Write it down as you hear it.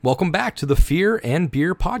Welcome back to the Fear and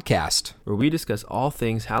Beer podcast, where we discuss all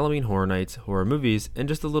things Halloween Horror Nights, horror movies, and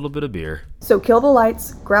just a little bit of beer. So kill the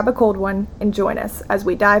lights, grab a cold one, and join us as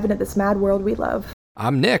we dive into this mad world we love.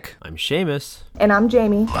 I'm Nick. I'm Seamus. And I'm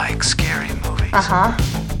Jamie. Like scary movies. Uh-huh.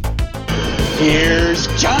 Here's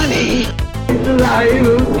Johnny. It's alive!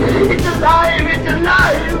 It's alive! It's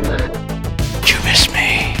alive! You miss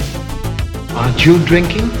me. Aren't you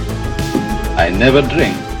drinking? I never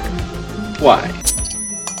drink. Why?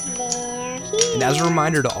 And as a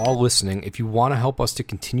reminder to all listening, if you want to help us to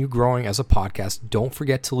continue growing as a podcast, don't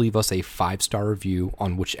forget to leave us a 5-star review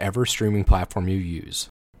on whichever streaming platform you use.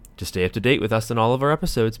 To stay up to date with us and all of our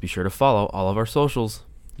episodes, be sure to follow all of our socials.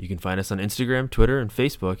 You can find us on Instagram, Twitter, and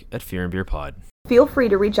Facebook at Fear and Beer Pod. Feel free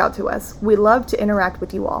to reach out to us. We love to interact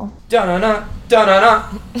with you all. Da-na-na,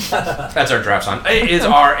 da-na-na. That's our draft song. It is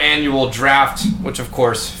our annual draft, which of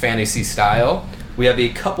course, fantasy style. We have a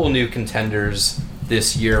couple new contenders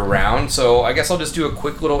this year round, so I guess I'll just do a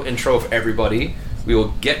quick little intro of everybody. We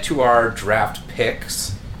will get to our draft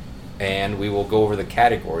picks, and we will go over the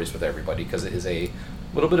categories with everybody, because it is a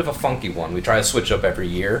little bit of a funky one. We try to switch up every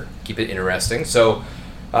year, keep it interesting. So,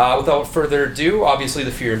 without further ado, obviously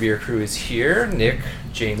the Fear and Beer crew is here. Nick,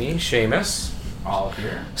 Jamie, Seamus, all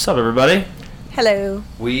here. What's up, everybody? Hello.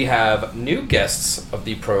 We have new guests of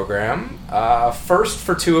the program. First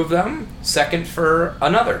for 2 of them, second for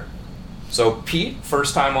another. So Pete,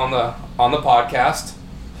 first time on the podcast.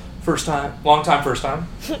 First time, long time, first time.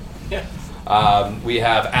 Yeah. We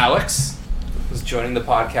have Alex, who's joining the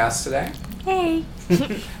podcast today. Hey.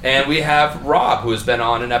 And we have Rob, who has been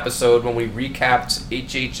on an episode when we recapped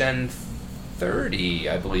HHN 30,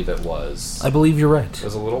 I believe it was. I believe you're right. It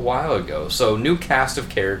was a little while ago. So new cast of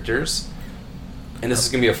characters, and this is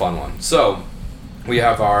going to be a fun one. So we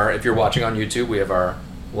have if you're watching on YouTube, we have our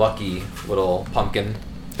lucky little pumpkin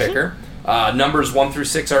picker. Numbers 1 through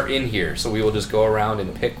 6 are in here, so we will just go around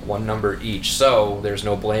and pick one number each. So there's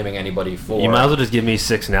no blaming anybody for. You might as well just give me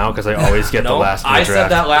 6 now, because I always get the last in the I draft. said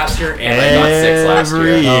that last year, and I got 6 last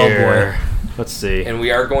year. Oh boy. Let's see. And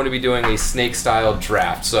we are going to be doing a snake-style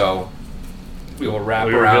draft, so we will wrap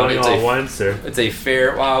we around. Revealing all once, or? It's a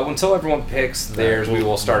fair. Until everyone picks theirs, we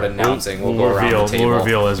will start announcing. We'll go around the table. We'll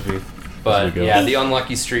reveal as we. But yeah, the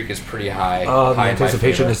unlucky streak is pretty high. The high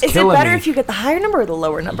anticipation is Is it killing better me. if you get the higher number or the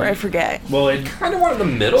lower number? I forget. Well, it kind of one in the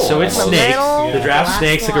middle. So it's almost. snakes. Middle. The draft Last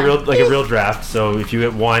snakes one. like a real draft. So if you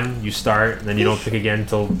hit 1, you start, and then you don't pick again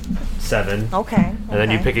until 7. Okay. And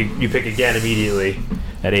then you pick again immediately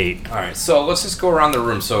at 8. All right, so let's just go around the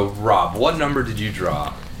room. So Rob, what number did you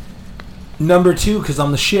draw? Number 2, because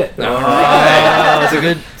I'm the shit. All right,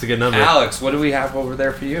 It's a good number. Alex, what do we have over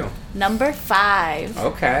there for you? Number 5.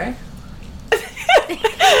 Okay.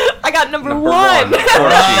 I got number 1. Of course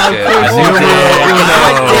she did.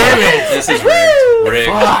 Damn it. This is rigged.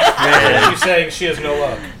 Man, she's saying she has no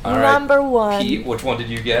luck. All right. Number 1. Pete, which one did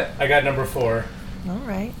you get? I got number 4. All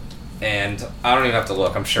right. And I don't even have to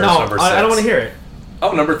look. I'm sure No, it's number 6. I don't want to hear it.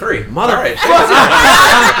 Oh, number 3. Mother- All right.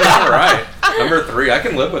 All right. Number 3. I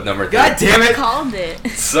can live with number 3. God damn it! Called it.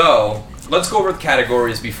 So, let's go over the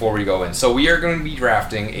categories before we go in. So, we are going to be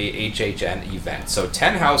drafting a HHN event. So,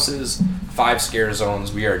 10 houses, 5 scare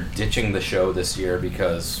zones. We are ditching the show this year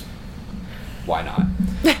because why not?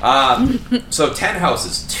 So, 10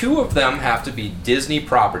 houses. 2 of them have to be Disney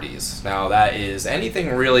properties. Now, that is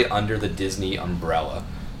anything really under the Disney umbrella.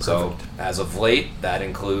 So, as of late, that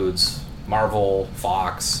includes Marvel,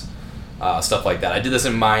 Fox, stuff like that. I did this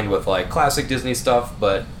in mind with like classic Disney stuff,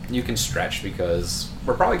 but you can stretch because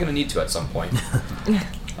we're probably going to need to at some point. 2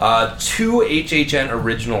 HHN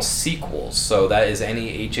original sequels, so that is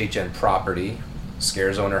any HHN property,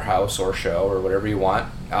 scare zone or house or show or whatever you want,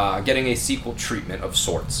 getting a sequel treatment of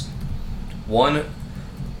sorts. 2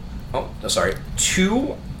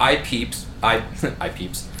 IPs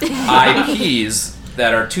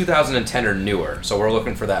that are 2010 or newer, so we're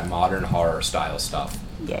looking for that modern horror style stuff.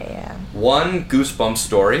 Yeah. 1 Goosebumps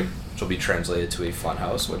story, which will be translated to a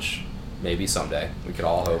funhouse, which maybe someday. We could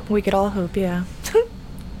all hope. We could all hope, yeah.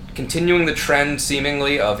 Continuing the trend,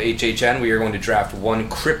 seemingly, of HHN, we are going to draft 1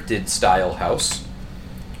 cryptid-style house.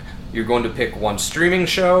 You're going to pick 1 streaming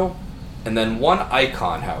show, and then 1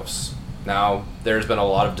 icon house. Now, there's been a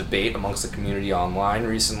lot of debate amongst the community online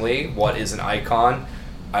recently. What is an icon?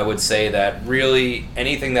 I would say that really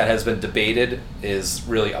anything that has been debated is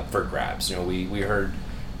really up for grabs. You know, we heard,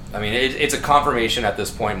 I mean, it's a confirmation at this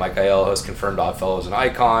point. Michael has confirmed Oddfellow as an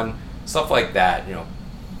icon, stuff like that, you know.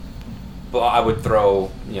 But I would throw,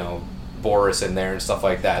 you know, Boris in there and stuff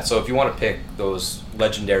like that. So if you want to pick those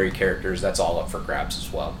legendary characters, that's all up for grabs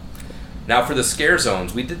as well. Now for the scare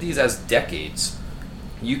zones, we did these as decades.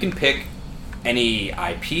 You can pick any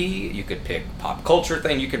IP. You could pick pop culture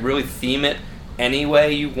thing. You could really theme it any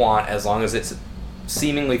way you want, as long as it's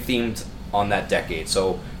seemingly themed on that decade.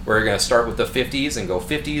 So we're going to start with the 50s and go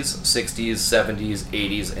 50s, 60s, 70s,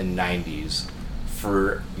 80s, and 90s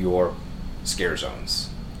for your scare zones.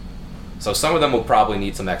 So some of them will probably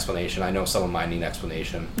need some explanation. I know some of mine need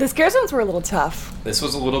explanation. The scare zones were a little tough. This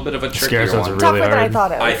was a little bit of a trickier Scare zones one. are really Tougher than I hard.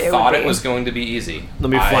 thought I it thought would it be. was going to be easy.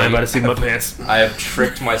 Let me fly by to see my pants. I have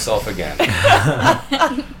tricked myself again.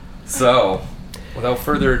 So, without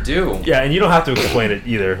further ado, Yeah, and you don't have to explain it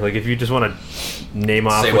either. Like, if you just want to name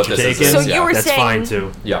off Say what what you're this taking, is. So you were that's saying- fine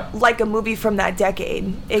too. yeah, Like a movie from that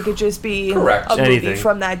decade. It could just be Correct. a movie Anything.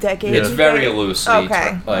 from that decade. it's very loosely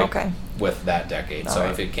Okay. like Okay. with that decade. So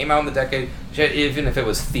Alright. if it came out in the decade, even if it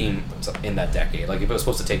was themed in that decade, like if it was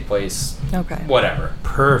supposed to take place, Okay. whatever.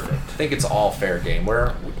 Perfect. I think it's all fair game.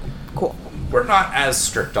 Cool. We're not as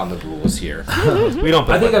strict on the rules here. We don't.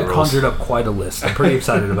 I think play I've by the rules. conjured up quite a list. I'm pretty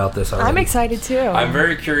excited about this already. I'm excited too. I'm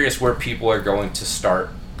very curious where people are going to start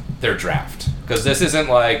their draft, because this isn't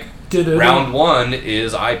like round 1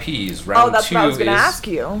 is IPs, round that's 2 what I was going to is ask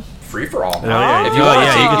you. free for all. Oh, yeah. If you Oh, want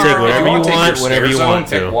yeah, to you take can your, take if whatever you you want, to take want, your whatever scare you zone, want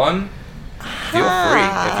to. pick one. Feel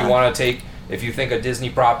free. If you want to take, if you think a Disney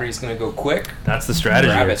property is going to go quick, That's the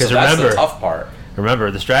strategy. grab it. So Because that's the remember, tough part.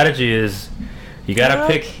 the strategy is you gotta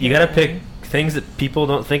pick things that people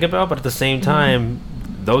don't think about, but at the same time,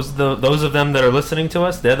 those of them that are listening to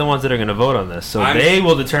us, they're the ones that are going to vote on this. So they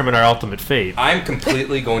will determine our ultimate fate. I'm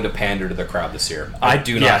completely going to pander to the crowd this year. I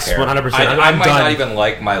do not yes, care. 100%. I I'm might done. not even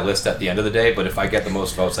like my list at the end of the day, but if I get the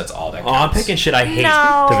most votes, that's all that Oh, counts. I'm picking shit I hate,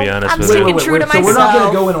 No, to be honest I'm with sticking you. true to So we're not going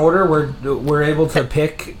myself. to go in order. We're able to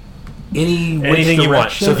pick Anything you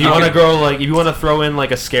want. So if you want to go if you want to throw in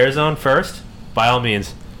like a scare zone first, by all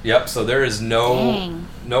means. Yep. So there is no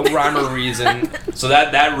rhyme or reason. So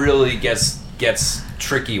that really gets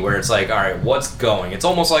tricky, where it's like, all right, what's going? It's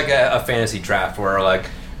almost like a fantasy draft where, like,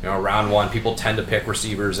 you know, round 1 people tend to pick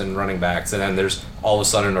receivers and running backs, and then there's all of a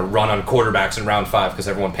sudden a run on quarterbacks in round 5 because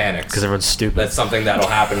everyone panics. Because everyone's stupid. That's something that'll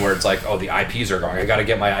happen where it's like, oh, the IPs are going. I got to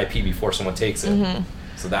get my IP before someone takes it. Mm-hmm.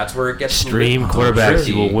 So that's where it gets Stream really quarterbacks,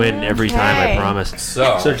 tricky. you will win every time, I Okay. promise.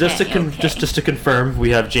 So just to just to confirm,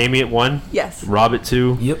 we have Jamie at 1, Yes. Rob at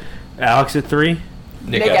 2, Yep. Alex at 3,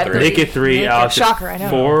 Nick Nick at at 3. Nick at 3, Nick Alex shocker, I at know.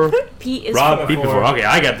 4, Pete is Rob four. Pete before. Okay,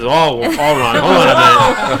 I got this all wrong. Hold on a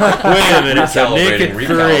minute. Wait a minute. So Nick at 3,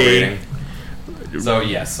 Recalibrating. So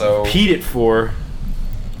yes, so Pete at 4,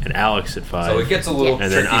 and Alex at 5. so it gets a little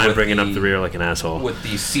and tricky then I'm with bringing the, up the rear like an asshole. with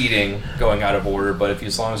the seating going out of order. But if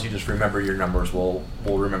as long as you just remember your numbers, we'll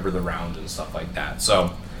remember the rounds and stuff like that.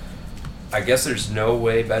 So I guess there's no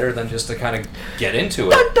way better than just to kind of get into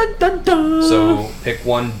it. Dun, dun, dun. So pick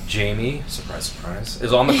one. Jamie, surprise, surprise,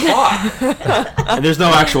 is on the clock. And there's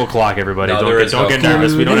no actual clock, everybody. No, there is don't no get clock.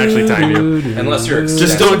 nervous. We don't actually time you. Unless you're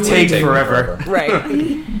Just don't extensively take taking forever.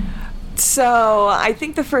 Right. So I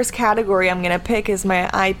think the first category I'm going to pick is my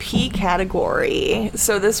IP category.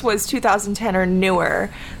 So this was 2010 or newer.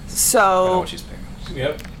 I know So what she's picking.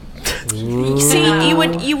 Yep. see,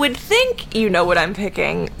 you would think you know what I'm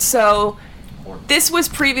picking. So this was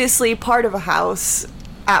previously part of a house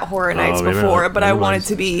at Horror Nights maybe before, not. but I Never want mind. it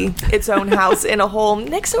to be its own house in a whole.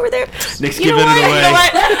 Nick's over there. Nick's You know giving it what? You away. know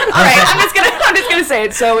what? All right, I'm just gonna say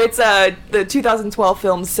it. So it's the 2012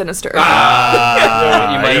 film Sinister. You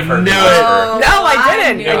might have heard me knew it. whisper. No, I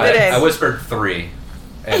didn't. knew I it. didn't. I whispered 3,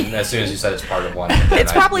 and as soon as you said it's part of one,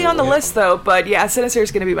 It's probably on the list though, but yeah, Sinister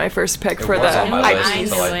is going to be my first pick It for was the on my list I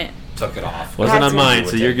until knew I it. took it off. Wasn't on Had mine, to.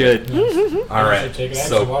 so you're good. All right, I actually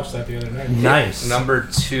so watched that the other night. Nice. number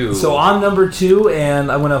 2. So I'm number 2,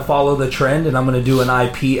 and I'm going to follow the trend, and I'm going to do an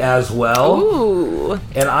IP as well. Ooh.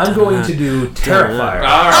 And I'm going to do Terrifier. All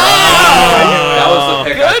right. That was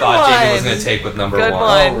the pick I Good thought Jamie was one. going to take with number Good 1. one.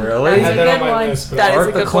 Oh, I really? had that on good my one. list, but That is Art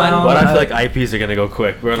a the good Clown. one. But I feel like IPs are gonna go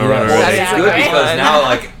quick. We're gonna run Yeah. already. It's That's a good great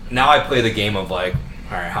because one. now I play the game of like,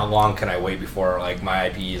 all right, how long can I wait before like my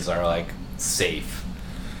IPs are like safe?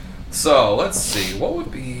 So let's see, what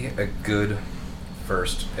would be a good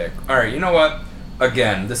first pick? All right, you know what?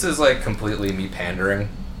 Again, this is like completely me pandering.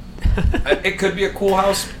 It could be a cool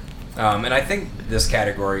house, and I think this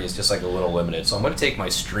category is just like a little limited. So I'm going to take my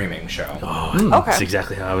streaming show, Oh, Okay. that's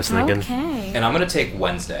exactly how I was thinking. Okay. and I'm going to take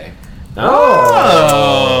Wednesday.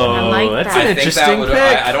 Oh, I like that's that. an I think interesting that would.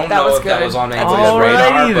 pick. I don't That know was if that good. was on That's anybody's good.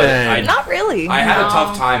 radar, Alrighty but then. Not really. I had a No.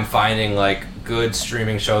 tough time finding like good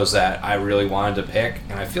streaming shows that I really wanted to pick,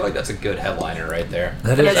 and I feel like that's a good headliner right there.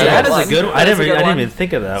 That That is is That is one. a good one. I That is a didn't good one. even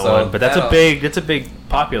think of that So one, but that's a that'll- big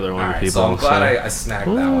popular one All with right, people. so I'm glad so. I snagged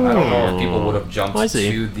that one. I don't know if people would have jumped I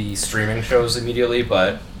see. to the streaming shows immediately,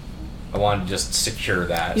 but I wanted to just secure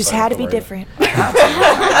that. You just had to be different. I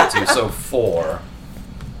had to. So 4.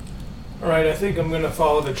 All right, I think I'm going to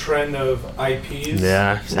follow the trend of IPs.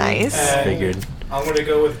 Yeah. Nice. And Figured. I'm going to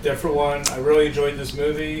go with a different one. I really enjoyed this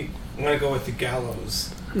movie. I'm going to go with The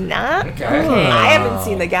Gallows. Nah. Okay. I haven't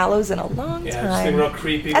seen The Gallows in a long Yeah, I just think time. real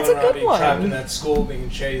creepy. That's going a around good being one. trapped in that school being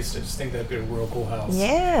chased. I just think that'd be a real cool house.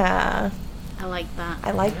 Yeah. I like that.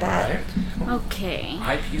 I like that. Alright. Okay.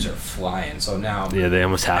 IPs are flying, so now Yeah, they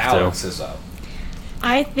almost have Alex to. is up.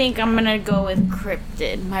 I think I'm gonna go with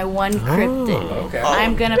cryptid. My one cryptid. Okay.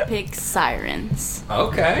 I'm gonna pick sirens.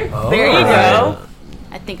 Okay. There you go.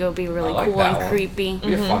 I think it would be really I like cool that and one. creepy.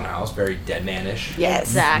 Be a fun house, very Dead Man-ish. Yes.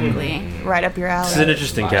 Exactly. Right up your This is alley. an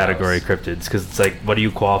interesting My category, house. cryptids, because it's like, what do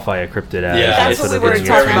you qualify a cryptid as? Yeah, That's Sort what of we were thing.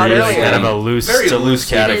 talking about It's earlier. kind of a loose, Very it's a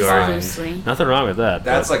loose loosely category. defined. Loosely. Nothing wrong with that.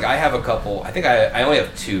 That's but- like, I have a couple. I think I only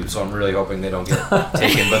have 2, so I'm really hoping they don't get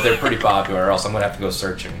taken, but they're pretty popular, or else I'm going to have to go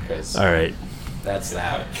searching, because All right. that's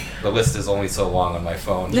that. The list is only so long on my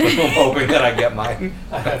phone, so I'm hoping that I get mine.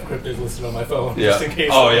 I have cryptids listed on my phone Yeah. just in case.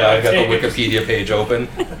 Oh, yeah, I got the take it. Wikipedia page open.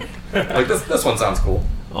 Like, this one sounds cool.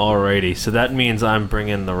 Alrighty, so that means I'm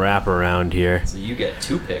bringing the wrap around here. So you get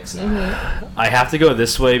 2 picks now. I have to go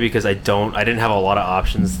this way because I didn't have a lot of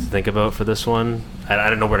options to think about for this one. I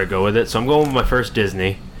don't know where to go with it, so I'm going with my first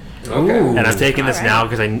Disney, Okay. Ooh. and I'm taking this now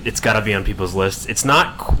because it's got to be on people's lists. It's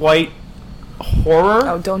not quite horror,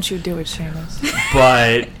 Oh, don't you do it, Seamus.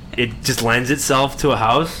 but it just lends itself to a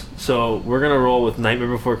house. So we're gonna roll with Nightmare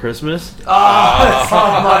Before Christmas. Because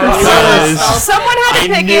Someone had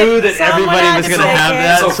to I pick knew it. that Someone everybody had was to gonna pick have it.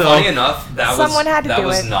 that. So So- funny enough, that Someone had to that do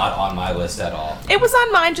was it. not on my list at all. It was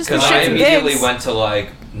on mine just for Because I shits and immediately gigs. went to like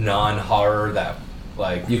non-horror that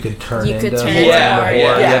like You could turn You could into turn yeah, into yeah,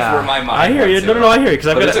 horror. that's where my mind I hear went you. to. No, I hear you because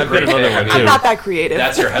I've But got it's a I've got great another pick. one I too. mean, I'm not that creative.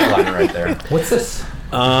 That's your headliner right there. What's this?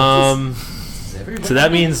 So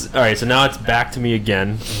that means all right. So now it's back to me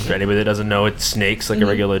again. For anybody that doesn't know, it's snakes like a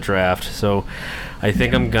regular draft. So I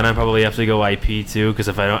think I'm gonna probably have to go IP too because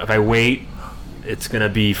if I wait, it's gonna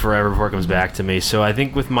be forever before it comes back to me. So I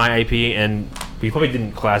think with my IP, and we probably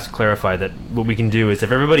didn't clarify that what we can do is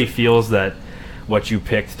if everybody feels that what you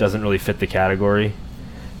picked doesn't really fit the category,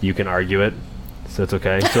 you can argue it. So it's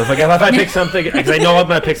okay. So if I pick something, because I know I'm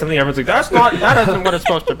gonna pick something, everyone's like, that isn't what it's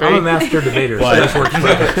supposed to be. I'm a master debater, so But- this works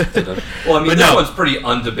perfect. Well, I mean, But that no. one's pretty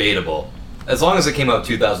undebatable. As long as it came out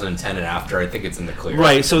 2010 and after, I think it's in the clear.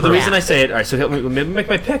 Right, so the reason I say it, all right, so let me make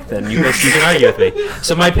my pick then. You guys you can argue with me.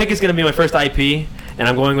 So my pick is going to be my first IP, and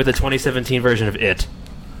I'm going with the 2017 version of It.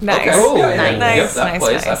 Nice. Okay. Oh, yeah, yeah. nice, Yep, that nice,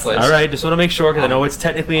 plays. nice. That plays. All right, just want to make sure, because I know it's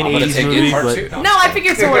technically an I'm gonna 80s take movie, it part but... 2. No, I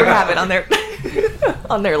figured someone would have it on their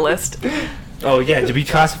on their list. Oh, yeah, did we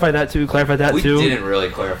classify that too? Clarify that We too? didn't really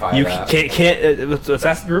clarify You that. can't let's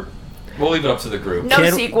ask the group. We'll leave it up to the group. No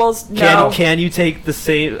Can- sequels. No. Can you take the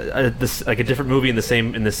same, like a different movie in the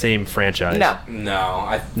same franchise? No.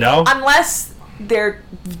 No, No? Unless they're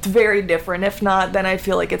very different. If not, then I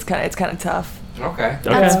feel like it's kind of tough. Okay.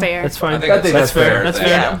 That's Okay, fair. That's fine. I think that's fair. That's then.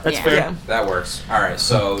 fair. Yeah. That's Yeah. fair. Yeah. That works. All right.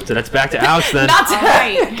 So So that's back to Alex then. Not to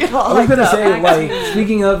Alright. get all I was gonna hyped say, up. like,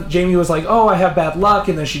 speaking of, Jamie was like, "Oh, I have bad luck,"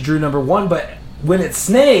 and then she drew number 1. But when it's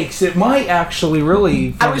snakes, it might actually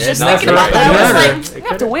really. I was just That's thinking about right. that. I was It like, could- I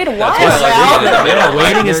have to wait a while why I like reading it. now. Yeah,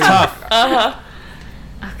 Waiting is tough.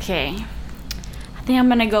 Okay. I think I'm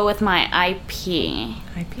gonna go with my IP.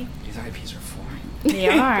 IP. these IPs are flying. They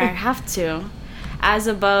are. I have to. As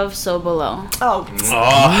above, so below. Oh, Good I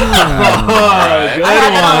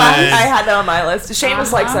had that on my list.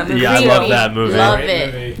 Seamus likes that movie. Yeah, I too. love that movie. Love Great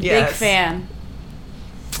it. movie. Yes. Big fan.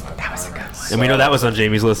 That was a good one. And we know that was on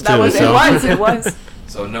Jamie's list That too. was. so. It was.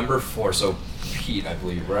 So number 4. So Pete, I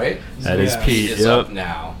believe, right? That is Yeah. Pete. Is up Yep.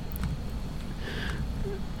 now.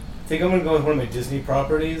 I think I'm gonna go with one of my Disney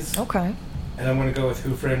properties, Okay. and I'm gonna go with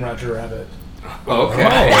Who Framed Roger Rabbit. Okay.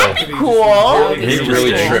 That'd be cool. He's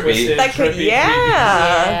really trippy. twisted, That could, trippy, yeah.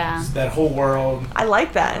 Yeah. creepy. That whole world. I like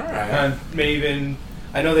All that. right. And maybe even,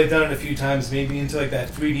 I know they've done it a few times, maybe into like that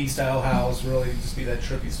 3D style house, really just be that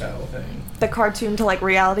trippy style thing. The cartoon to like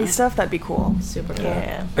reality stuff. That'd be cool. Super cool.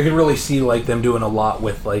 Yeah. I could really see like them doing a lot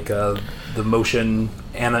with like the motion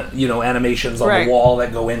animations on Right. the wall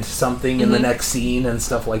that go into something in the next scene and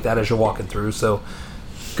stuff like that as you're walking through. So,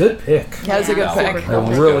 good pick. That was a good Yeah. pick.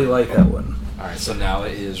 I really like that one. All right. So now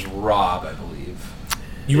it is Rob, I believe.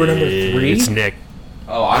 You were number 3. It's Nick.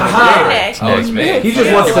 Oh, I'm Aha! Nick. Oh, it's me. He just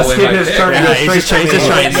Yeah, wants to give away skip my his pick. turn. Yeah, he's just trying to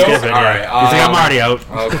skip it. All right, Yeah. He's like, I'm already out.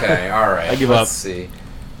 Okay, all right. I give Let's up. see.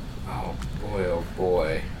 Oh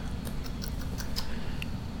boy.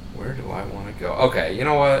 Where do I want to go? Okay, you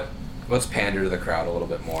know what? Let's pander to the crowd a little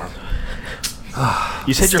bit more.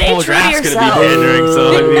 You said your Stay whole true to draft's going to be yourself. pandering,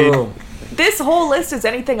 so I mean... this whole list is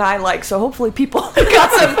anything I like, so hopefully people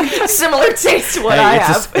got some similar taste to what I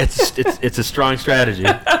have. It's a strong strategy.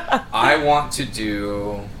 I want to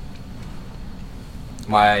do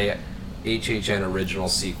my HHN original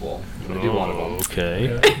sequel. I'm going to do one of them.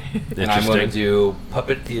 Okay. And I'm going to do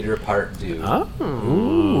Puppet Theater Part 2. Oh.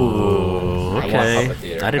 I want Okay. Puppet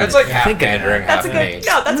Theater. I didn't That's like even half think of that. pandering, half That's a good. innate.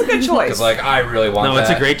 No, that's a good choice. Because like I really want No, that.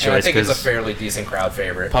 it's a great and I choice, think it's a 'cause fairly decent crowd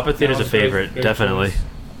favorite. Puppet Theater's a No, it's great- favorite, great definitely. choice.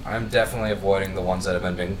 I'm definitely avoiding the ones that have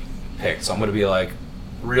been being picked. So I'm going to be like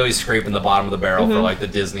really scraping the bottom of the barrel for like the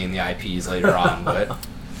Disney and the IPs later on. But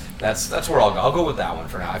that's where I'll go. I'll go with that one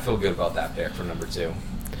for now. I feel good about that pick for number 2.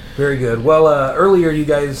 Very good. Well, earlier you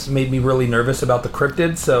guys made me really nervous about the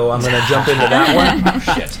cryptid, so I'm going to jump into that one.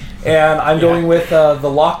 Shit. And I'm going with the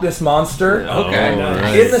Loch Ness Monster. Okay.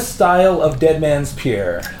 Alright. In the style of Dead Man's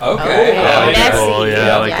Pier. Okay. Oh, I like that's that. cool.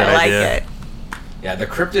 Yeah, I like that I like idea. it. Yeah, the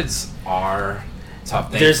cryptids are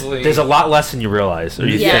tough. There's a lot less than you realize. Or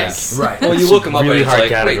you Yes. Right. Well, you look them up Really and it's hard like,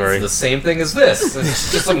 category. wait, it's the same thing as this.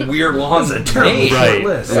 It's just some weird long It's a terrible name. short Right,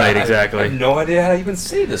 list. right, I exactly. have no idea how to even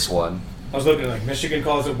say this one. I was looking like Michigan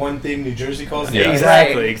calls it one thing, New Jersey calls it Yeah, another.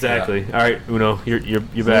 exactly, Right. exactly. All right, Uno, you're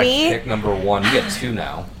back. Me? Pick number 1. You get 2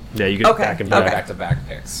 now. Yeah, you get Okay, back and okay. back. Back-to-back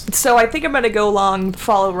picks. So I think I'm going to go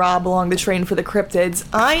follow Rob along the train for the cryptids.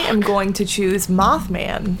 I am going to choose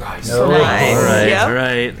Mothman. Nice. Oh, Nice. All right, Yep. all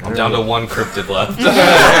right. I'm down to 1 cryptid left.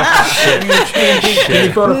 Can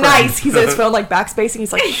you photo Nice. He's at his phone like backspacing.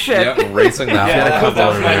 He's like, shit. Yep, racing that Yeah, one. that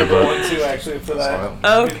was in my there, number but- 1 too, actually, for that.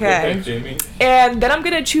 Okay. Good pick, Jamie. And then I'm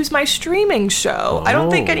going to choose my streaming show. I don't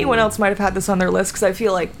think Oh. anyone else might have had this on their list because I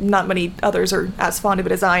feel like not many others are as fond of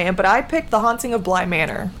it as I am. But I picked The Haunting of Bly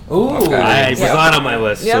Manor. Ooh. Okay. It was Yep. not on my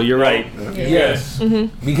list, so Yep. you're right. Yes.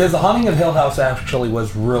 Because The Haunting of Hill House actually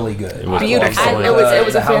was really good. It was Beautiful. excellent. It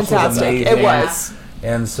was The a house was fantastic. amazing. It was.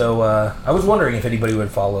 And so I was wondering if anybody would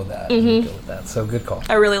follow that. And go with that. So good call.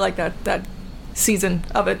 I really like that season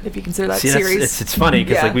of it, if you consider that See, series. it's funny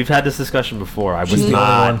because Yeah. like we've had this discussion before. I was She's the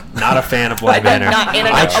only not a fan of Bly Manor. Not- and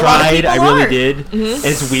I a lot of tried, people I really aren't. did. And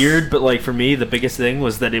it's weird, but like for me, the biggest thing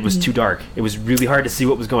was that it was too dark. It was really hard to see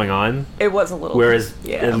what was going on. It was a little. Whereas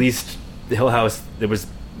yeah. at least the Hill House, there was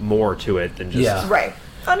more to it than just Yeah. Right.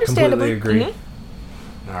 Understandably. Completely agree. Mhm.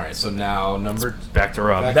 All right, so now number... back to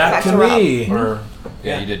Rob. Back- Back to to Rob. me. Or,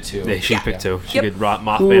 yeah, you did 2. Yeah, she picked 2. She Yep. did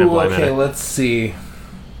Mothman Ooh, and Bly okay, Manor. let's see.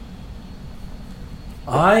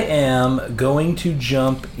 I am going to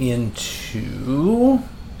jump into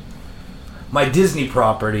my Disney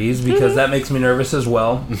properties because that makes me nervous as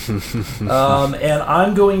well. And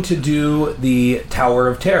I'm going to do the Tower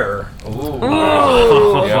of Terror. Ooh.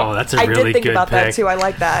 Oh, Yeah. that's a I really did think good about pick. that too. I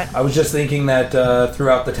like that. I was just thinking that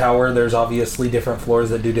throughout the tower, there's obviously different floors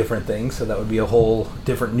that do different things, so that would be a whole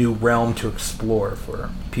different new realm to explore for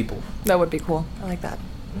people. That would be cool. I like that.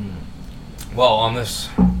 Well, on this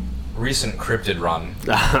recent cryptid run,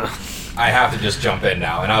 I have to just jump in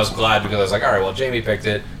now, and I was glad because I was like, all right, well, Jamie picked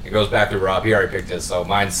it. It goes back to Rob. He already picked it, so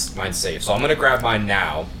mine's safe. So I'm gonna grab mine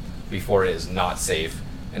now before it is not safe,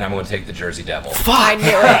 and I'm gonna take the Jersey Devil. I knew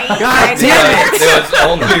it. God damn it! There was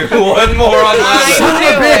only one more on my list. Son of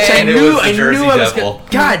a bitch! I And it knew was the I Jersey was Devil.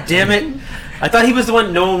 gonna. God damn it! I thought he was the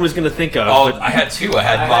one no one was gonna think of. Oh, but- I had 2. I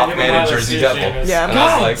had I had Mothman him on and my Jersey list, Devil. James. Yeah. And I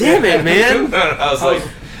was God like, damn it, man! I was like,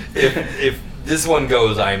 if this one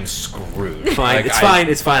goes, I'm screwed. Fine, Like, it's fine,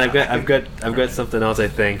 it's fine. I've got something else I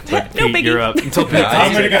think. But No Pete, biggie. you're up until Pete Yeah,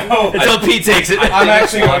 I'm takes gonna it. go. Until Pete takes it. I'm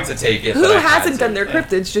actually want going. to take it. Who but I had hasn't to. done their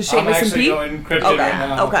cryptids? Just I'm Seamus and actually Pete? going cryptid Okay. right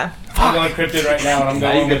now. Okay. I'm going cryptid right now, and I'm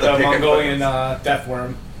Now you going get with to pick I'm it. going in Death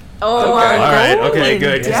Worm. Oh, Okay. I'm All right, going okay,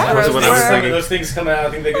 good. Death That wasn't what I was Worm. thinking. Those things come out.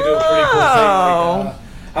 I think they could do a pretty cool thing. Like,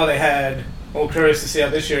 how they had. Well, curious to see how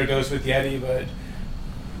this year goes with Yeti, but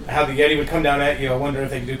how the Yeti would come down at you. I wonder if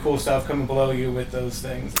they could do cool stuff coming below you with those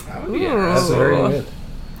things. That would be Ooh. That's interesting. very good.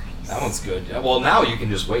 That one's good. Yeah, well, now you can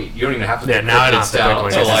just wait. You don't even have to Yeah, pick now I don't cryptids have to down pick one.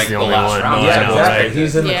 until This is like the the only last one. round. No, Yeah, I know, exactly. right?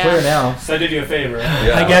 He's in the Yeah. clear now. So I did you a favor.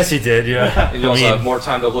 Yeah. I guess he did. Yeah. And you also have more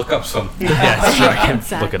time to look up some. yeah, sure, I can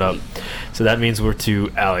Exactly. look it up. So that means we're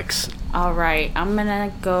to Alex. All right, I'm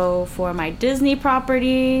gonna go for my Disney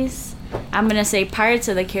properties. I'm gonna say Pirates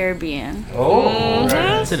of the Caribbean. Oh,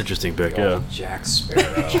 That's an interesting pick. Yeah. Jack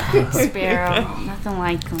Sparrow. Sparrow, nothing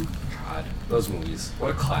like them. God, those movies.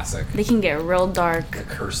 What a classic. They can get real dark. The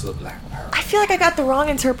Curse of the Black Pearl. I feel like I got the wrong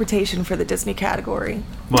interpretation for the Disney category.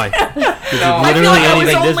 Why? No. I feel like I was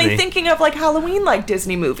anything only Disney. thinking of like Halloween like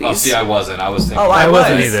Disney movies. Oh, see, I wasn't. I was thinking. Oh, I I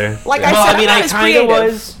wasn't was. either. Like Yeah. I Well, said, I mean, I'm I not as kind of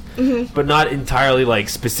creative. was, but not entirely like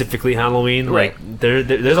specifically Halloween. Right. Like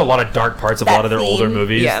there's a lot of dark parts of a That lot of their older theme,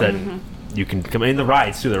 movies yeah. that you can come in. The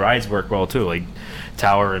rides too. The rides work well too. Like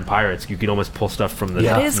tower in Pirates. You could almost pull stuff from the,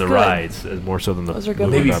 Yeah. That is the good. rides more so than the Those are good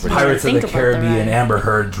Maybe ones. Pirates of the Think about the Caribbean, ride. Amber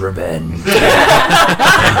Heard's Revenge. I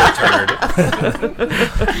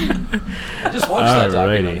just watched that Alrighty.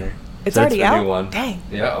 documentary. It's That's already The out. new one. Dang.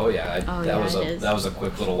 Yeah. Oh yeah. Oh, that yeah, was it a is. that was a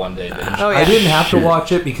quick little one day binge. Oh yeah. I didn't have to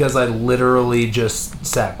watch it because I literally just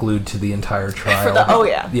sat glued to the entire trial. For the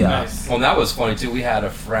yeah. Yeah. Nice. Well, and that was funny too. We had a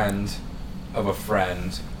friend of a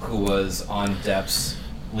friend who was on Depp's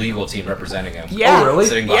legal team representing him. Yeah. Oh, really?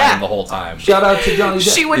 Sitting by Yeah. him the whole time. Shout out to Johnny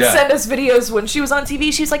Depp. She would Yeah. send us videos when she was on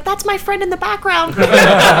TV. She's like, "That's my friend in the background."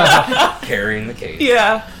 Carrying the case.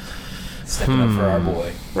 Yeah. Stepping up for our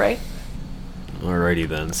boy. Right. Alrighty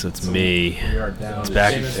then, so it's me. We are down. It's to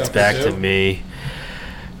back. Seamus It's up back to to two. me.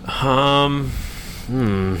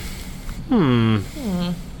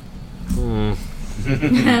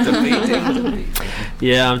 Debating.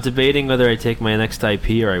 Yeah, I'm debating whether I take my next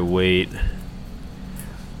IP or I wait.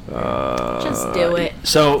 Just do it.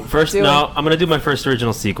 So first, Do no, it. I'm gonna do my first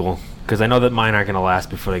original sequel because I know that mine aren't gonna last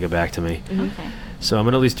before they get back to me. Okay. So I'm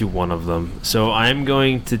gonna at least do one of them. So I'm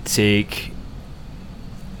going to take.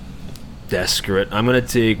 Yeah, screw it. I'm gonna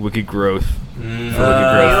take Wicked Growth. For Wicked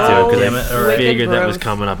Growth too, because damn it. I Alright. figured that was Growth.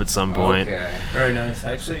 coming up at some point. Okay. Very nice.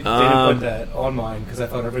 I actually didn't Um, put that on mine because I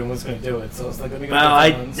thought everyone was going to do it. So I was like, let me go. Well,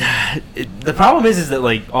 with different ones. the problem is that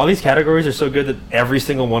like all these categories are so good that every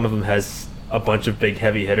single one of them has a bunch of big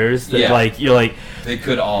heavy hitters. That Yeah. like you're like, They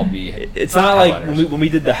could all be. it's not like headliners. when we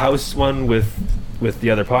did the house one with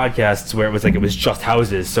the other podcasts where it was like it was just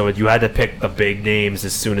houses, so you had to pick the big names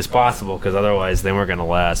as soon as possible because otherwise they weren't gonna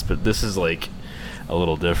last. But this is like a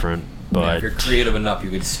little different. Yeah, But if you're creative enough, you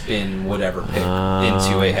could spin whatever pick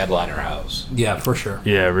into a headliner house. Yeah, for sure.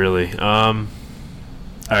 yeah, really. All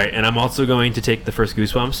right, and I'm also going to take the first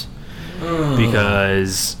Goosebumps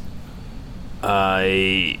because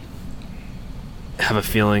I have a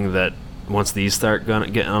feeling that once these start gonna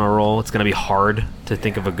get on a roll, it's gonna be hard to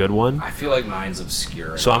think of a good one. I feel like mine's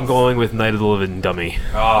obscure. So I'm going with Night of the Living Dummy.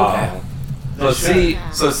 Oh. So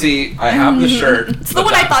see, I have the shirt. It's the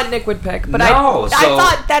one I thought Nick would pick, but No, I so-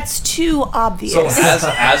 thought that's too obvious. So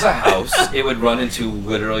as a house, it would run into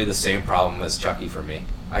literally the same problem as Chucky for me.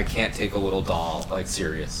 I can't take a little doll like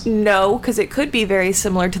serious. No, because it could be very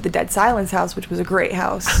similar to the Dead Silence house, which was a great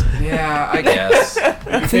house. Yeah, I guess.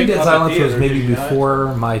 I think Dead Silence was maybe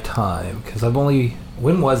before my time because I've only.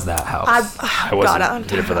 When was that house? I wasn't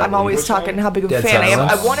here for that I'm one. always Which talking one? how big of a Dead fan I am. I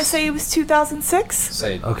Silence? want to say it was 2006.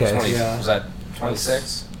 Say Okay. 20, Yeah. Was that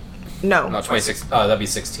 26? No, No, 26. Oh, that'd be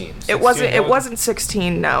 16. it wasn't. 16 It wasn't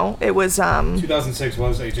 16. No, it was. 2006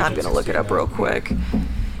 was HHN. I'm gonna look it up real quick.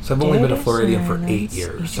 So I've only been a Floridian for 8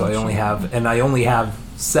 years. So I only have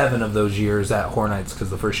 7 of those years at Hornites because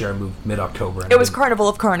the first year I moved mid-October. and It was I Carnival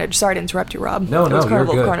of Carnage. Sorry to interrupt you, Rob. No, it was no,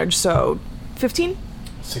 Carnival you're of good. Carnage. So, 15.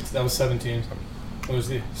 That was 17. What was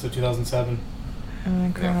the 2007?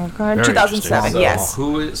 Carnival of Carnage. Very 2007. interesting. So Yes.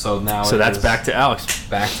 who is, so now So it that's is back to Alex.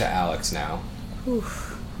 back to Alex now. All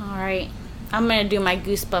right. I'm gonna do my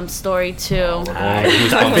Goosebumps story too. I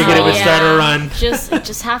figured it would start a run.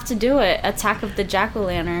 Just have to do it. Attack of the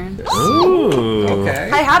Jack-o'-lantern. Ooh. Okay.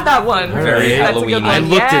 I had that one. Very That's a good Halloween-y. one. I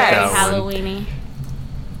looked at Yes. that one. Halloweeny.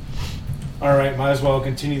 All right, might as well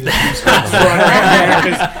continue the Goosebumps story right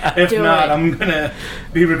there, 'cause if Do not, it. I'm gonna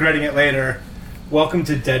be regretting it later. Welcome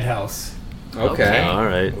to Dead House. Okay. All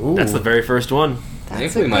right. Ooh. That's the very first one.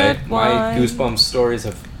 Thankfully, a my good one. Goosebumps stories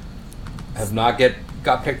have not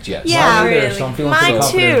got picked yet. Yeah, Mine either, really. so I'm feeling Mine pretty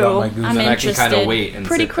confident too. about my I'm Goosebumps. And I can kind interested. of wait and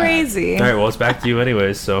Pretty sit back. crazy. All right. Well, it's back to you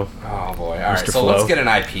anyways. So Oh boy! All right, Mr. so let's Flo. get an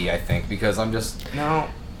IP. I think because I'm just no.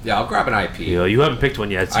 Yeah, I'll grab an IP. you haven't picked one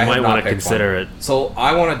yet, so I you have might not want to picked consider one. it. So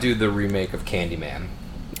I want to do the remake of Candyman.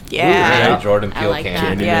 Yeah. Right? Jordan I Peele like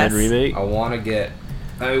that. Candyman. Yes. Candyman remake. I want to get.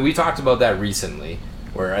 I mean, we talked about that recently,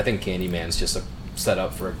 where I think Candyman's just a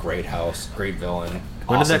setup for a great house, great villain.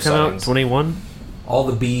 When did that come out? 21. All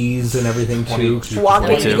the bees and everything too. 'cause you Walk can in,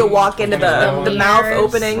 Twenty-two. you could walk into the The mouth mirrors.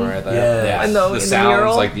 opening. Right, Yeah. In the the sounds,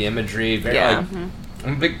 mural. like the imagery. Very, Yeah. like,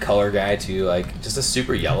 I'm a big color guy too. Like, just a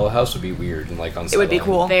super yellow house would be weird and like unsettling. It would be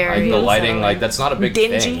cool. Very Like the lighting, unsettling. like that's not a big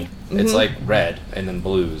Dingy. thing. It's like red and then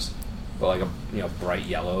blues, but like bright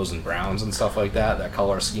yellows and browns and stuff like that. That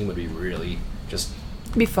color scheme would be really just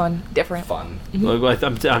Be fun, different. fun. Like,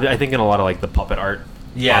 I'm thinking a lot of like the puppet art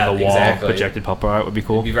Yeah, on the wall. exactly. Projected puppet art would be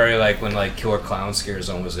cool. It'd be very like when like Killer Clown Scare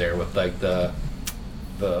Zone was there with like the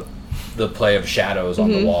play of shadows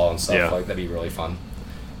on the wall and stuff. Yeah. Like that'd be really fun.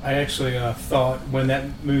 I actually thought when that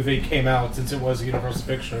movie came out, since it was a Universal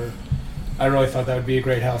picture, I really thought that would be a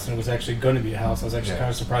great house, and it was actually going to be a house. I was actually Yeah. kind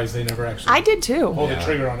of surprised they never actually I did too. pulled Yeah. the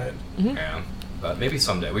trigger on it. Yeah. but maybe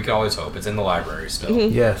someday. We can always hope. It's in the library still.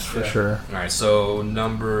 Yes, for sure. All right, so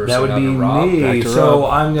That would be Rob. me. So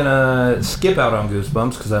I'm gonna skip out on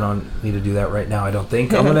Goosebumps because I don't need to do that right now. I don't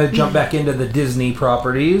think. I'm gonna jump back into the Disney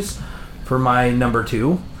properties for my number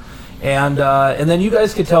 2, and then you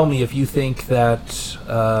guys could tell me if you think that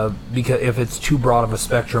because if it's too broad of a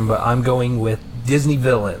spectrum. But I'm going with Disney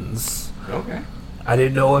villains. Okay. I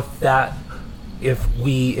didn't know if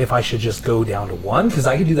I should just go down to 1 because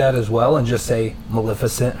I could do that as well and just say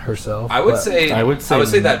Maleficent herself. I would but- say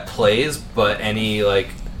that plays, but any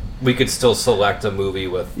we could still select a movie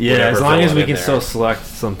with Yeah, as long villain as we in can there. still select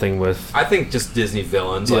something with. I think just Disney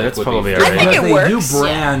villains. Yeah, like, that's would probably be alright. I think Because it they works. do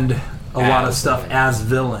brand a lot of As stuff as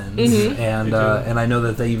villains, and They do. and I know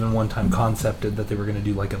that they even one time concepted that they were going to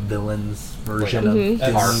do like a villains version Like of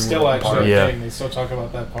That's Disney still World actually Park. a Yeah. thing. They still talk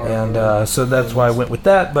about that part. And so that's why I went with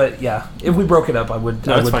that. But yeah, if we broke it up, I would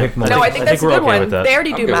No, it's fine. pick No, No, Maleficent. I I think think that's a we're good okay one. with that. They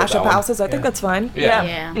already I'm do good with that mashup one. houses. I think Yeah. that's fine. Yeah.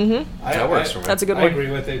 Yeah. That works for me. That's a good I one.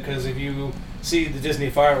 agree with it because if you see the Disney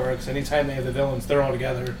fireworks, anytime they have the villains, they're all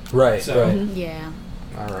together. Right, So- right. Yeah.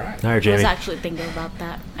 All right. All right, I was Jamie. actually thinking about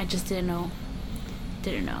that. I just didn't know.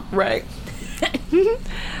 Right.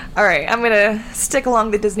 All right, I'm gonna stick along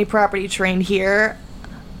the Disney property train here.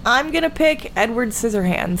 I'm gonna pick Edward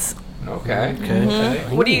Scissorhands. Okay.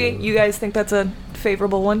 What do you guys think? That's a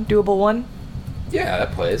favorable one, doable one? Yeah,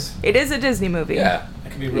 that plays. It is a Disney movie. Yeah.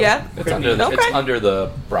 That could be real. Yeah? It's under the, Okay. it's under the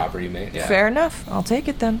property, mate. Yeah. Fair enough. I'll take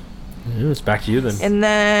it then. Yeah, it's back to you then. And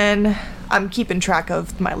then I'm keeping track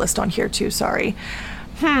of my list on here too. Sorry.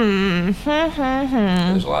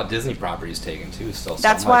 There's a lot of Disney properties taken too. Still, so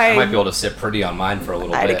That's I might why- be able to sit pretty on mine for a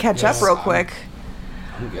little I had bit. to catch up real quick.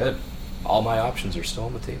 I'm good. All my options are still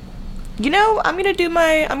on the table. You know, I'm gonna do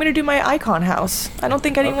my Icon house. I don't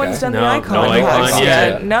think anyone's Okay. done No, the Icon no Icon house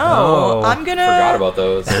yet. yet. No, Oh, I'm gonna. Forgot about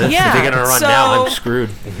those. Yeah, if you're gonna run so- now, I'm screwed.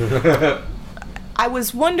 I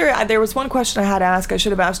was wondering. There was one question I had to ask. I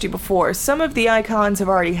should have asked you before. Some of the icons have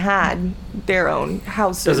already had their own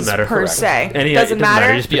houses. Doesn't matter. per Correct. se. Any, Doesn't it doesn't matter.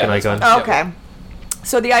 matter. You just pick Yeah, an that's icon. fine. Oh, okay.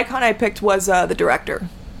 So the icon I picked was the director.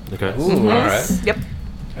 Okay. Ooh, all right. Yep.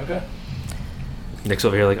 Okay. Nick's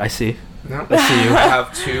over here like, I see. No. I see you. I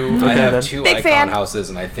have two. I Okay, have then. two Big icon fan. houses,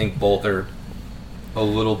 and I think both are a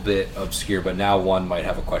little bit obscure. But now one might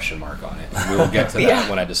have a question mark on it. We will get to that Yeah.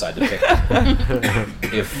 when I decide to pick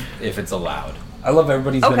it, if it's allowed. I love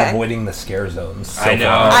everybody's been Okay. avoiding the scare zones. So I know.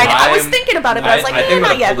 far. I was I'm- thinking about it, but I was like, I think I'm not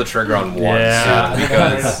gonna yet. pull the trigger on one. Yeah. soon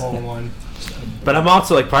Because because hole in one. But I'm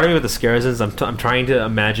also like, part of me with the scares is I'm trying to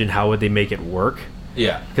imagine how would they make it work.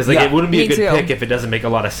 yeah. Because like Yeah, it wouldn't be me a good too. pick if it doesn't make a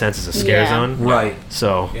lot of sense as a scare Yeah. zone. Right.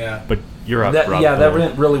 So, Yeah. but you're up. That, Rob. yeah, that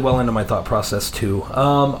went really well into my thought process too.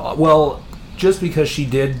 Well, just because she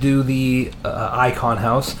did do the Icon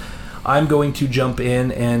House, I'm going to jump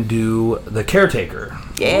in and do the Caretaker.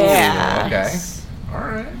 Yeah. Okay. All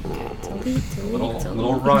right.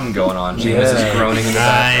 Little run going on. James is groaning in the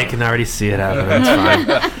I background. can already see it happening.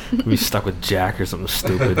 It's fine. We stuck with Jack or something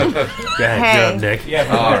stupid. Go ahead, Hey. get up, Nick. Yeah.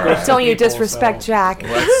 but All there's right. some Don't you people, disrespect so- Jack.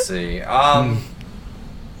 Let's see.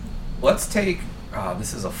 Let's take.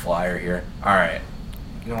 This is a flyer here. All right.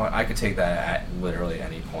 You know what? I could take that at literally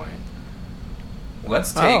any point.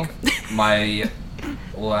 Let's take my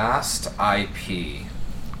last IP.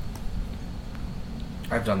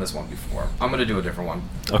 I've done this one before. I'm going to do a different one.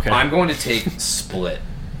 Okay. I'm going to take Split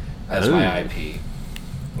as Ooh. my IP.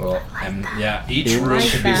 Well, each room like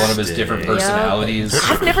should be that. one of his different Yeah. personalities.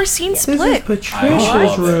 I've never seen Split.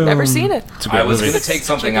 Patricia's room. Never seen it. It's a great I was movie. going to take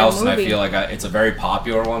something good else, and I movie. feel like it's a very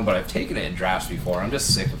popular one, but I've taken it in drafts before. I'm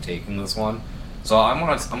just sick of taking this one, so I'm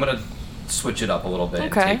gonna switch it up a little bit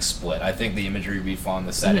and Okay. take Split. I think the imagery would be fun,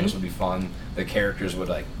 the settings would be fun, the characters would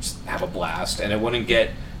just have a blast, and it wouldn't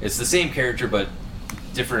get. It's the same character but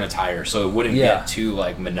different attire, so it wouldn't Yeah. get too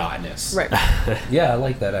monotonous. Right. Yeah, I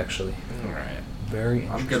like that actually. All right. Very.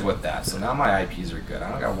 I'm good with that. So now my IPs are good.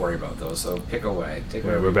 I don't gotta worry about those. So pick away. Take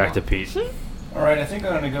whatever. We're you back to want. Pete. All right. I think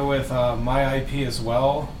I'm gonna go with my IP as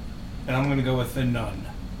well, and I'm gonna go with The Nun.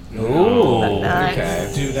 Ooh. Nice.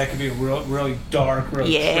 Okay. Dude, that could be really dark,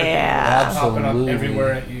 really Yeah. trippy, popping up Absolutely.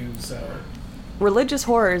 everywhere at you. So Religious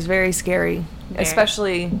horror is very scary.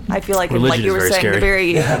 Especially, I feel like, Religion like you is were very saying, the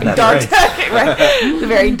scary. very dark, right? The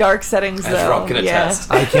very dark settings, As though. Rob can yeah. attest.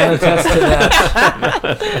 I can attest to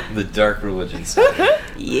that. The dark religion side.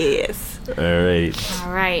 Yes. All right.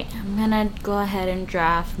 All right, I'm gonna go ahead and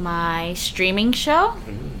draft my streaming show.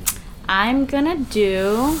 I'm gonna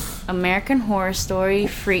do American Horror Story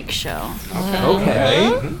Freak Show.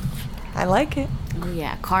 Okay. I like it. Oh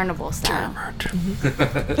yeah, carnival style.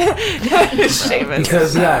 Seamus.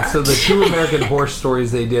 Because so the 2 American Horror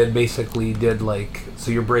Stories they basically did like,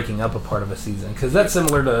 so you're breaking up a part of a season, because that's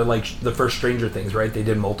similar to like the first Stranger Things, right? They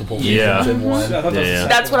did multiple seasons in one.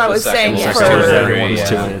 That's what I was saying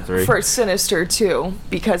for Sinister 2,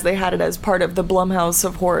 because they had it as part of the Blumhouse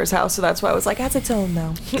of Horror's house, so that's why I was like, that's its own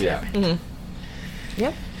though. Yeah.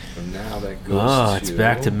 Yep. And now that goes it's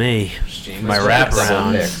back to me. James My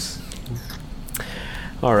wraparound.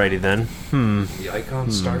 Alrighty then. The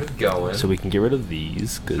icon started going. So we can get rid of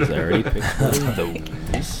these because I already picked one of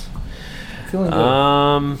those. Feeling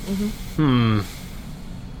good.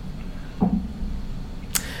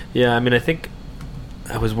 Yeah, I mean, I think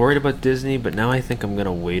I was worried about Disney, but now I think I'm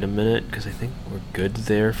gonna wait a minute because I think we're good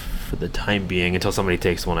there for the time being until somebody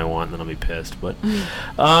takes one I want, and then I'll be pissed. But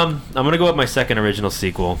I'm gonna go with my second original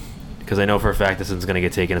sequel because I know for a fact this one's gonna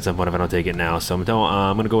get taken at some point if I don't take it now. So I'm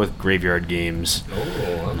gonna go with Graveyard Games.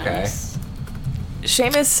 Oh, okay.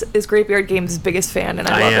 Seamus is Graveyard Games' biggest fan, and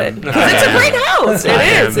I love it. Because it's a great house.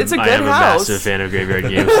 It's a good house. I am a massive fan of Graveyard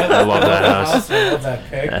Games. I love that house. I love that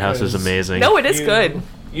pick. That house is amazing. No, it is good.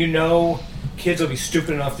 You know, kids will be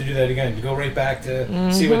stupid enough to do that again. To go right back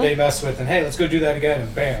to see what they mess with, and hey, let's go do that again,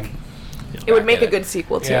 and bam. It would make a good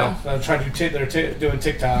sequel too. Yeah, I'm trying to they're doing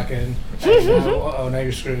TikTok, and now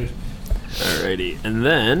you're screwed. Alrighty, and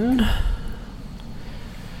then,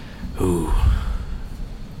 I'm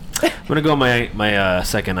gonna go my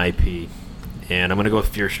second IP, and I'm gonna go with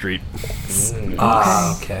Fear Street.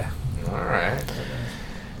 Okay. All right.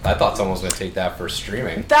 I thought someone was going to take that for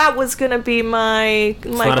streaming. That was going to be my It's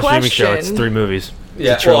not a streaming show. It's 3 movies.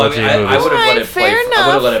 Yeah, it's a trilogy I would have let it play. I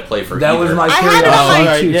would have let it play for. That was my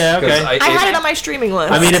curiosity. Yeah, okay. I had it on my streaming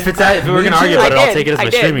list. I mean, if we were going to argue about it, I'll take it as my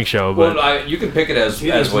streaming show. But well, you can pick it as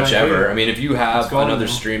whichever. I mean, if you have another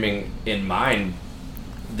streaming in mind.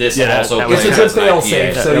 This also it's a good fail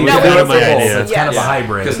safe, so you can do it for both. It's kind of a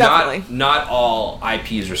hybrid. Because not all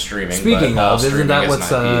IPs are streaming. Speaking of, isn't that what's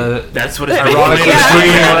that's what it's ironically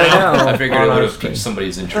streaming right now? I figured it would have piqued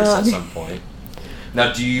somebody's interest at some point.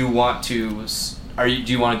 Now, do you want to? Do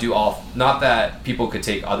you want to do all? Not that people could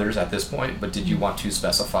take others at this point, but did you want to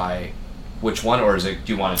specify which one, or do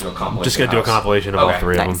you want to do a compilation? Just gonna do a compilation of all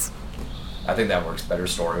 3 of them. I think that works better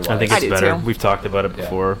story-wise. I think it's better. We've talked about it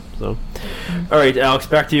before. So, all right, Alex,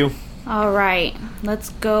 back to you. All right, let's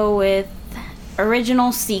go with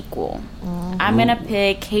original sequel. I'm gonna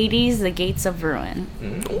pick Hades: The Gates of Ruin.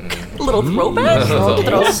 A little throwback.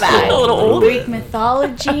 A little old Greek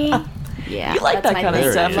mythology. Yeah, you like that kind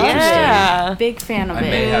of stuff. Yeah, big fan of it. I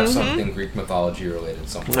may have something Greek mythology related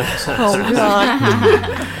somewhere. Oh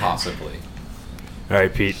God, possibly. All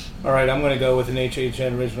right, Pete. All right, I'm going to go with an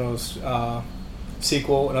HHN Originals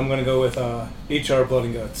sequel, and I'm going to go with HR Blood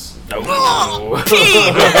and Guts. Oh,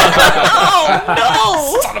 Pete! Oh,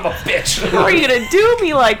 no! Son of a bitch! How are you going to do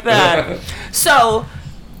me like that? So,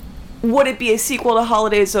 would it be a sequel to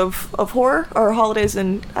Holidays of Horror, or Holidays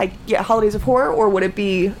of Horror, or would it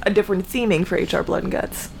be a different theming for HR Blood and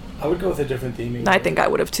Guts? I would go with a different theming. I think I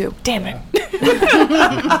would have too. Damn it!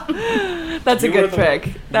 That's a good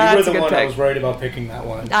pick. That's a good pick. I was worried about picking that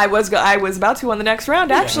one. I was about to on the next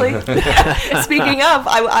round actually. Speaking of,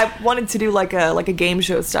 I wanted to do like a game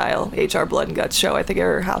show style HR Blood and Guts show. I think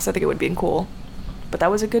it would be cool. But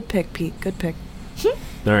that was a good pick, Pete. Good pick. All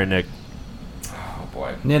right, Nick. Oh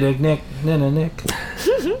boy. Nick.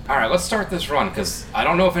 All right, let's start this run because I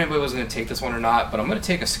don't know if anybody was going to take this one or not, but I'm going to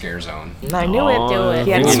take a scare zone. I knew it. Do it.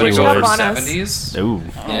 Yeah, switch up over on 70s. Ooh.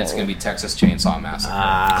 And it's going to be Texas Chainsaw Massacre.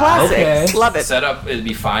 Classic. Okay. Love it. Setup, it'd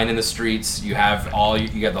be fine in the streets. You have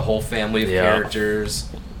you got the whole family of characters.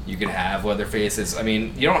 You can have Leatherfaces. I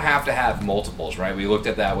mean, you don't have to have multiples, right? We looked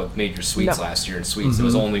at that with Major Suites last year. In Suites, it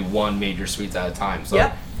was only one Major Suites at a time.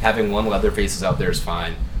 So having one Leatherfaces out there is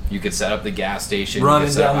fine. You could set up the gas station.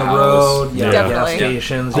 Running down the road. Definitely. Gas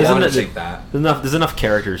stations. I want to take that. There's enough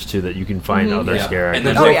characters too that you can find other scare actors.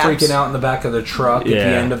 And then freaking out in the back of the truck at the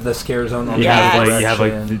end of the scare zone. You have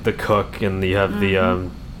like the cook, and you have the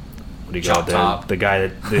what do you call it? The guy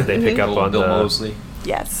that they pick up on Bill Moseley.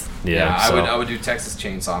 Yes. Yeah, I would do Texas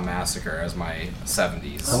Chainsaw Massacre as my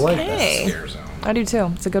 70s. I like that scare zone. I do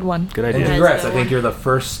too. It's a good one. Good idea. And congrats, I think you're the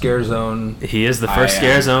first scare zone. He is the first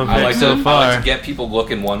scare zone pick I so far. I like to get people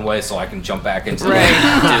looking one way so I can jump back into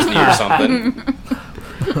Disney or something.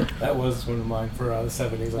 That was one of mine for the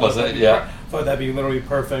 70s. Was it? Yeah. I thought that'd be literally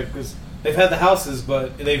perfect because they've had the houses,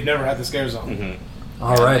 but they've never had the scare zone. Mm-hmm.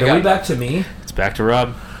 All right, are we back to me? It's back to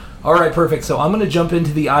Rob. All right, perfect. So I'm going to jump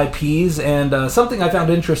into the IPs, and something I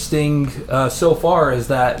found interesting so far is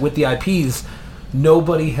that with the IPs,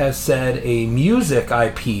 nobody has said a music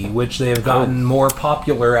IP, which they have gotten more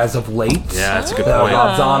popular as of late. Yeah, that's a good point.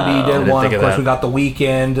 Rob Zombie I did didn't one. think Of of course, that. we got The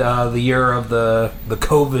Weeknd, the year of the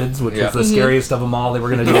COVIDs, which was the scariest of them all. They were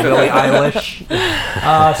going to do Billie Eilish.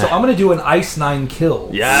 So I'm going to do an Ice Nine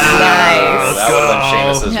Kills. Yeah. Nice. That would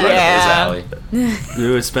have been Seamus's right Yeah. up his alley.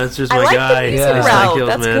 Dude, Spencer's I my like guy. the music Yeah. route. Kills,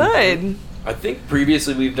 That's man. good. I think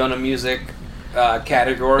previously we've done a music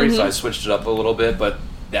category, so I switched it up a little bit, but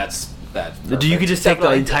that's that. You could just take the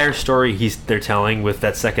Definitely. entire story they're telling with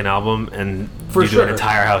that second album and For you do sure. an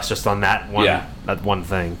entire house just on that one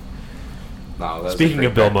thing. No, that's a Speaking great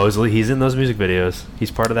of Bill pick. Moseley, he's in those music videos.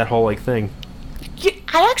 He's part of that whole thing. Yeah,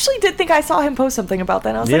 I actually did think I saw him post something about that.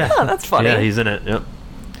 And I was like, oh, that's funny. Yeah, he's in it. Yep.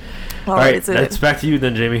 All All right, it's it's back to you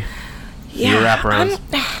then, Jamie. yeah, Your wraparounds.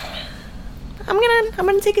 I'm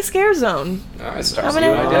gonna take a scare zone. All right, I'm start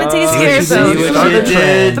gonna take a scare zone.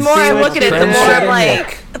 The more I look at it, the more I'm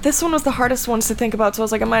like, this one was the hardest ones to think about. So I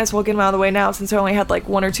was like, I might as well get them out of the way now, since I only had like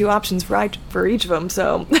 1 or 2 options for each of them.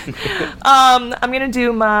 So, I'm gonna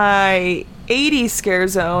do my 80s scare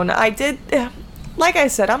zone. I did. Like I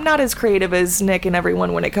said, I'm not as creative as Nick and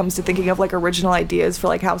everyone when it comes to thinking of like original ideas for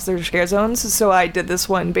like house their scare zones. So I did this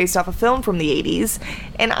one based off a film from the 80s,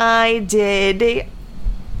 and I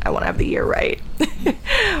want to have the year right.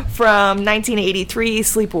 From 1983,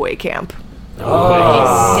 Sleepaway Camp.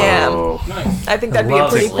 Oh. Yeah. Nice. I think that'd be a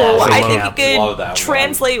love pretty it. cool. Love I it. think Love it that could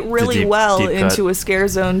translate really Deep- well deep cut. into a scare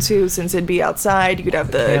zone too, since it'd be outside. You could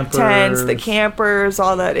have the tents, the campers,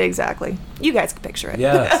 all that. Exactly. You guys can picture it.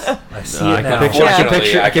 Yes, I see I it can now. picture. I can Unfortunately,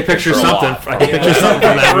 picture. I I can can picture picture a something. lot. I can picture something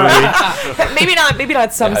from that movie. Maybe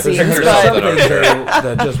not some Yeah, scenes, there's but something Some things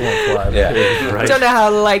that just won't fly. Yeah. Right. don't know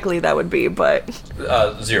how likely that would be. But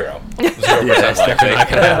 0%. 0% it's definitely not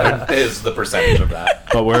gonna happen. is the percentage of that.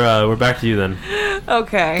 But we're back to you then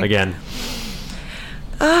okay. again.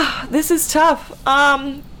 This is tough.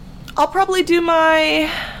 I'll probably do my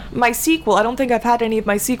sequel. I don't think I've had any of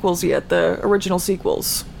my sequels yet, the original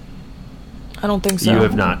sequels. I don't think so. You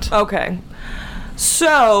have not. Okay.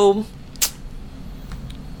 So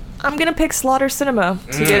I'm gonna pick Slaughter Cinema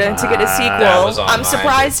to get a that sequel. was on I'm mine.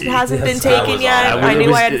 surprised it hasn't been Yes, that taken was yet. on I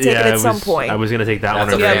knew I had to take it yeah, at some point. I was gonna take that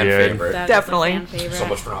That's one a over fan here. favorite. That is a Definitely. fan favorite. So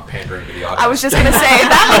much for not pandering to the audience. I was just gonna say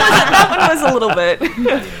that one was a little bit.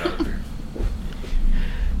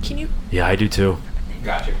 Can you Yeah, I do too.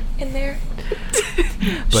 Gotcha. in there?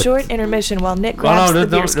 But- Short intermission while Nick Oh grabs no, the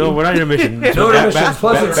beer no, scoop. we're not intermission. No intermissions,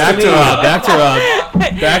 plus it's back to to me. Rob.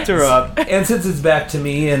 Back to Rob. And since it's back to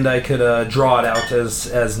me, and I could draw it out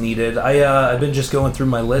as needed, I've been just going through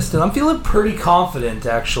my list, and I'm feeling pretty confident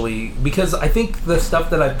actually, because I think the stuff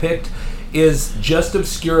that I picked is just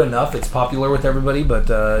obscure enough. It's popular with everybody, but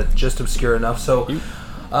just obscure enough. So,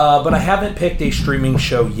 but I haven't picked a streaming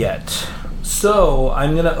show yet. So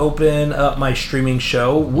I'm gonna open up my streaming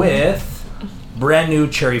show with brand new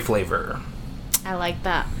Cherry Flavor. I like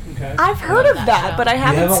that. Okay. I've heard of that that, show. but I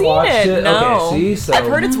haven't haven't seen watched it. it? No. Okay, see, so- I've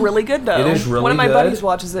heard it's really good though. It is really One of my good. buddies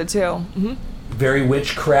watches it too. Hmm. Very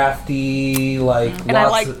witchcrafty, like And I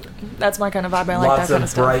lots like of, that's my kind of vibe. I like lots that kind of of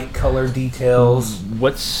stuff. bright color details.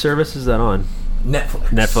 What service is that on? Netflix.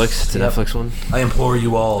 Netflix. It's a Yep. Netflix one. I implore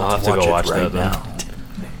you all I'll have to to watch, go watch it right that, now.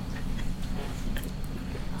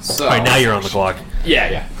 So, All right, now you're on the clock.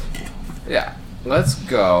 Yeah. Let's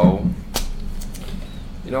go.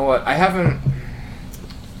 You know what?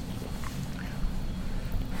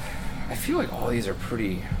 I feel like all these are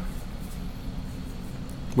pretty.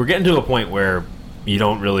 We're getting to a point where you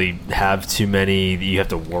don't really have too many that you have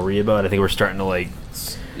to worry about. I think we're starting to like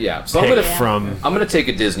Yeah. So pick I'm from. gonna take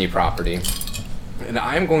a Disney property, and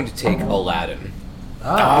I'm going to take Aladdin.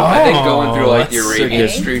 Ah. I think going through like the that's Arabian good.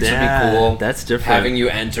 streets Yeah, would be cool. that's different. Having you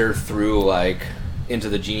enter through like into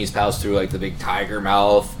the genie's palace through like the big tiger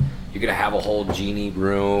mouth. You're gonna have a whole genie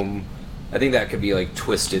room. I think that could be like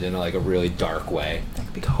twisted in like a really dark way.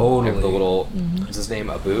 Totally. Have the little, what's his name?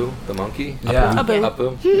 Abu, the monkey. Yeah.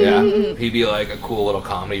 Abu. Yeah. He'd be like a cool little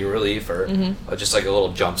comedy relief, or just like a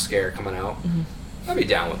little jump scare coming out. I'd be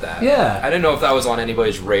down with that. Yeah. I didn't know if that was on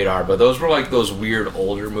anybody's radar, but those were like those weird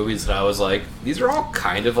older movies that I was like, these are all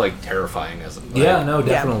kind of like terrifying as like, Yeah, no,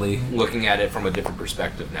 definitely. looking at it from a different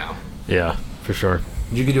perspective now. Yeah, for sure.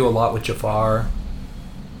 You could do a lot with Jafar.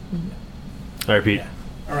 All right, Pete.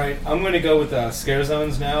 All right, I'm going to go with scare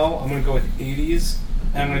zones now. I'm going to go with 80s,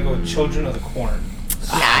 and I'm going to go with Children of the Corn.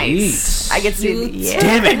 Nice. I get to see. Yeah.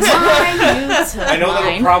 Damn it! I know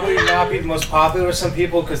that'll probably not be the most popular with some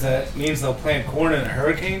people because that means they'll plant corn and a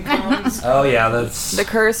hurricane comes. Oh yeah, that's The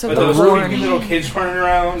Curse of But the those Corn. creepy little kids running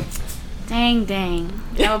around. Dang.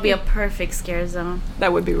 That would be a perfect scare zone.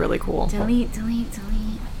 That would be really cool. Delete.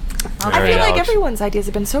 I All right, feel like Alex. everyone's ideas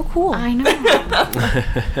have been so cool. I know.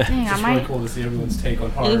 Dang, I It's might. really cool to see everyone's take on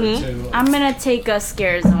horror too. I'm gonna take a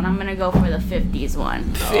scare zone. I'm gonna go for the 50s one.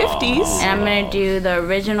 50s. And I'm gonna do the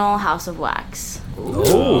original House of Wax. Ooh,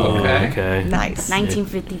 Okay. okay. Nice.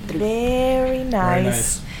 1953. Very nice.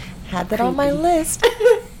 nice. Had that on my list.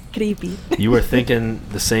 Creepy. You were thinking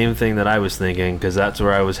the same thing that I was thinking, because that's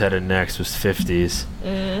where I was headed next, was 50s.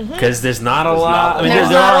 Because there's not a lot. I mean, There's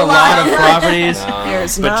there not are a a lot lot. of properties,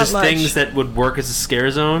 There's but not just much. things that would work as a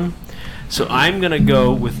scare zone. So I'm going to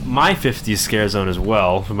go with my 50s scare zone as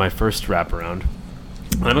well for my first wraparound.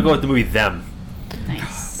 I'm going to go with the movie Them!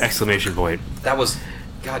 Nice. Exclamation point. That was,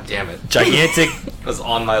 god damn it, Gigantic that was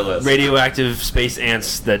on my list. radioactive space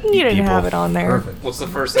ants that You eat didn't people. have it on there. Perfect. What's the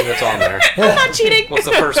first thing that's on there? I'm not cheating. What's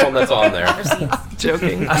the first one that's on there?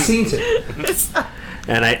 Joking. I seen it.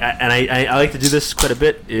 And I like to do this quite a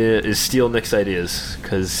bit, is steal Nick's ideas,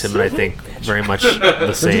 because him and I think very much the Don't you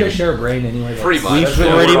guys same. share a brain anyway? Pretty much. We That's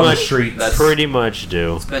been pretty on the much, street. That's pretty much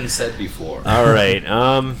do. it's been said before. All right.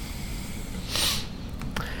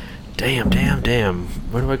 Damn.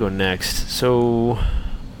 Where do I go next? So,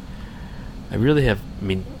 I really have. I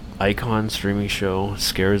mean, Icon streaming show,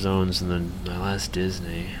 Scare Zones, and then my last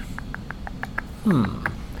Disney.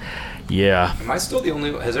 Yeah. Am I still the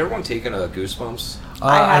only? Has everyone taken a Goosebumps?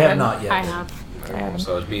 I have haven't. not yet. I have.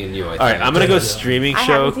 So it's me and you. I think. All right, I'm gonna go Yeah. streaming I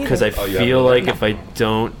show haven't because I either. Oh, you feel haven't? like if I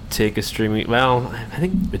don't take a streaming, well, I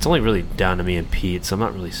think it's only really down to me and Pete, so I'm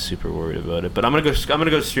not really super worried about it. But I'm gonna go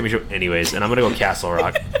streaming show anyways, and I'm gonna go Castle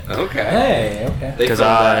Rock Okay. Hey, okay. They 'Cause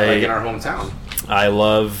filmed that, I- like in our hometown. I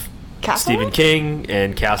love Castle Stephen Rock? King,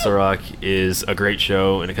 and Castle Rock is a great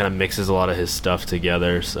show, and it kind of mixes a lot of his stuff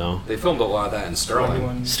together. So They filmed a lot of that in Sterling.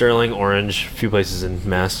 Everyone, Sterling, Orange, a few places in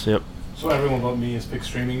Mass. Yep. so everyone but me is pick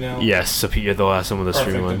streaming now. Yes. So Pete, you're the last one with the Perfect,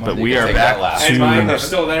 streaming one, then but Monday we can are take back that last. And mine are to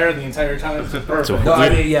still there the entire time. So perfect. No,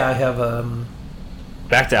 I have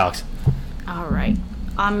back to Alex. All right.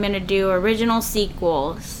 I'm gonna do original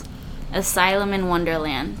sequels. Asylum in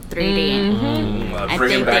Wonderland 3D. I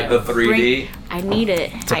Bringing think back it the 3D. I need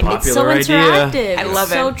it. a It's so popular idea. interactive. I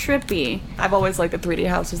love it's so it. trippy. I've always liked the 3D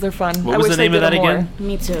houses. They're fun. What I was wish the name they of did that them more. again?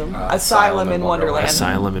 Me too. Asylum in Wonderland.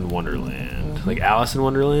 Asylum in Wonderland, like Alice in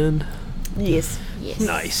Wonderland. Yes. Yes.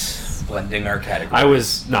 Nice. Blending our categories. I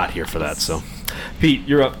was not here for that, so Pete,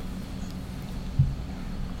 you're up.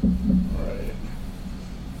 Alright.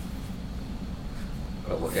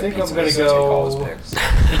 Look I at think Pete's I'm gonna list as he go- calls picks.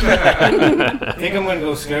 I think I'm gonna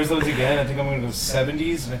go Scare Zones again. I think I'm gonna go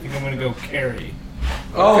 70s, and I think I'm gonna go Carrie.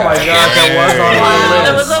 Oh my Okay. god, that was on Wow, my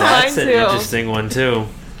that list. was on That's mine an too. interesting one too.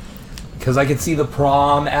 Because I could see the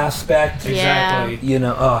prom aspect. Yeah. Exactly. You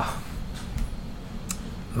know,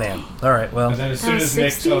 man. All right, well. And then as soon as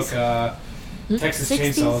Nick 60s? took Texas 60s?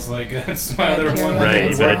 Chainsaw, I was like, that's my other one.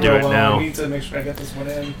 Right, you better do it now. I need to make sure I get this one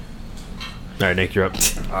in. All right, Nick, you're up.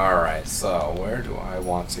 All right. So where do I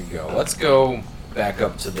want to go? Let's go back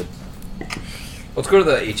up to the. Let's go to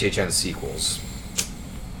the HHN sequels.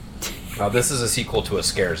 Now this is a sequel to a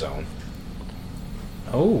Scare Zone.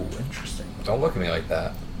 Oh, interesting. Don't look at me like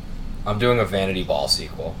that. I'm doing a Vanity Ball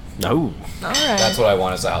sequel. No. All right. That's what I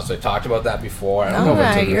want as a house. So I talked about that before. I don't know if I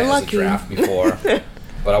Alright, took it you're as lucky. a draft before,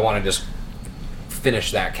 but I want to just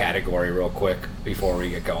finish that category real quick before we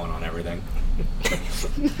get going on everything.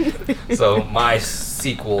 So my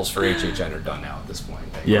sequels for HHN are done now at this point.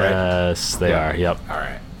 I think, right? Yes, they are. Yep. All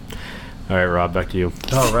right. All right, Rob, back to you.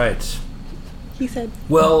 All right. He said.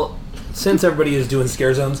 Well, since everybody is doing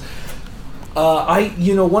scare zones,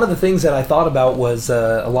 one of the things that I thought about was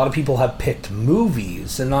a lot of people have picked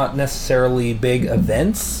movies and not necessarily big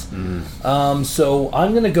events. So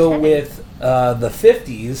I'm going to go with the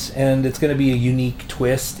 50s, and it's going to be a unique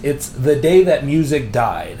twist. It's the day that music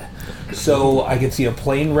died. So I could see a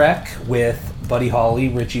plane wreck with Buddy Holly,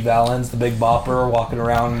 Richie Valens, the Big Bopper, walking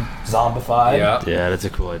around zombified. Yeah. Yeah, that's a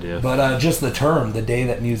cool idea. But just the term, the day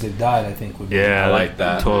that music died, I think would be... Yeah, I like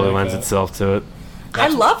that. Totally I like lends that. itself to it. I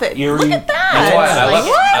love it. Eerie. Look at that. That's why I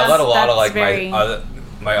Like, let a lot of that's like very-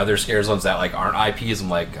 my other Scare Zones that like aren't IPs. I'm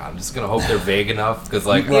like, I'm just gonna hope they're vague enough because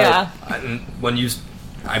like Yeah.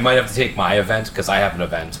 I might have to take my event because I have an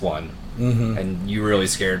event one, and you really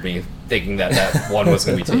scared me thinking that one was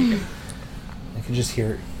gonna be taken. I can just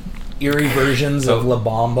hear eerie versions So- of La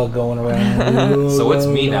Bamba going around. So it's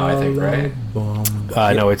me now, I think,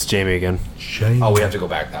 right? No, it's Jamie again. Oh, we have to go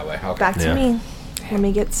back that way. Okay. Back to Yeah. me. Let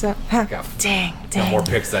me get some. Huh. Got- Dang, Got dang. more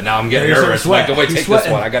picks then. Now I'm getting You're starting nervous. to sweat. Like, wait, You're take sweating.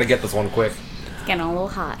 this one. I gotta get this one quick. It's getting a little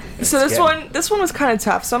hot. So this It's one was kind of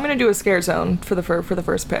tough. So I'm gonna do a scare zone for the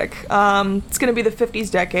first pick. It's gonna be the 50s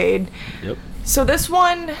decade. Yep. So this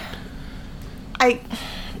one, I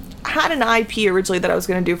had an IP originally that I was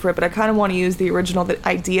going to do for it, but I kind of want to use the original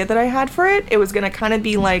idea that I had for it. It was going to kind of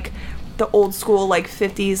be like the old school, like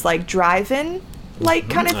 50s, like drive-in, like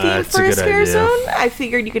kind of theme for a scare zone. I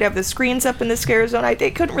figured you could have the screens up in the scare zone.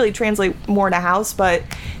 They couldn't really translate more to house, but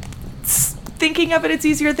thinking of it, it's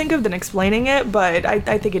easier to think of than explaining it. But I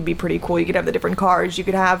think it'd be pretty cool. You could have the different cars. You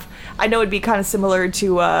could have, I know it'd be kind of similar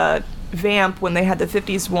to Vamp when they had the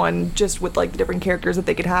 50s one, just with like the different characters that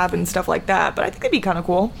they could have and stuff like that. But I think it'd be kind of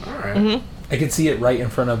cool. All right. Mm-hmm. I could see it right in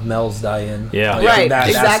front of Mel's Die-In. Yeah. Right,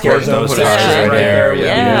 exactly. That scare zone Those right there,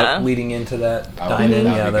 yeah. leading into that Oh, dine-in. that'd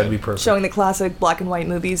Yeah, be that'd good. be perfect. Showing the classic black and white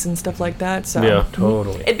movies and stuff like that. So Yeah.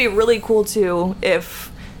 Totally. it'd be really cool too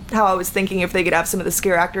if, how I was thinking, if they could have some of the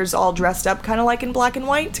scare actors all dressed up kind of like in black and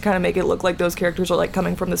white to kind of make it look like those characters are like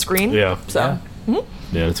coming from the screen. Yeah. So.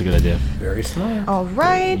 Yeah, that's a good idea. Very smart. All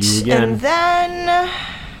right, You again. and then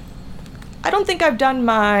I don't think I've done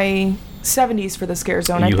my 70s for the scare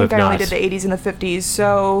zone. I You think have I only not. did the 80s and the 50s.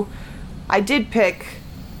 So I did pick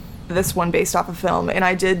this one based off a film, and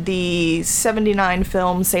I did the 79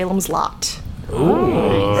 film Salem's Lot.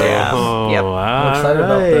 Ooh. Yeah. Oh, Yep. I'm excited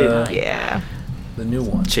about Yeah. the new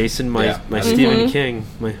one. Chasing my Yeah. my Mm-hmm. Stephen King.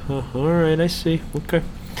 All right, I see. Okay.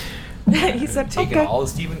 He said, Taking okay. all of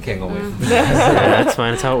Stephen King away from Yeah, that's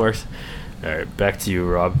fine. That's how it works. All right, back to you,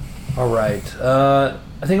 Rob. All right.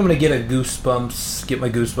 I think I'm going to get my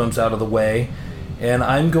Goosebumps out of the way. And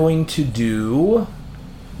I'm going to do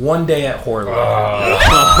One Day at Horrorland.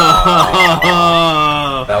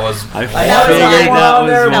 That was I That was figured mine. that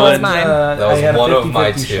was That was one. mine. that I was had a one of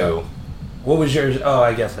my 50-50 two. shot. What was yours? Oh,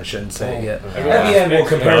 I guess I shouldn't say it yet. Everyone At the end, we'll else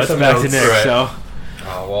compare Let's some back to notes. Nick. Right. So,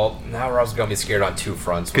 Oh well, now Rob's gonna be scared on two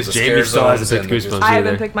fronts. with because the Jamie scare still hasn't zones picked and the Goosebumps I either.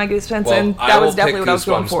 haven't picked my Goosebumps, Well, and I that will was definitely pick what I was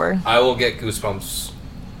going Goosebumps. for. I will get Goosebumps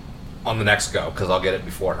on the next go because I'll get it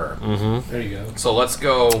before her. There you go. So let's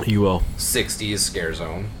go You will. 60s scare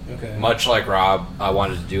zone. Okay. Much like Rob, I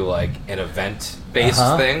wanted to do like an event-based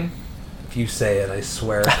Uh-huh. thing, If you say it, I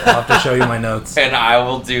swear. I'll have to show you my notes. and I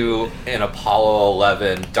will do an Apollo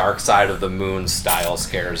 11 Dark Side of the Moon style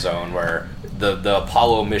scare zone where the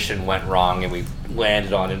Apollo mission went wrong and we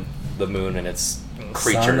landed on the moon and it's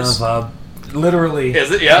creatures. Son of a... Literally.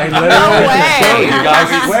 Is it? Yeah. I literally No have to show way. you. You got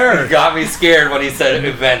I me, swear. you got me scared when he said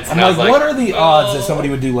events. I'm And I was like, what are the odds that somebody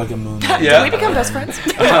would do like a moon? Yeah. Can we become best friends?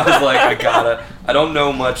 I was like, I gotta. I don't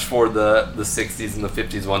know much for the 60s and the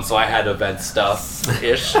 50s one, so I had event stuff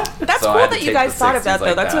ish. That's so I cool had to that you take guys the thought of 60s that,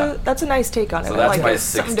 though. like That's a nice take on it. So I that's like my it.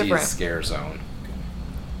 Something 60s different. scare zone.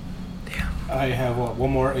 I have one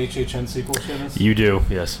more HHN sequel, Shivers. You do,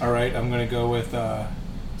 yes. All right, I'm gonna go with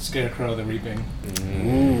Scarecrow the Reaping.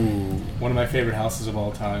 Ooh. One of my favorite houses of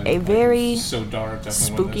all time. A very so dark,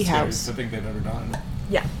 definitely one of spooky the house. scariest I think they've ever done.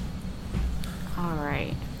 Yeah. All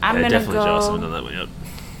right. I'm Yeah, gonna definitely jealous go. haven't done that one yet.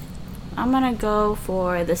 I'm gonna go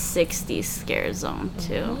for the 60s scare zone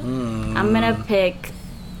too. I'm gonna pick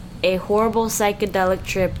a horrible psychedelic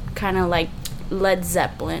trip, kind of like Led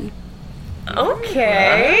Zeppelin.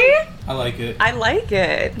 Okay. I like it. I like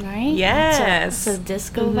it. Right? Yes. So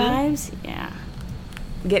disco vibes. Yeah.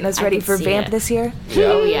 Getting us I ready could for see Vamp it. this year.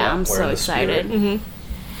 Oh yeah, I'm we're so in the excited. spirit.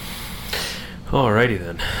 Alrighty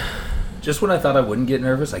then. Just when I thought I wouldn't get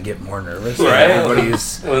nervous, I get more nervous. Right?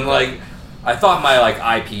 Everybody's... When like, I thought my like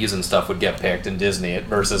IPs and stuff would get picked in Disney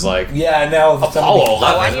versus like Yeah, now... Apollo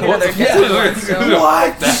 11. I need What another the Disney fuck? one, so-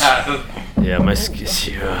 What? That? Yeah,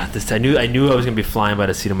 I knew I was gonna be flying by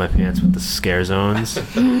the seat of my pants with the scare zones.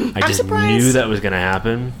 I just surprised. knew that was gonna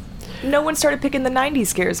happen. No one started picking the 90s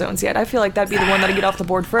scare zones yet. I feel like that'd be the one that'd get off the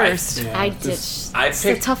board first. Yeah, I just- did. I It's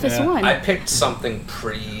the picked- toughest yeah. one. I picked something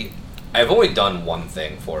pretty. I've only done one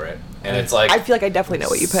thing for it, and it's like I feel like I definitely know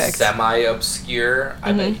what you picked. semi-obscure.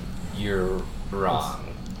 I bet you're wrong.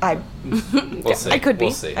 We'll see. I could be.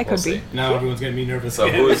 We'll see. I could We'll be. see. Now everyone's getting me nervous So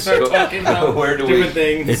again. who's Start talking about where do different we?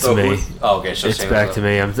 things. It's so me. who's- Oh, okay. So It's Shane back was to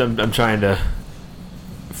up. me. I'm trying to where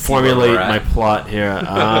formulate we're my at. plot here.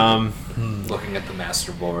 Looking at the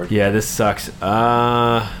master board. Yeah, this sucks.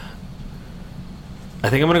 I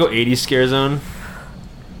think I'm gonna go 80s scare zone.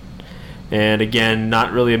 And again,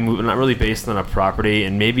 not really based on a property,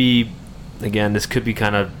 and maybe again this could be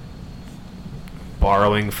kind of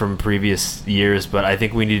borrowing from previous years, but I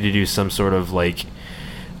think we need to do some sort of like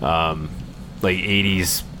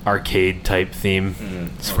 80s arcade type theme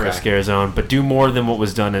for a okay. scare zone, but do more than what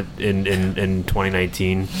was done in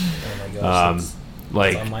 2019. Oh my gosh,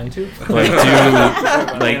 Like on mine too? like do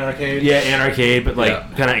like An arcade? yeah, an arcade, but like Yeah.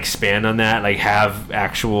 kind of expand on that, like have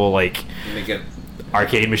actual like Make it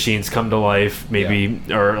arcade machines come to life, maybe,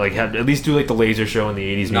 or like have at least do like the laser show in the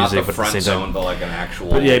 80s not music, the but at front the same zone, time. but like an actual.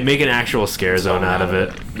 But yeah, make an actual scare zone out of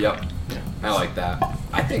it. Yep. I like that.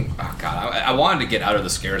 I think, oh god, I wanted to get out of the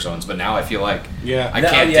scare zones, but now I feel like Yeah. I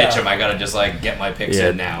can't ditch them. I gotta just like get my picks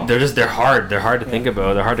in now. They're hard. They're hard to think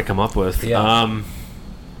about. They're hard to come up with. Yeah.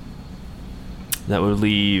 That would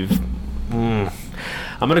leave. I'm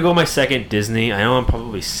gonna go my second Disney. I know I'm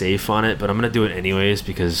probably safe on it, but I'm gonna do it anyways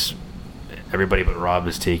because everybody but Rob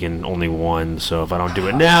is taking only one. So if I don't do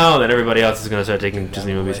it now, then everybody else is gonna start taking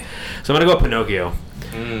Disney movies. So I'm gonna go with Pinocchio.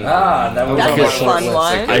 That was That's on my a fun short list.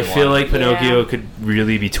 one. I feel like Pinocchio Yeah. could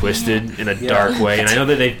really be twisted in a dark way, and I know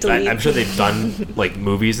that I'm sure they've done like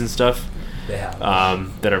movies and stuff They have.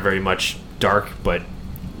 that are very much dark, but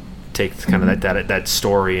take kind of that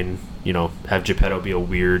story and have Geppetto be a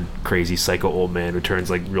weird, crazy, psycho old man who turns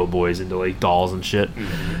like real boys into like dolls and shit.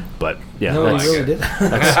 But yeah, No, that's, he really did.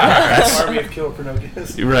 that's Army of Killer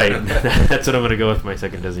Pinocchios. right. That's what I'm gonna go with my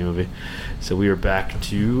second Disney movie. So we are back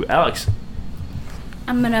to Alex.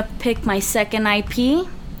 I'm gonna pick my second IP,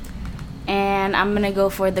 and I'm gonna go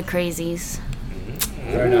for The Crazies.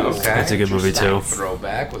 Okay. That's a good movie, too.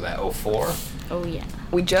 Throwback, was that 04? Oh yeah.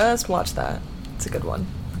 We just watched that. It's a good one.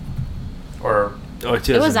 Or Oh, It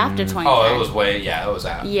was after 2010. oh, it was way it was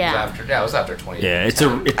after. Yeah. It was after 20. Yeah, I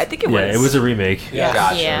think it was. Yeah, it was a remake. Yeah.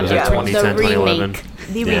 Gotcha. Yeah, It was the- like 2010, the 2011. remake.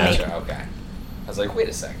 The Yeah. remake. Gotcha, okay. I was like, wait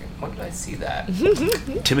a second. When did I see that?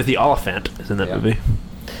 Timothy Oliphant is in that Yeah. movie.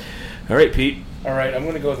 All right, Pete. All right, I'm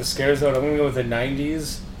gonna go with the scare zone. I'm gonna go with the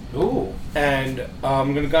 '90s, Ooh. and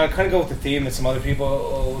I'm gonna kind of go with the theme that some other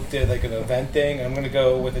people did, like an event thing. I'm gonna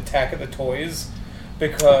go with Attack of the Toys,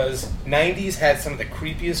 because '90s had some of the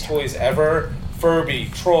creepiest toys ever. Furby,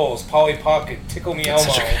 Trolls, Polly Pocket, Tickle Me Elmo.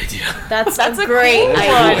 Such a good idea. That's a a great cool one.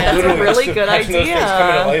 idea. That's a Literally, really just good catching those things idea.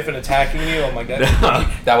 coming to life and attacking you. Oh my god.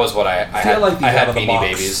 That was what I See, I had. like these I had out of the Beanie box.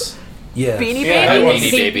 Babies. Yeah. Beanie Yeah, I had Babies?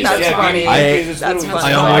 Beanie Babies. That's That's funny. funny.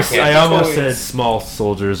 That's funny. I almost toys. said Small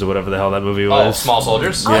Soldiers or whatever the hell that movie Oh, was. Small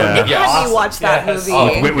Soldiers? Oh, Yeah. Nick Yes. had me watch that Yes. movie.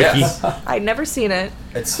 Oh, Wiki. yes. I'd never seen it.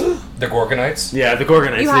 It's the Gorgonites. Yeah, the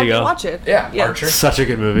Gorgonites. You There had you me go. watch it. Yeah, Archer. Such a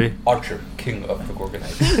good movie. Archer, King of the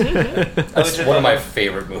Gorgonites. That's one of my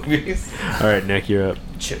favorite movies. All right, Nick, you're up.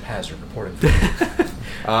 Chip Hazard reporting. We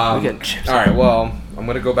got chips. All right, well, I'm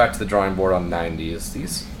gonna go back to the drawing board on '90s.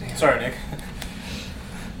 These. Sorry, Nick.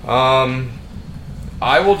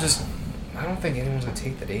 I will just. I don't think anyone's gonna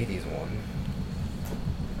take the '80s one.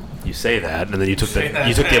 You say that, and then you took Say the that.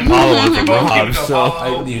 you took the Apollo one from Both Rob. keep it So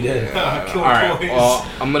Apollo. You did. Killer All right, Toys. well,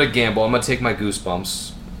 I'm gonna gamble. I'm gonna take my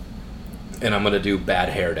Goosebumps, and I'm gonna do Bad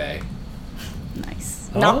Hair Day. Nice.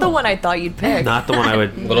 Not the one I thought you'd pick. not the one I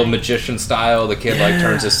would. Little magician style. The kid like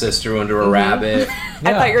turns his sister into a rabbit.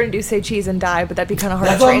 I thought you were gonna do Say Cheese and Die, but that'd be kind of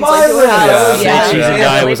hard That's to on translate my to a list. house. Yeah, Say Cheese and it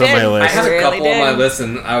Die really was on my did. list. I had a It really couple on my did. list,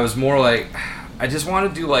 and I was more like, I just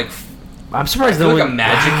want to do like. I'm surprised I feel no like one. a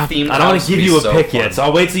magic-themed I don't want house to give would you be a so pick fun. yet, so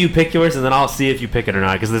I'll wait till you pick yours, and then I'll see if you pick it or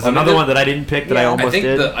not. Because there's I mean, another the- one that I didn't pick that I Yeah. almost I think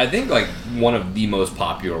did. I think like one of the most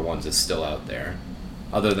popular ones is still out there,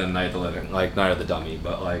 other than Night of the Living, like Night of the Dummy,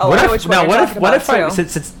 but like. Oh, What I know if which one now? you're What if talking what about, if I too.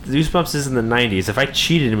 since Goosebumps is in the '90s? If I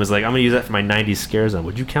cheated and was like, I'm gonna use that for my '90s scare zone,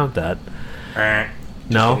 would you count that?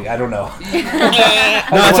 No. I don't know. No,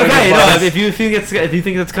 it's okay. No, if you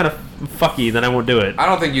think that's kind of fucky, then I won't do it. I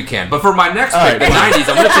don't think you can. But for my next All pick, right. the '90s,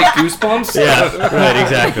 I'm gonna take Goosebumps. Yeah, right,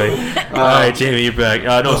 exactly. All right, Jamie, you're back.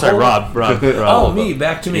 No, sorry, Rob. Oh, me,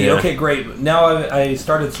 back to me. Yeah. Okay, great. Now I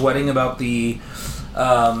started sweating about the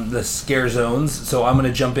scare zones, so I'm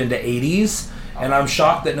going to jump into 80s. And I'm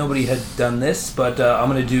shocked that nobody had done this, but I'm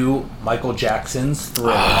going to do Michael Jackson's Thriller.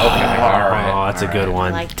 Okay, all right. Oh, that's a good I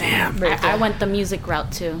one. like Damn, that. I went the music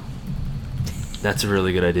route too. that's a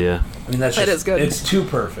really good idea. I mean, that's That just, is good. It's too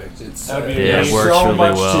perfect. It's That'd be Yeah, it there's works so really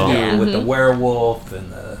much well. to do Yeah. with the werewolf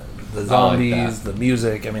and the zombies, that. the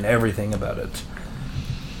music. I mean, everything about it.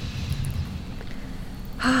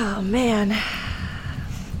 Oh man.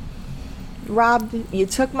 Rob, you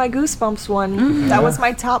took my Goosebumps one. That was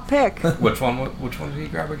my top pick. Which one? Which one did he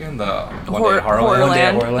grab again? The One Hor- Day at Horrorland. One Day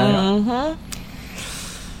at Horrorland. Horrorland.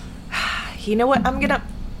 You know what?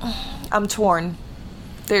 I'm torn.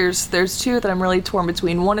 There's two that I'm really torn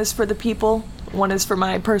between. One is for the people. One is for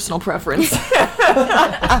my personal preference.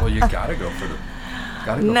 Well, you gotta go for the.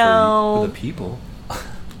 Gotta go No. for the people.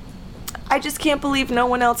 I just can't believe no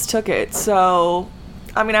one else took it. So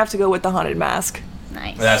I'm gonna have to go with the Haunted Mask.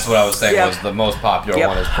 Nice. That's what I was saying. Yep. Was the most popular Yep.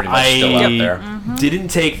 one is pretty much still out there. Didn't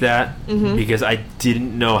take that because I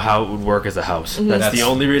didn't know how it would work as a house. That's the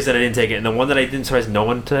only reason I didn't take it. And the one that I didn't surprise no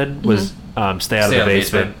one did was Stay Out of the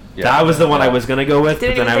Basement. Yeah. That was the one I was gonna go with,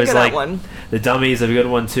 Didn't but then even I think was of that like, one. the Dummy's a good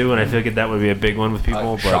one too, and I figured that would be a big one with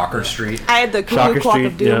people. But Shocker Street. I had the Shocker Cuckoo Clock Street,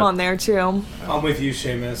 of Doom yeah. on there too. I'm with you,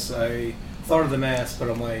 Seamus. I thought of the mask, but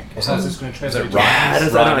I'm like, how's this going to Was translate? it to Ron? I Ron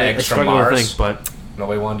don't know, I Eggs from struggle to Mars? think, but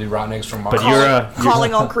Nobody want to do rotten eggs from Mars. But you're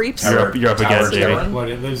Calling all creeps. You're up against Tower Jamie. Terror. What,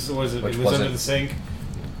 it lives, was it, Which it lives was under it? the sink?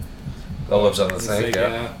 That lives on the sink,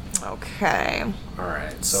 yeah. Okay. All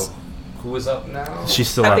right, so who is up now? She's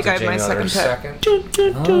still I out think to I have my Jamie on her second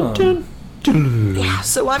second. Yeah,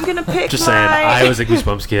 so I'm gonna pick Just my... saying, I was a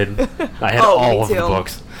Goosebumps kid. I had Oh, me all of the too.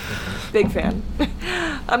 books. Big fan.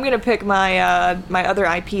 I'm gonna pick my my other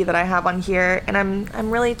IP that I have on here, and I'm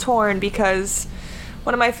really torn because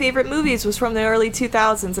one of my favorite movies was from the early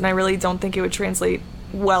 2000s, and I really don't think it would translate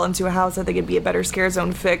well into a house. I think it'd be a better scare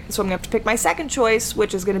zone fit. So I'm gonna have to pick my second choice,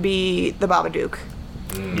 which is gonna be the Babadook.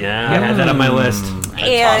 Yeah, I had that on my list.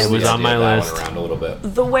 And It was on my list. Around a little bit.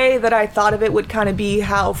 the way that I thought of it would kind of be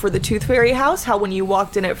how for the Tooth Fairy house, how when you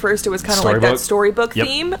walked in at first it was kind of like that storybook Yep.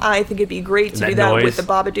 theme. I think it'd be great to That do that noise. with the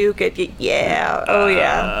Babadook. Yeah. Oh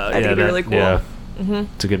yeah. I think it'd be really cool. Yeah,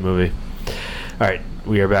 it's a good movie. All right,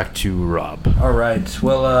 we are back to Rob. All right.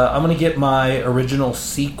 Well, I'm going to get my original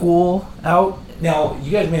sequel out. Now,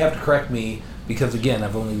 you guys may have to correct me because, again,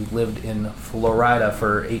 I've only lived in Florida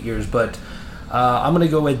for 8 years, but I'm going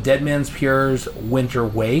to go with Dead Man's Pure's Winter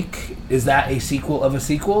Wake. Is that a sequel of a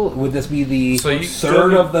sequel? Would this be the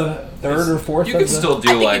third or fourth? You could still I do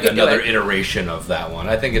think like you could do another it. iteration of that one.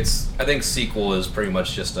 I think sequel is pretty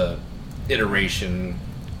much just a iteration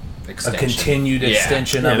a extension. continued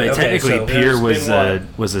extension Yeah, of but it. Okay, technically, so Pier there's been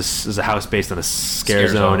was a house based on a scare Scare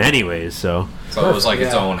zone, zone. anyways. So So it was like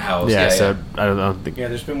its Yeah. own house. yeah, so I don't think. Yeah,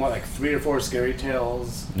 there's been, what, like 3 or 4 scary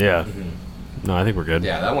tales? Yeah, no, I think we're good.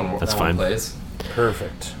 Yeah, that one. That's that fine. One plays.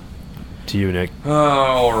 perfect. To you, Nick.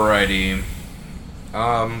 Alrighty.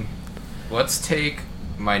 Let's take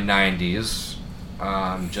my 90s,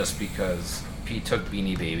 just because Pete took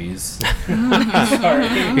Beanie Babies.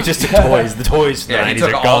 He just took toys. The toys. Yeah, he the 90s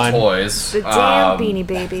took are all gone. toys. The damn Beanie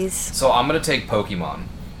Babies. So I'm gonna take Pokemon.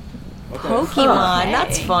 Pokemon. Okay.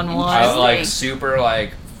 That's a fun one. I like super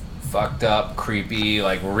like fucked up, creepy,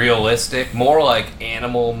 like realistic, more like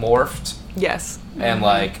animal morphed, Yes. and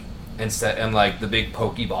like instead and like the big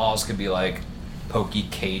Pokeballs could be like Poke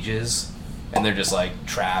cages, and they're just like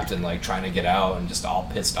trapped and like trying to get out and just all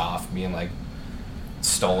pissed off, being like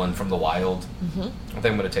stolen from the wild. I think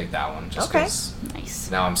I'm gonna take that one just Okay. because Nice.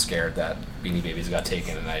 now I'm scared that Beanie Babies got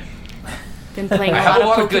taken, and I Been playing have a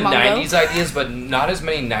lot of of good Pokemon Go. 90s ideas, but not as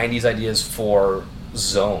many 90s ideas for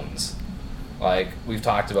zones. Like, we've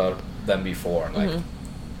talked about them before. And like,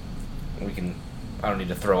 we can... I don't need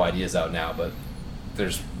to throw ideas out now, but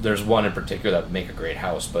there's one in particular that would make a great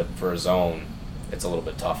house, but for a zone, it's a little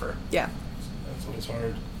bit tougher. Yeah. That's what it's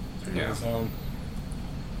hard. Yeah. So,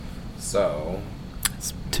 So,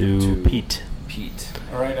 To Pete. Pete.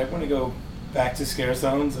 alright, I'm going to go back to scare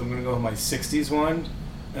zones. I'm going to go with my 60s one,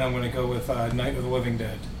 and I'm going to go with Night of the Living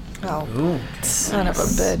Dead. Oh, son of a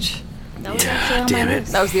bitch. That was actually on damn my it.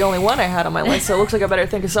 list. That was the only one I had on my list, so it looks like I better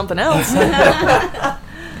think of something else.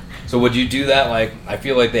 So would you do that? Like, I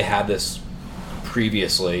feel like they had this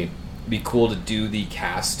previously. Be cool to do the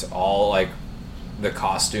cast, all like the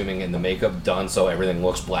costuming and the makeup done so everything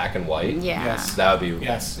looks black and white. Yeah. Yes. That would be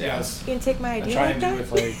Yes, yeah, yes. You can take my I idea try like and do that?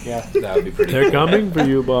 with, like, yeah. That would be pretty. They're cool. coming for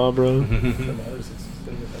you, Barbara.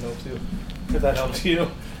 If that helps you.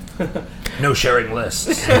 No sharing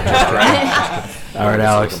lists. All right,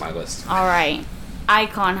 Alex. Look at my list. All right.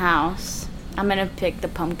 Icon House. I'm gonna pick the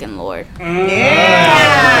Pumpkin Lord.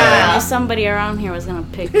 Yeah. Somebody around here was gonna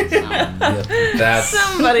pick this one. That's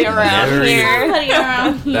Somebody around Very- here. Somebody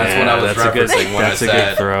around here. That's what I was that's a good, referencing when that's I a said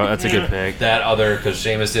good throw. That's a good pick. that other, because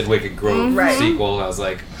Seamus did Wicked Grove Right. sequel, and I was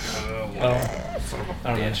like, Son of a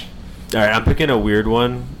bitch. All right, I'm picking a weird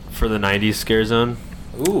one for the 90s scare zone.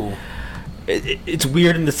 Ooh. It's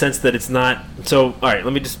weird in the sense that it's not. So, all right,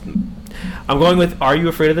 let me just. I'm going with Are You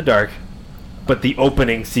Afraid of the Dark, but the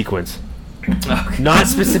opening sequence. Not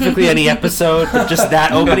specifically any episode, but just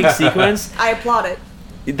that opening sequence. I applaud it.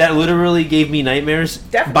 That literally gave me nightmares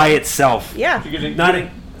Definitely. by itself. Yeah. You're gonna, Not you're,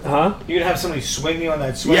 a, huh? you're gonna have somebody swing you on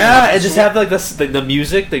that swing. Yeah, and just have like the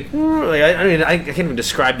music, like I mean I can't even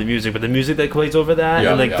describe the music, but the music that plays over that, Yeah,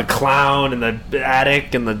 and like yeah. the clown and the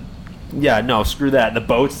attic and the no, screw that. The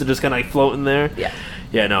boats that just kind of like floating there.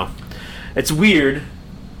 Yeah. No, it's weird,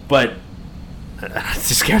 but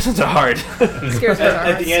scare zones are hard. Scares me.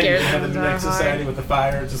 At the end, you Scares have the them next hard. society with the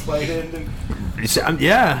fire just lighted. And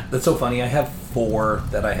Yeah. That's so funny. I have 4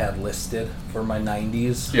 that I had listed for my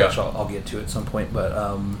 90s, Yeah. which I'll get to at some point. But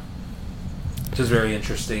just very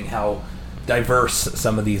interesting how diverse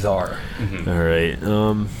some of these are. All right.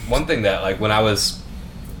 one thing that, like, when I was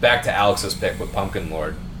back to Alex's pick with Pumpkin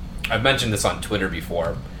Lord, I've mentioned this on Twitter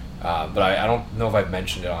before, but I don't know if I've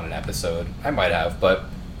mentioned it on an episode. I might have, but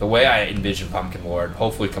the way I envision Pumpkin Lord,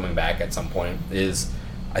 hopefully coming back at some point, is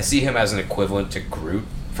I see him as an equivalent to Groot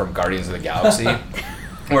from Guardians of the Galaxy,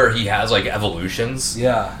 where he has like evolutions.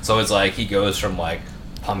 Yeah. So it's like he goes from like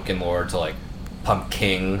Pumpkin Lord to like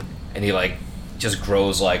Pumpkin, and he like just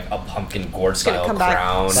grows like a pumpkin gourd style come back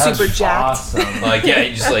crown. super That's jacked. awesome. Like yeah,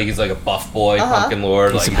 he's like a buff boy, Pumpkin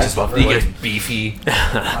Lord. Like he gets beefy.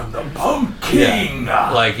 I'm the pumpkin.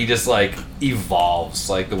 Like he just like evolves,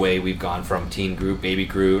 like the way we've gone from Teen Groot, Baby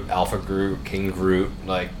Groot, Alpha Groot, King Groot.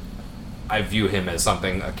 Like I view him as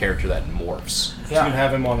a character that morphs. So you can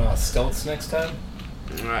have him on stilts next time.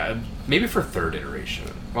 Maybe for third iteration.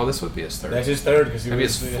 Well, this would be his third. That's his third because Maybe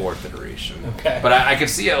his fourth iteration. Okay. But I could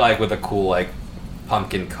see it like with a cool like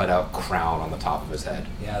pumpkin cutout crown on the top of his head.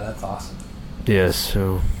 Yeah, that's awesome. Yeah,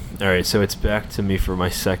 so... Alright, so it's back to me for my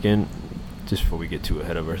second, just before we get too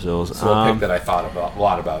ahead of ourselves. So a pick that I thought about a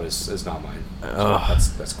lot about is not mine. So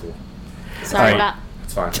that's cool. Sorry Alright. about.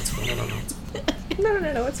 It's fine. It's cool.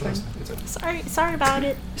 No, it's fine. Sorry about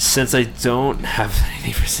it. Since I don't have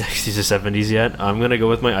anything for 60s or 70s yet, I'm going to go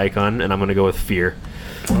with my icon, and I'm going to go with Fear.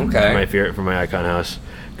 Okay. For my icon house.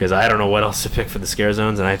 Because I don't know what else to pick for the scare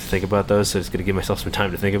zones, and I have to think about those, so it's going to give myself some time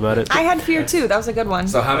to think about it. I had Fear too. That was a good one.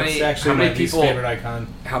 So how That's many actually my least people? favorite icon.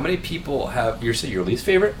 How many people have? You're saying your least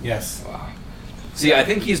favorite? Yes. Wow. See, I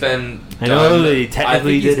think he's been. I know done- they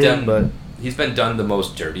technically I think he's did him, but- he's been done the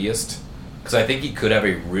most dirtiest. Because I think he could have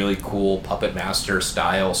a really cool Puppet Master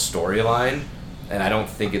style storyline, and I don't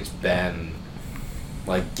think it's been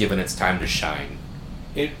like given its time to shine.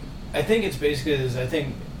 I think it's basically I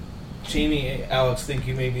think Jamie, Alex, think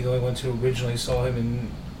you may be the only ones who originally saw him in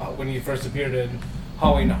when he first appeared in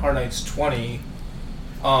Halloween Horror Nights 20.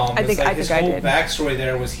 I think his I whole did. backstory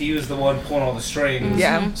there was he was the one pulling all the strings.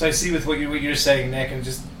 Yeah. So I see with what you're saying, Nick, and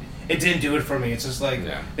just it didn't do it for me. It's just like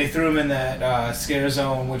they threw him in that scare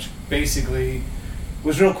zone, which basically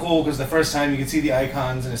was real cool because the first time you could see the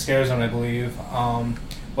icons in a scare zone, I believe.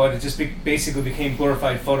 But it just basically became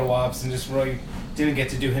glorified photo ops and just really didn't get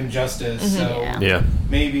to do him justice. So Yeah.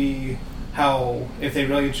 maybe if they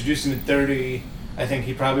really introduced him at 30, I think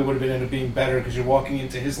he probably would have ended up being better because you're walking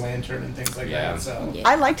into his lantern and things like that. So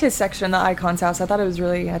I liked his section in the Icon's house. I thought it was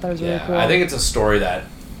really cool. I think it's a story that,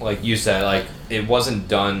 like you said, like it wasn't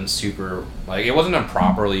done it wasn't done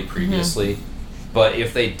properly previously. But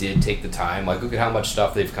if they did take the time, like look at how much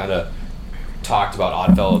stuff they've kind of talked about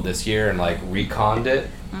Oddfellow this year and like reconned it,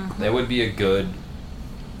 that would be a good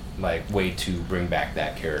like way to bring back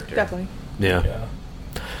that character. Definitely. Yeah.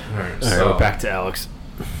 Alright, Alright, we're back to Alex.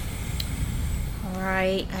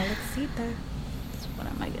 Alright, Alexita. So what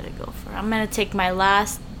am I gonna go for? I'm gonna take my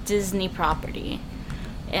last Disney property,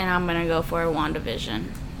 and I'm gonna go for WandaVision.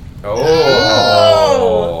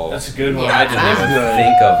 Oh, that's a good one. I didn't even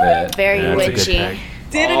think of it. Very witchy.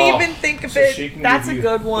 Didn't even think of it. That's a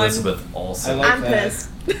good one. Elizabeth Olsen. I like I'm that. pissed.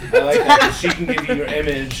 I like that. She can give you your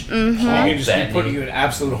image. Mhm. She can just That keep putting you in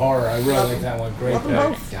absolute horror. I really like that one. Great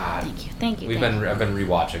pick. God, Thank you. I've been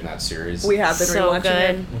rewatching that series. We have been So rewatching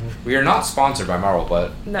good. it. We are not sponsored by Marvel,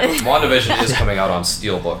 but No. WandaVision is coming out on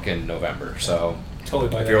Steelbook in November. So Totally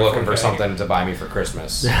buy if that you're looking for 4K. something to buy me for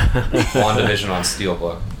Christmas, WandaVision on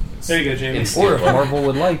Steelbook. There you go, Jamie. In Or if Steelbook. Marvel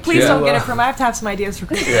would like Please to, don't get it from. I have to have some ideas for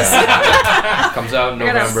Christmas. Yeah. Comes out in We're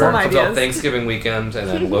gonna have November. some Comes out ideas. Thanksgiving weekend, and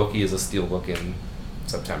then Loki is a Steelbook in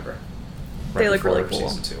September. They look before really cool.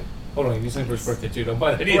 Season 2. Hold on, you sing for his birthday too. Don't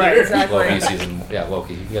buy that either. Right, exactly. Loki season. Yeah,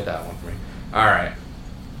 Loki. You can get that one for me. All right.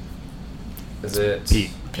 Is it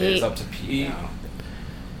Pete? It's up to Pete now.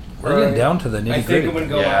 We're getting down to the nitty I think I'm gritty. gonna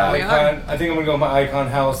go. Yeah. My icon. I think I'm gonna go. My icon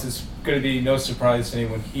house is gonna be no surprise to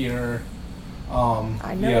anyone here.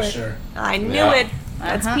 I knew yeah, it. sure. I knew Yeah. it.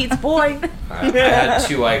 That's Pete's boy. I had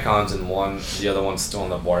two icons and the other one's still on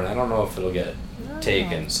the board, and I don't know if it'll get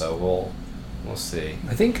taken. So we'll see.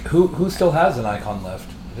 I think who still has an icon left?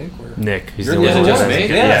 I think we're Nick. He's You're the the one. Is it only just one. me?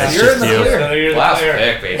 Yeah, it's you're just in the you. clear. So you're the Last player.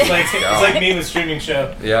 pick, baby. It's like me with streaming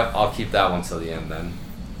show. Yep, I'll keep that one till the end then.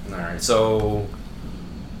 All right, so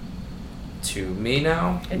to me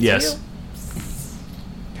now. It's Yes.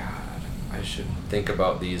 you. God, I should think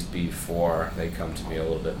about these before they come to me a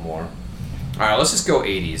little bit more. Alright, let's just go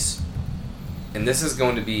 80s. And this is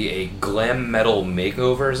going to be a glam metal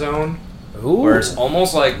makeover zone. Ooh. Where it's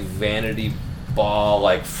almost like Vanity Ball,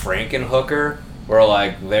 like Frankenhooker, where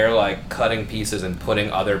like they're like cutting pieces and putting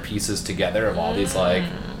other pieces together of all these like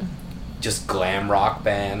just glam rock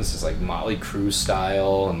bands, just like Motley Crue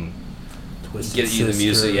style, and Twisted get you the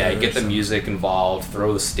music, Sister get the or music involved,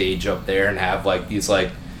 throw the stage up there, and have like these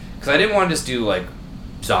like, because I didn't want to just do like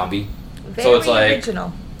zombie, Very so it's like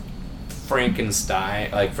original.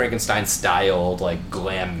 Frankenstein styled like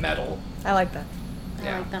glam metal. I like that.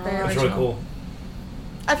 Yeah. I like that Very one. That's really cool.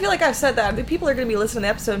 I feel like I've said that. The people are going to be listening to the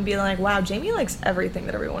episode and being like, wow, Jamie likes everything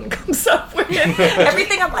that everyone comes up with.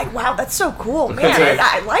 Everything I'm like, wow, that's so cool. Man,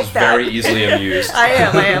 I like She's that. very easily amused. I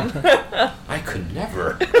am. I could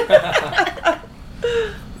never.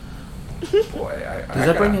 Boy,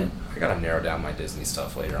 I gotta narrow down my Disney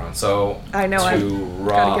stuff later on. So I know, to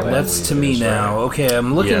Rob. That's to me now. Okay,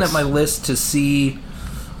 I'm looking at my list to see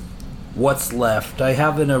what's left. I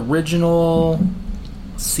have an original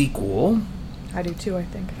sequel. I do too, I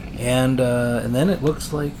think. And then it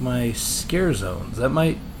looks like my scare zones. That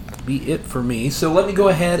might be it for me. So let me go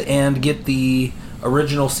ahead and get the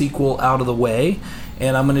original sequel out of the way.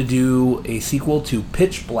 And I'm going to do a sequel to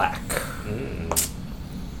Pitch Black.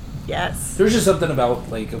 Yes. There's just something about,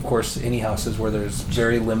 like, of course, any houses where there's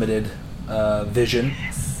very limited vision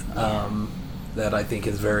that I think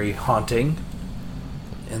is very haunting.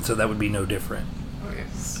 And so that would be no different.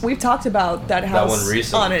 We've talked about that house one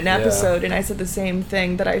recently. on an episode, and I said the same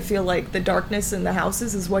thing, that I feel like the darkness in the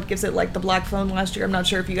houses is what gives it, like the Black Phone last year. I'm not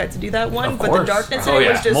sure if you got to do that one, but the darkness in it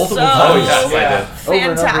was just multiple so times.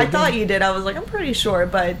 fantastic. I thought you did. I was like, I'm pretty sure,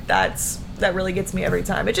 but that really gets me every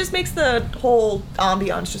time. It just makes the whole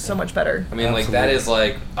ambiance just so much better. I mean, like, that is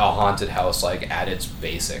like a haunted house, like, at its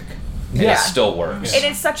basic. And Yeah. it still works. And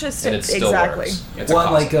it's such a And it still exactly. works. It's a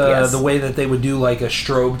Well, like concept. the way that they would do like a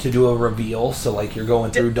strobe to do a reveal. So like you're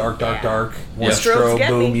going through dark. One Yeah. Strobes strobe, get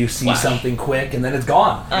boom, me. you see Flash. something quick, and then it's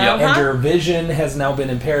gone. Uh-huh. And your vision has now been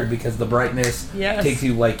impaired because the brightness Yes. takes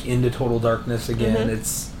you like into total darkness again.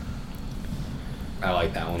 It's I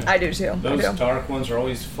like that one. I do too. Those I do. dark ones are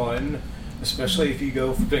always fun, especially if you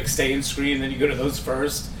go like stay in screen, then you go to those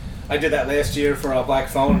first. I did that last year for a Black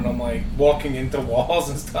Phone, and I'm like walking into walls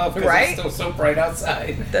and stuff because Right? it's still so bright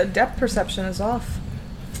outside. The depth perception is off.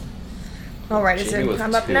 All right, is Jamie it with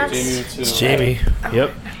time up two. next? Jamie with two. It's Jamie.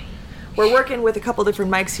 Yep. We're working with a couple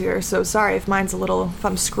different mics here, so sorry if mine's if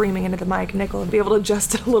I'm screaming into the mic. Nick will be able to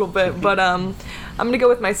adjust it a little bit, but I'm going to go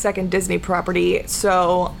with my second Disney property.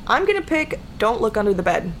 So I'm going to pick Don't Look Under the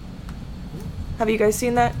Bed. Have you guys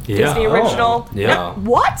seen that? Yeah. Disney original? Yeah. No.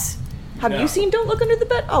 What? Have No. you seen Don't Look Under the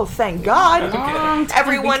Bed? Oh, thank God.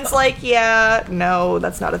 Everyone's like, yeah, no,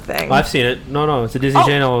 that's not a thing. I've seen it. No, it's a Disney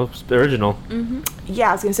Channel original. Yeah,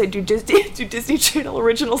 I was going to say, do Disney Channel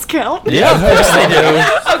originals count? Yeah, of course they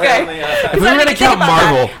do. Okay. If we were going to count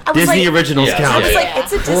Marvel, I was Disney like- originals Yeah. count. I was like,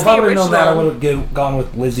 it's a Disney well, if I would have original. known that, I would have gone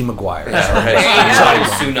with Lizzie McGuire. Right.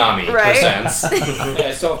 Tsunami Right. presents.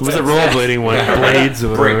 Yeah, so It was a rollerblading one. Blades or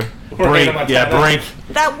whatever. Brink. Brink. Yeah, Brink.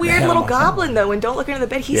 That weird little goblin, though, and Don't Look Under the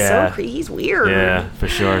Bed, he's Yeah. so creepy. He's weird. Yeah, for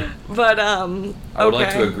sure. But, I would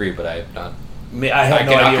like to agree, but I'm not. I have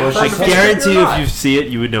no cannot idea what confirm she's it. I guarantee you, if you see it,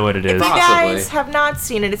 you would know what it If is. you Possibly. guys have not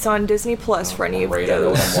seen it, it's on Disney Plus for any of Great, I know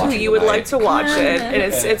what those I'm who watching you would tonight. like to watch it. And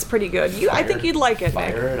it's pretty good. I think you'd like it,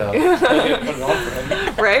 Nick. Fire it up. put it on for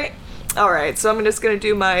him. Right? Alright, so I'm just going to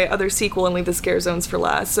do my other sequel and leave the scare zones for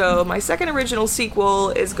last. So my second original sequel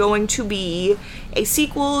is going to be a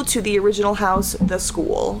sequel to the original house, The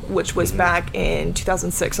School, which was back in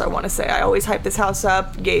 2006, I want to say. I always hyped this house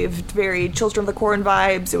up, gave very Children of the Corn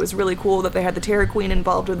vibes. It was really cool that they had the Terror Queen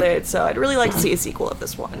involved with it, so I'd really like to see a sequel of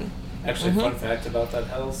this one. Actually, fun fact about that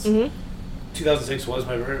house. 2006 was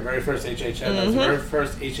my very first HHN. That was the very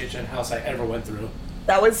first HHN house I ever went through.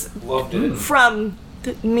 That was Loved it. from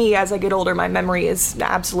me as I get older. My memory is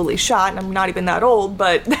absolutely shot, and I'm not even that old,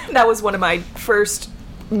 but that was one of my first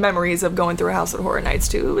memories of going through a house at Horror Nights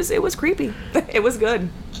too. It was creepy. It was good.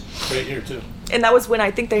 Great year too. And that was when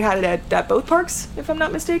I think they had it at both parks, if I'm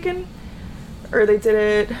not mistaken. Or they did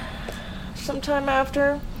it sometime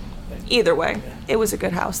after. Either way, it was a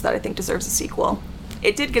good house that I think deserves a sequel.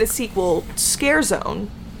 It did get a sequel, Scare Zone,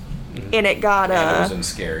 and it got And it a... wasn't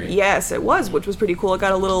scary. Yes, it was, which was pretty cool. It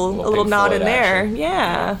got a little Pink nod in Floyd there. action.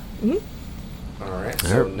 Yeah. All right.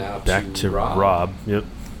 So Alright, now back to Rob. Rob. Yep.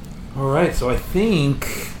 All right, so I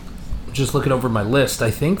think, just looking over my list, I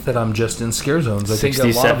think that I'm just in scare zones. I think a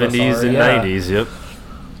 60s, lot of us 70s, are, and yeah. 90s. Yep.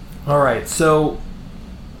 All right, so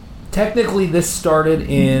technically this started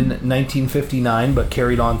in 1959, but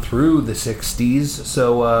carried on through the 60s.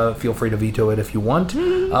 So feel free to veto it if you want.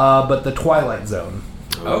 But the Twilight Zone.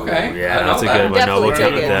 Okay. Yeah, I know that's a that. good one. No, we'll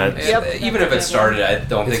Definitely take take that. it. Yep. Even if it started, I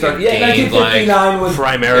don't think it Yeah, gained like. 1959 was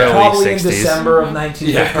primarily probably in 60s. December of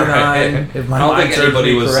 1959. If my I don't mind think serves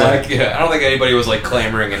anybody me was correct. like. Yeah, I don't think anybody was like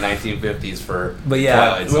clamoring in 1950s for. But yeah,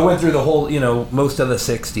 Twilight we Zone. went through the whole, most of the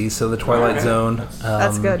 60s, so the Twilight Okay. Zone.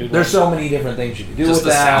 That's good. There's so many different things you can do Just with the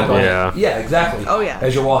that. sound. like- Yeah. Yeah, exactly. Oh, yeah.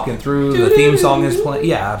 As you're walking through, the theme song is playing.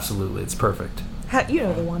 Yeah, absolutely. It's perfect. You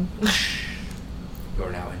know the one.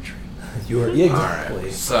 You're now entering. You are All exactly.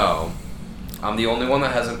 right. So, I'm the only one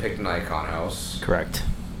that hasn't picked an icon house. Correct.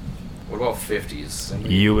 What about 50s?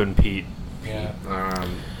 You and Pete. Yeah.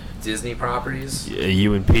 Disney properties? Yeah,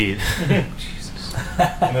 you and Pete. Jesus.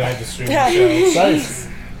 And then I just streamed the show. Nice.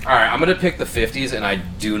 All right, I'm gonna pick the 50s, and I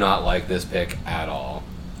do not like this pick at all.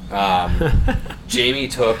 Jamie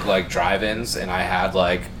took like drive-ins, and I had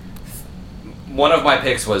like one of my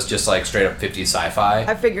picks was just like straight up 50s sci-fi,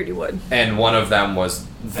 I figured you would. and one of them was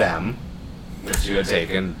them, which you had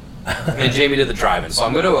taken. And Jamie did the drive-in, so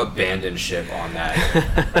I'm going to abandon ship on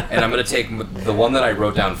that, and I'm going to take the one that I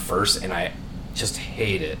wrote down first, and I just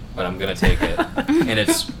hate it, but I'm going to take it, and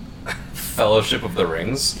it's Fellowship of the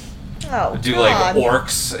Rings. Oh, Do God. like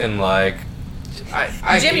orcs and like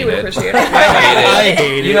I Jimmy hate would it. appreciate it. I hate it. I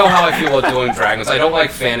hate it. You know how I feel about doing dragons. I don't like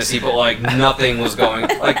fantasy, but like nothing was going.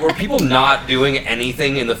 Like were people not doing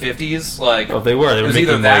anything in the 50s? Like Oh, they were. They it were was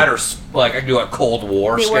either making, that like- or like I could do a Cold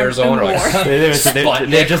War They scare were zone or in like war. They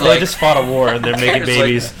Sputnik, just like- fought a war and they're making It's like-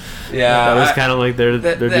 babies. yeah. That was kind of like their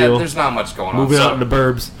deal. There's not much going on. Moving So- out in the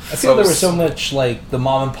burbs. I feel there was so much like the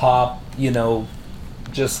mom and pop,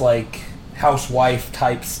 just like housewife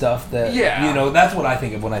type stuff that Yeah. that's what I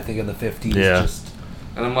think of when I think of the 50s. Yeah. Just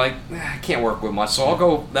And I'm like, I can't work with much, so I'll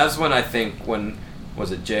go. That's when I think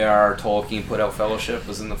was it J.R. Tolkien put out Fellowship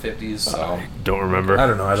was in the 50s. So Don't remember. I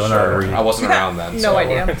don't know. I don't know how to read. I wasn't around then. No so.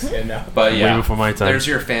 idea. Yeah, no. But yeah, Way before my time. There's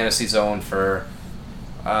your fantasy zone for.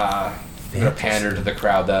 I'm gonna pander to the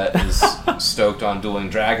crowd that is stoked on Dueling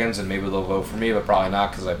Dragons, and maybe they'll vote for me, but probably not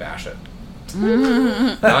because I bash it.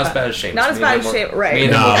 Not as bad as Shane. Not as bad as Shane, right. Me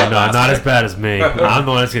and No, him will get no, last not pick. as bad as me. I'm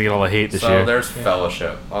the one that's gonna get all the hate this So year. there's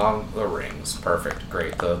Fellowship on the Rings. Perfect,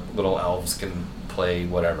 great. The little elves can play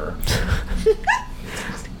whatever.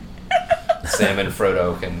 Sam and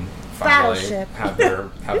Frodo can finally Battleship.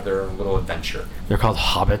 have their little adventure. They're called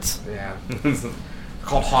hobbits. Yeah,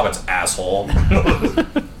 called hobbits, asshole.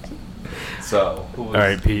 So, who was, All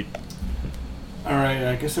right, Pete. All right,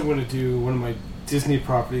 I guess I'm going to do one of my Disney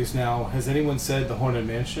properties now. Has anyone said the Haunted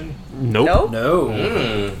Mansion? Nope. no.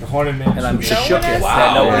 Mm. The Haunted Mansion. And I'm one shook has it. Wow.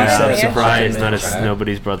 That nobody Yeah, said I'm it's a surprised haunted not mansion.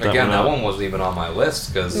 nobody's brought that Again, one that up. one wasn't even on my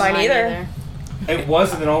list because Mine either. either. It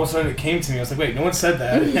was, and then all of a sudden it came to me. I was like, wait, no one said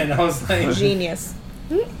that. And I was like, Genius.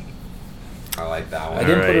 I like that one. I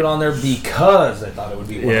didn't put Alright. it on there because I thought it would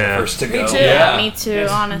be one Yeah. of the first to Me go. too. Yeah. Me too,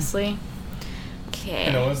 Yes. honestly.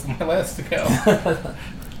 and it Okay. was my last to go.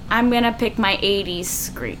 I'm gonna pick my 80s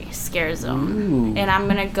scare zone. Ooh. And I'm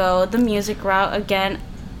gonna go the music route again.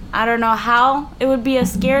 I don't know how it would be a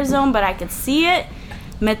scare zone, but I could see it.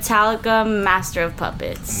 Metallica, Master of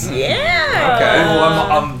Puppets. Yeah. Okay.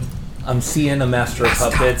 Oh, I'm seeing a Master of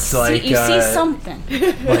Puppets. Like, See, you see something.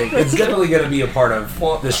 like it's definitely going to be a part of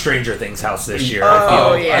the Stranger Things house this year. Oh, I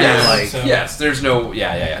feel. yeah. Yes, Like, So- yes. There's no.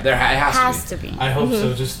 Yeah. There it has to be. Has to be. I hope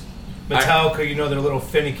so. Just Metallica, they're a little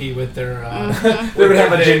finicky with their. They're going to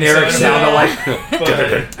have a generic so- sound of like.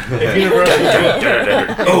 But if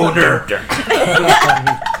Universal, Oh, nerd.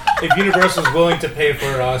 if Universal's willing to pay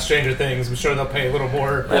for Stranger Things, I'm sure they'll pay a little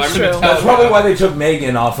more. That's for true. Metallica. That's probably why they took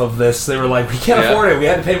Megan off of this. They were like, we can't Yeah. afford it. We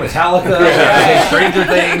had to pay Metallica. We had to pay Stranger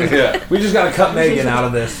Things. Yeah. We just got to cut Megan out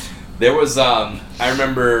of this. There was I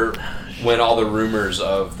remember when all the rumors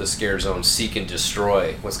of the Scare Zone Seek and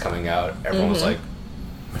Destroy was coming out. Everyone was like,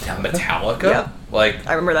 Metallica? Yep. Like,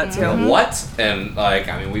 I remember that too. what? And like,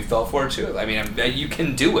 I mean, we fell for it too. I mean, you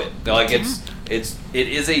can do it. Like,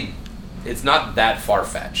 it's not that far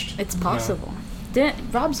fetched. It's possible.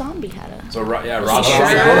 Didn't Rob Zombie had a So Rob Sure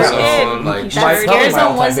Zombie did. Scare Zone, like That Probably scare my zone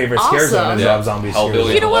all-time was favorite scare zone awesome. is Yeah. Rob Zombie's Hellbilly. Scare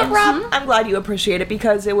Zone. You know what, Deluxe. Rob? I'm glad you appreciate it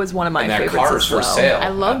because it was one of my and that favorites car is as for well. sale. I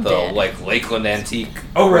loved at the, it. Like Lakeland Antique.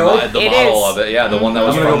 Oh, really? The It model is. of it, yeah, the one that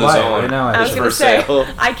was I'm gonna from go the buy it zone. right now, I was It's going to for say,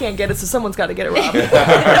 sale. I can't get it, so someone's got to get it, Rob.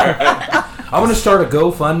 I'm going to start a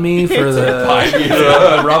GoFundMe for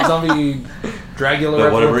the Rob Zombie Dragula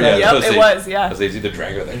But whatever, yeah, Yep, because it they- was, yeah. Because they do the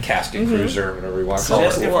Dragula, the casting cruiser, whatever you want to So call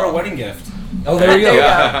ask it. it for a wedding gift. Oh, there you go.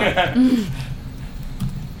 Yeah.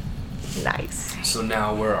 Nice. So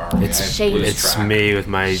now where are we? It's I shady. lose It's track. me with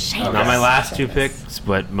my Shame. not my Okay. last two picks,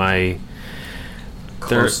 but my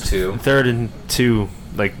Close to. third and two,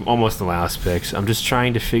 like almost the last picks. I'm just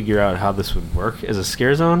trying to figure out how this would work as a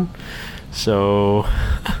scare zone. So,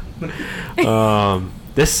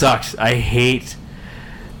 this sucks. I hate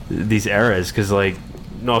these eras because, like,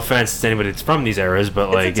 no offense to anybody that's from these eras, but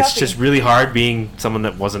It's a like it's toughie. just really hard being someone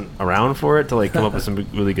that wasn't around for it to like come up with some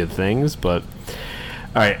really good things. But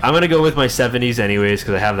all right, I'm gonna go with my 70s anyways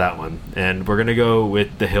because I have that one, and we're gonna go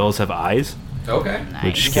with The Hills Have Eyes, Okay.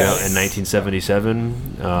 which came out in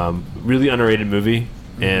 1977. Really underrated movie,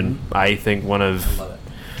 and I think one of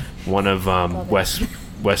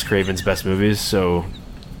Wes Craven's best movies. So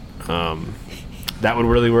that would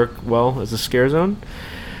really work well as a scare zone.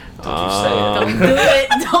 Don't you say it. Don't do it.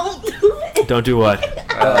 Don't do Don't do what?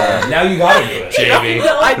 Now you gotta do it. Jamie.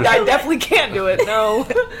 No, I definitely can't do it. No.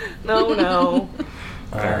 No.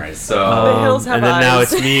 All right, The so Hills Have And then now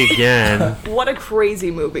Eyes. it's me again. What a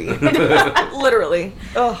crazy movie. Literally.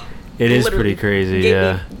 Oh, It is literally pretty crazy, gave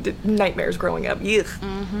yeah. me nightmares growing up. Yuck.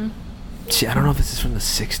 See, I don't know if this is from the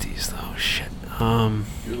 60s, though. Shit.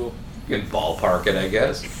 you can ballpark it, I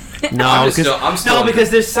guess. No, I'm still-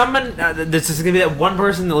 because there's someone. This is gonna be that one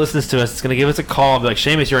person that listens to us. It's gonna give us a call and be like,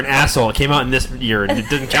 "Seamus, you're an asshole. It came out in this year and it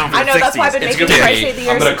didn't count for I the know, 60s." that's why I've been It's making gonna sure I be say me. the I'm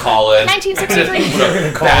years. gonna call in. 1963.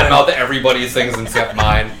 I'm gonna badmouth everybody's things except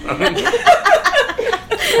mine.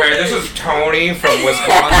 Hey, this is Tony from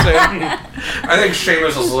Wisconsin. I think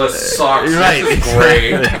Seamus' list sucks. Right. This is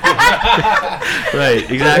great. Right,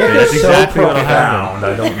 exactly. That's It's so exactly what'll profound.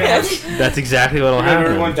 happen. I don't know. That's exactly what'll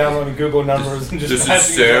Everyone happen. downloading Google numbers and just This is typing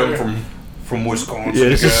Sam together. from Wisconsin. Yeah,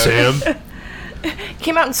 this is again. Sam.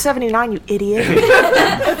 Came out in 79, you idiot.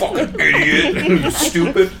 Fucking idiot. You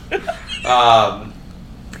stupid.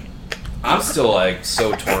 I'm still like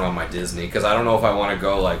so torn on my Disney because I don't know if I want to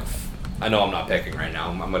go like. I know I'm not picking right now.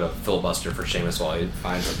 I'm gonna filibuster for Seamus while he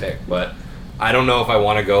finds a pick, but I don't know if I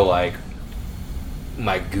want to go like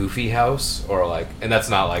my Goofy house or like, and that's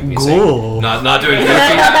not like me saying not doing Goofy,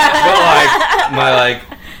 but like my like,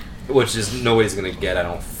 which is nobody's gonna get. I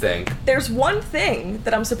don't think. There's one thing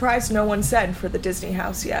that I'm surprised no one said for the Disney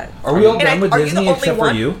house yet. Are we all And done with are you Disney the only except one?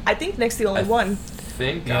 for you? I think Nick's the only one. I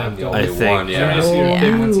think Yeah, I'm the I only think- one. Yeah. Seamus, you're Yeah.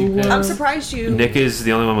 big once you pick. I'm surprised you. Nick is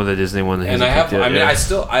the only one with a Disney one that And hasn't I have. picked yet, I mean,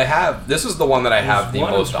 yeah. I have. This is the one that I have the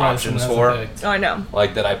One most surprised options someone for. hasn't picked. Oh, I know.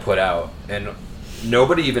 Like that I put out, and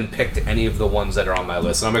nobody even picked any of the ones that are on my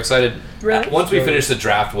list. And I'm excited. Really? Once we finish the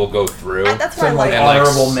draft, we'll go through. That's what I Some like. like And, like,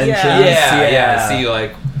 honorable mentions. yeah. See,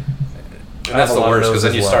 like, and that's have a the lot of worst those because then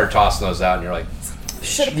as you well. start tossing those out, and you're like,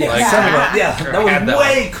 Should have picked Yeah, Like, some of that. it- yeah, I that had was that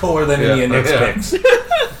way cooler than any of Nick's Yeah. picks.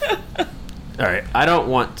 All right, I don't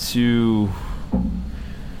want to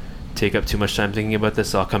take up too much time thinking about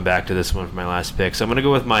this. I'll come back to this one for my last pick. So I'm gonna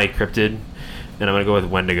go with my cryptid, and I'm gonna go with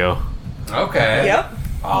Wendigo. okay, Yep.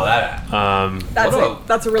 Oh, that.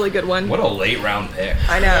 That's a really good one. What a late round pick.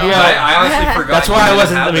 I know. I honestly forgot. That's you why I didn't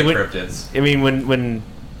wasn't- have I mean, the when- cryptids. I mean, when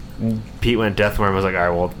Pete went Deathworm, I was like, all right,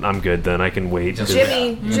 well, I'm good then. I can wait. Just-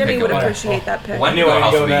 Jimmy Yeah. would Pick a appreciate that pick. Wendigo I knew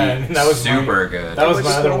House I'd go would be then. That was super good. That was Which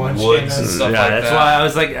my other one? one. Woods and Seamus. stuff Yeah, like that's that. why I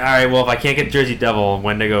was like, all right, well, if I can't get Jersey Devil,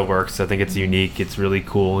 Wendigo works. I think it's unique. It's really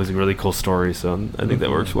cool. It's a really cool story, so I think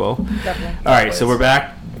that works well. Definitely. All right, so we're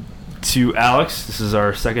back to Alex. This is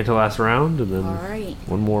our second to last round, and then All right.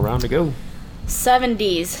 one more round to go.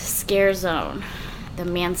 70s Scare Zone. The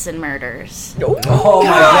Manson murders. Oh my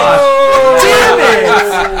gosh! Damn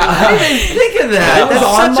it! I didn't think of that. That was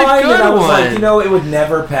That's on such a mine, good and I was one. like, you know, it would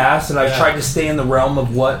never pass, and I Yeah. tried to stay in the realm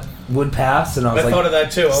of what would pass, and I was I thought like, of that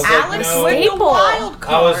too. I was Alex like, no. with the Staple. wild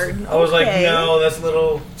card. I was like, Okay. no, that's a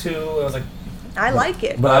little too. I was like, I like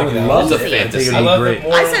it. but I would Yeah. love It's it. a I think fantasy. it'd I be love great. it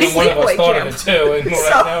more I said than one of us sleepaway thought camp. of it too. And we're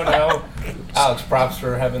So- like, no. Alex, props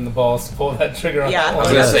for having the balls to pull that trigger on Yeah. that I was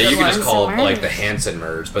one. gonna Yeah. say you could Manson just call it like murders. the Hanson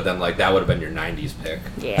murders, but then like that would have been your '90s pick.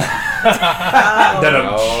 Yeah.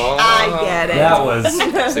 Oh, I get it. That was See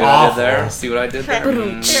what I did awful. there? See what I did there?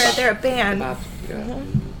 They're a band.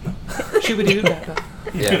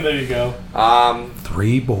 Yeah. There you go.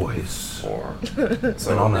 3 boys. 4. Went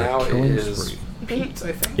So on a now it killing is spree. Pete,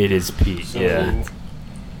 I think. It is Pete. So, Yeah.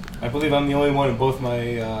 I believe I'm the only one of both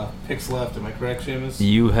my picks left. Am I correct, Seamus?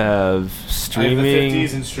 You have I have the streaming.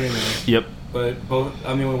 50s and streaming, Yep. but both.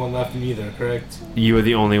 I'm the only one left in either. Correct. You are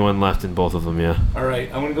the only one left in both of them. Yeah. All right,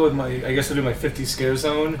 I'm gonna go with my. I guess I'll do my 50 scare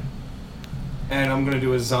zone, and I'm gonna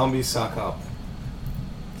do a zombie sock hop.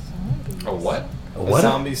 A what? A What?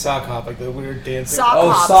 zombie sock hop, like the weird dancing. Sock Oh,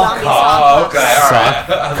 hop. sock Zombie hop. sock Oh, hop. okay, all right. Sock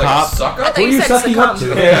I was like, hop. suck I up? thought Who are you you said sucking up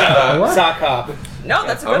succumb. to? Yeah, What? sock hop. No,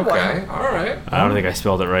 that's a good one. Okay, all right. I don't think I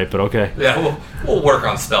spelled it right, but okay. Yeah, we'll work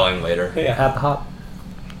on spelling later. Yeah. Hop hop.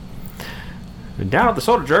 Down at the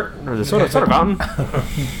soda jerk or the soda fountain.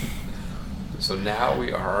 So now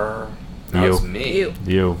we are. Now You. it's me. You.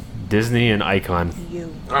 You, Disney and Icon.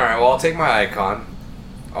 You. All right. Well, I'll take my icon.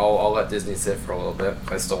 I'll let Disney sit for a little bit.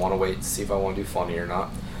 I still want to wait to see if I want to do funny or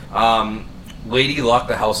not. Lady Luck,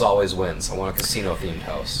 the house always wins. I want a casino themed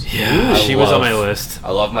house. Yeah, I she was on love- my list.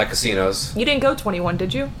 I love my casinos. You didn't go 21,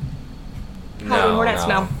 did you? No, Halloween Hornets?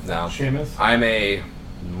 no. Seamus. I'm a.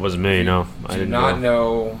 Wasn't me. No, I Do didn't not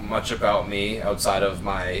know. know much about me outside of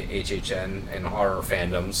my HHN and horror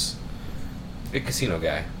fandoms. Big casino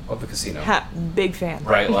guy. Love the casino. Big fan.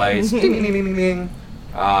 Bright lights. Ding, ding, ding, ding, ding.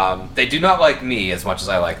 They do not like me as much as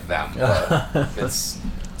I like them. But it's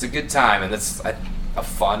a good time, and it's a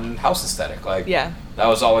fun house aesthetic. Like Yeah. that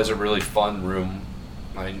was always a really fun room.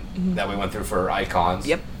 I mean, that we went through for icons.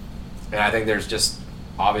 Yep. And I think there's just,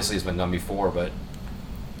 obviously it's been done before, but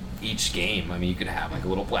each game, I mean, you could have like a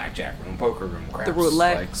little blackjack room, poker room, craps,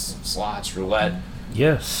 roulette. like slots, roulette.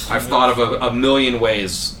 Yes. I've thought of a million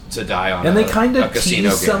ways to die on And they a kind of casino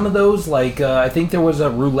teased game. some of those. Like, I think there was a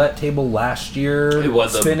roulette table last year. It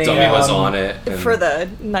was, a spinning dummy was on it. and- For the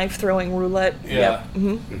knife throwing roulette. Yeah.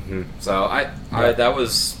 Yep. So I that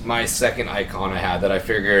was my second icon I had that I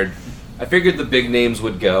figured the big names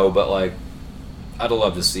would go, but like I'd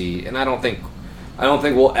love to see, and I don't think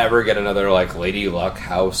we'll ever get another like Lady Luck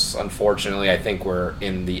house. Unfortunately, I think we're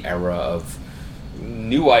in the era of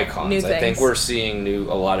new icons. New I think things. we're seeing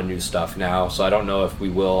a lot of new stuff now. So I don't know if we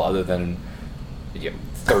will, other than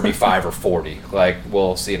 35 or 40. Like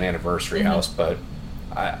we'll see an anniversary house, but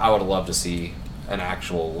I would love to see an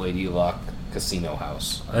actual Lady Luck casino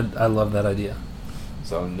house. I love that idea.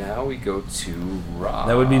 So now we go to Rob.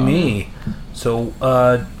 That would be me. So,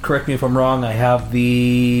 correct me if I'm wrong. I have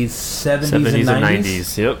the 70s, and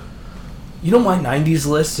 90s. Yep. You know, my 90s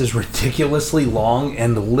list is ridiculously long,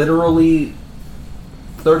 and literally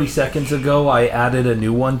 30 seconds ago, I added a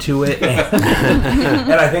new one to it. And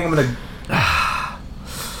I think I'm going to...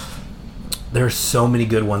 There's so many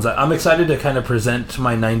good ones. I'm excited to kind of present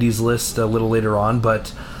my 90s list a little later on, but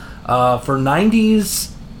for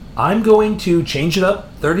 90s, I'm going to change it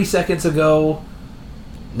up. 30 seconds ago,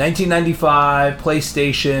 1995,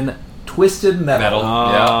 PlayStation, Twisted Metal.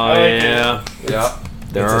 Oh, yeah. Yeah.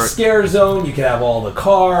 It's a scare zone. You can have all the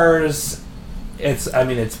cars. It's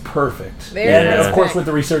perfect. Very And nice of course, pick. with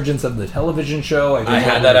the resurgence of the television show, I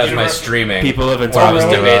had that as my streaming. People have been when I was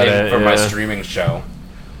talking about debating it, for my yeah. streaming show.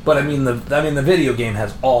 But the video game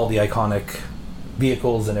has all the iconic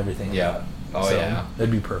vehicles and everything. Yeah. Like that. Oh, So yeah.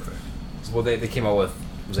 that'd be perfect. Well, they came out with,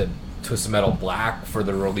 was it Twisted Metal Black for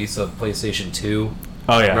the release of PlayStation 2?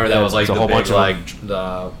 Oh yeah. Remember that was like It's a the whole big, bunch of like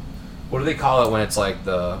the, what do they call it when it's like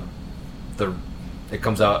it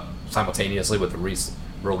comes out simultaneously with the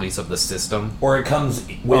release of the system? Or it comes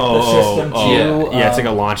with the system too. Yeah, it's like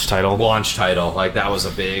a launch title. Launch title, like that was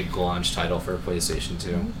a big launch title for PlayStation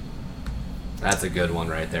 2. That's a good one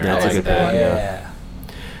right there. That's I a like good that. one, Yeah.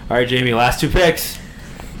 All right, Jamie. Last two picks.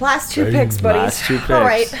 Last two picks, buddies. Last two picks. All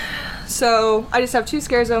right. So I just have two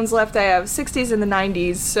scare zones left. I have 60s and the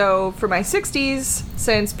 90s. So for my 60s,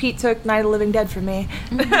 since Pete took Night of the Living Dead from me,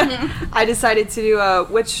 I decided to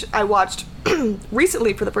do which I watched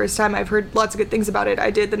recently for the first time. I've heard lots of good things about it.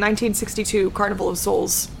 I did the 1962 Carnival of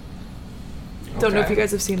Souls. Don't know if Okay. you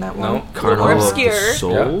guys have seen that one. No. A little Carnival more of the obscure.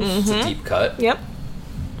 Souls. It's a deep cut. Yep.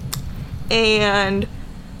 And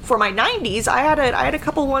for my 90s, I had a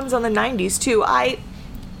couple ones on the 90s too. I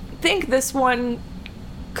think this one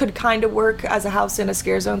could kind of work as a house in a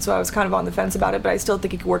scare zone, so I was kind of on the fence about it, but I still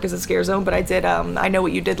think it could work as a scare zone. But I did I Know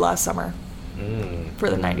What You Did Last Summer for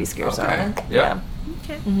the 90s scare Okay. zone. Yeah.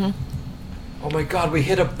 Okay. Oh my god, we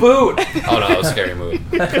hit a boot! Oh no, that was a scary movie.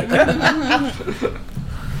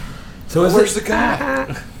 So Where's the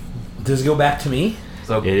guy? Does it go back to me?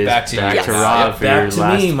 So It is back to you. back to Yes. Rob for your Back to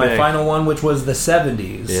last me, my pick. final one, which was the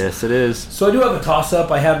 70s. Yes, it is. So I do have a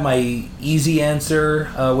toss-up. I have my easy answer,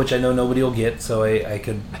 which I know nobody will get, so I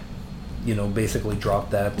could, basically drop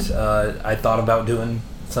that. I thought about doing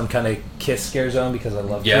some kind of Kiss scare zone because I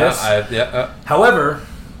love Kiss. However,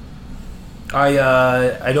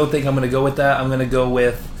 I don't think I'm going to go with that. I'm going to go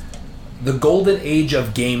with the golden age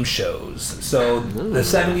of game shows. So the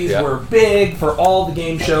 70s were big for all the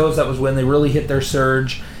game shows. That was when they really hit their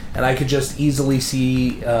surge. And I could just easily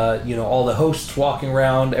see, all the hosts walking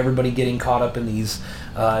around, everybody getting caught up in these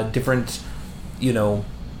different,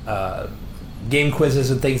 game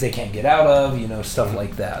quizzes and things they can't get out of, stuff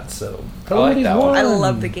like that. So I like that one. I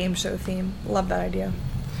love the game show theme. Love that idea.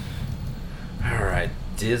 Alright,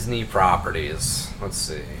 Disney properties. Let's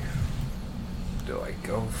see. Do I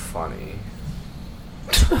go funny?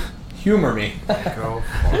 Humor me. Go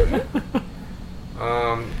funny.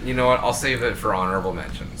 You know what? I'll save it for honorable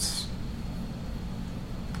mentions.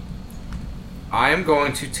 I am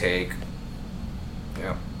going to take...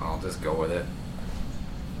 Yep, I'll just go with it.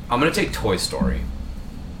 I'm going to take Toy Story.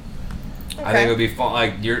 I think it would be fun.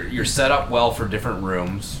 Like, you're set up well for different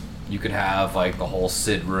rooms. You could have, like, the whole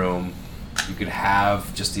Sid room. You could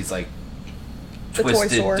have just these, like, The toy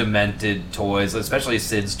twisted, store. demented toys, especially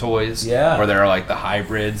Sid's toys. Yeah. Where there are, like, the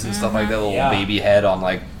hybrids and stuff like that. Little Yeah. baby head on,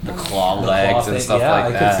 like, the claw The legs claw and thing. stuff Yeah, like I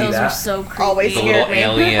could that. see Those that. were so creepy. Always The scared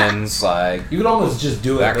little me. aliens, like... You could almost just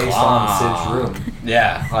do it that based claw. on Sid's room.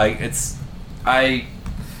 Yeah, like,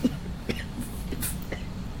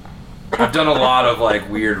 I've done a lot of, like,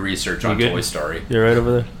 weird research on good? Toy Story. You're right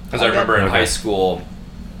over there. Because I remember in Okay. high school,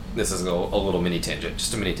 this is a little mini tangent,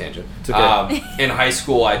 just a mini tangent. It's okay. In high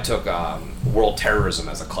school, I took world terrorism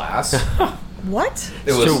as a class. What?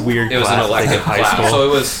 It Such was a weird It was an class to take in elective high class, school. so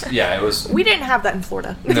it was. We didn't have that in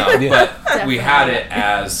Florida. No, but we had it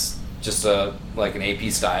as just an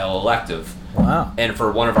AP style elective. Wow. And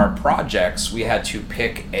for one of our projects, we had to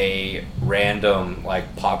pick a random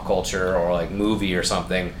like pop culture or like movie or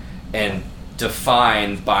something, and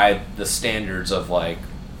define by the standards of like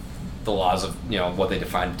the laws of what they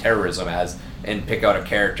define terrorism as, and pick out a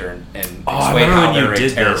character and explain how they're a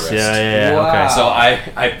terrorist. Yeah. Wow. Okay. So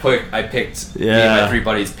I picked me and my three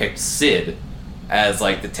buddies picked Sid as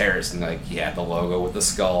like the terrorist, and like he had the logo with the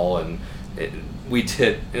skull, and we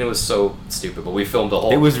did, and it was so stupid, but we filmed a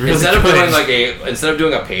whole. It was really instead of good. doing instead of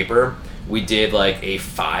doing a paper, we did like a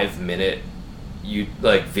 5-minute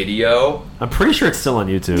video. I'm pretty sure it's still on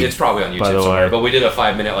YouTube. It's probably on by the YouTube somewhere, way. but we did a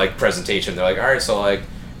 5-minute presentation. They're like, all right, so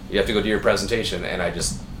you have to go do your presentation, and I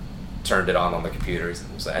just turned it on the computer,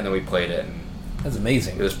 and then we played it, and That's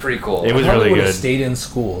amazing. it was pretty cool. It was I probably really would have good. stayed in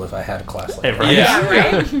school if I had a class like that. Right?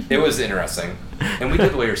 Yeah, it was interesting, and we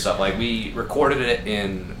did weird stuff. Like we recorded it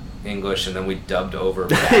in English, and then we dubbed over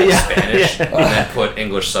Spanish, and then put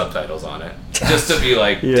English subtitles on it, just to be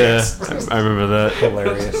like, Yeah, dicks. I remember that.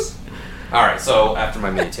 Hilarious. All right, so after my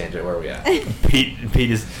mini tangent, where are we at? Pete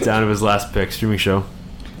is down to his last pick. Streaming show.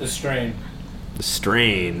 The Strain. The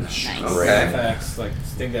Strain. Nice. Okay. Facts. I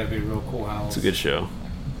think that'd be a real cool house. It's a good show.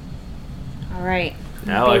 All right.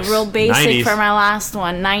 Alex, Be real basic 90s. for my last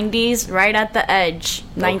one. 90s, right at the edge.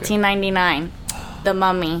 1999. The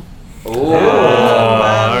Mummy. Ooh. Oh,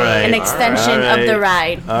 all right. An extension All right. of the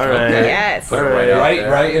ride. All right. Okay. Yes. Put it right out there.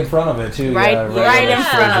 Right in front of it too. Right in on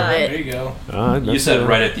front of There it. you go. You said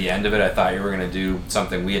right at the end of it, I thought you were going to do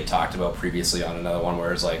something we had talked about previously on another one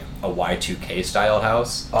where it's like a Y2K style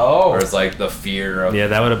house. Oh. Where it's like the fear of. Yeah,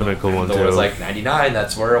 that would have been a cool one It too. was like 99,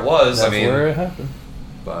 that's where it was. That's I mean, where it happened.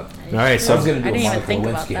 but. All right, I so was gonna do I a didn't even Monica think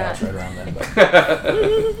about Lewinsky that. house right around then,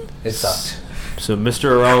 but it sucked. So Mr.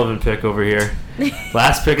 Irrelevant pick over here.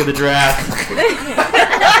 Last pick of the draft.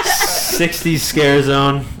 60s scare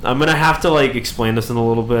zone. I'm gonna have to explain this in a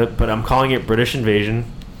little bit, but I'm calling it British Invasion.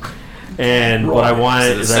 And what I want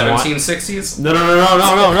Is is it the I want 1760s? no.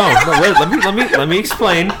 Wait, let me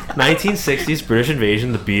explain. 1960s British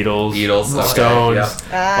Invasion. The Beatles, Beatles, the okay, Stones,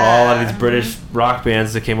 yeah. all of these British rock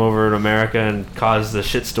bands that came over to America and caused the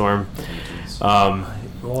shitstorm.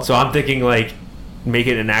 So I'm thinking make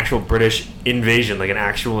it an actual British invasion, like an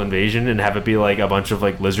actual invasion, and have it be like a bunch of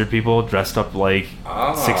lizard people dressed up like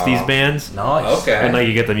 60s bands. Nice. Okay. And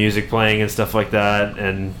you get the music playing and stuff like that,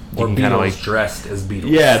 and you Or can kind of Beatles dressed as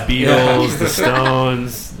Beatles. yeah, Beatles, the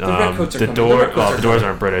Stones, Redcoats are the coming, Doors. the Redcoats Well, are the Doors coming.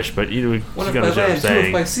 aren't British, but you get One of what my I'm land, two of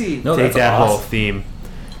saying. my sea. No, Take that's that whole awesome. theme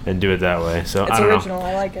and do it that way. So It's I don't original. know.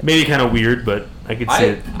 I like it. Maybe kind of weird, but I could see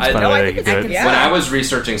it. I It's know, probably I they think could I do could- it. yeah. When I was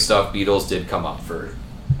researching stuff, Beatles did come up for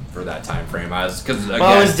that time frame. Because Well,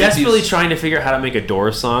 I was desperately trying to figure out how to make a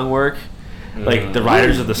Doors song work. Mm. The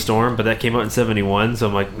Riders of the Storm, but that came out in '71, so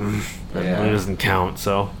I'm like, that Yeah. really doesn't count.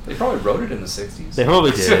 So They probably wrote it in the 60s. they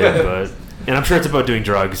probably did, but and I'm sure it's about doing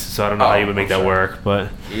drugs, so I don't know how you would make that sure. work. But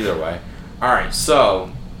Either way. All right,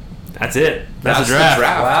 so that's it. That's the the draft.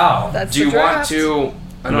 Wow. That's do you the want draft. to?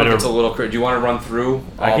 I know Better- it's a little. Do you want to run through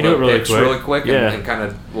all I can the do it really picks quick. really quick, Yeah. and kind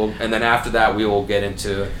of, and then after that we will get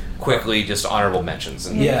into quickly just honorable mentions,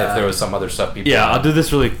 and Yeah. if there was some other stuff people. Yeah, I'll do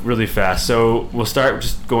this really fast. So we'll start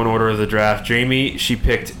just go in order of the draft. Jamie, she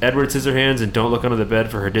picked Edward Scissorhands and Don't Look Under the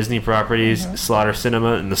Bed for her Disney properties, Slaughter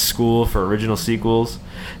Cinema and The School for original sequels,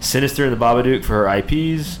 Sinister and the Babadook for her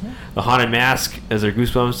IPs, The Haunted Mask as her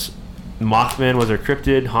Goosebumps, Mothman was her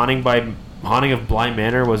cryptid, Haunting of Bly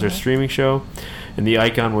Manor was her streaming show, and The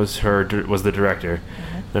Icon was the director.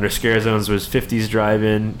 Then her scare zones was 50s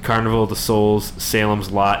Drive-In, Carnival of the Souls,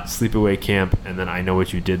 Salem's Lot, Sleepaway Camp, and then I Know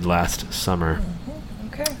What You Did Last Summer.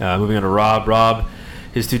 Okay. Moving on to Rob. Rob,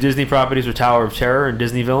 his two Disney properties were Tower of Terror and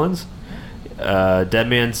Disney Villains. Dead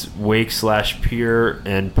Man's Wake / Pier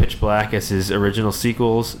and Pitch Black as his original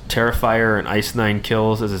sequels. Terrifier and Ice Nine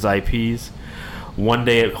Kills as his IPs. One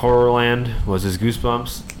Day at Horrorland was his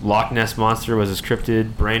Goosebumps. Loch Ness Monster was his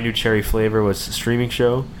cryptid. Brand New Cherry Flavor was his streaming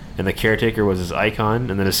show. And The Caretaker was his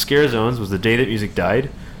Icon. And then his scare zones was The Day That Music Died,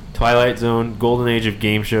 Twilight Zone, Golden Age of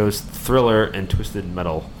Game Shows, Thriller, and Twisted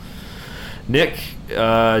Metal. Nick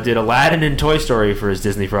did Aladdin and Toy Story for his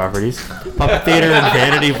Disney properties. Puppet Theater and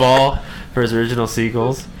Vanity Ball for his original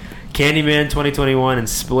sequels. Candyman 2021 and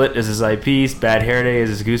Split as his IPs. Bad Hair Day as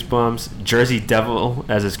his Goosebumps. Jersey Devil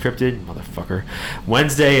as his Cryptid. Motherfucker.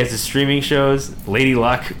 Wednesday as his streaming shows. Lady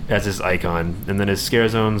Luck as his Icon. And then his scare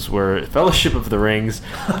zones were Fellowship of the Rings,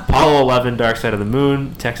 Apollo 11, Dark Side of the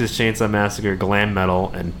Moon, Texas Chainsaw Massacre, Glam Metal,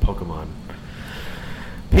 and Pokemon.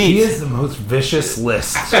 Pete. He is the most vicious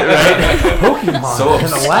list. Right? Pokemon So and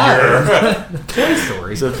obscure. Aladdin. Toy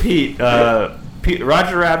Story. So Pete,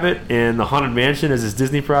 Roger Rabbit and The Haunted Mansion as his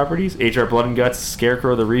Disney properties. HR Blood and Guts,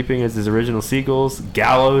 Scarecrow the Reaping as his original sequels.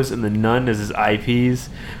 Gallows and The Nun as his IPs.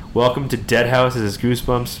 Welcome to Dead House as his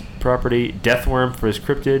Goosebumps property. Deathworm for his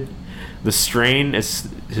Cryptid. The Strain as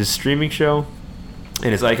his streaming show.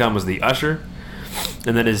 And his icon was The Usher.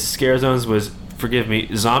 And then his scare zones was, forgive me,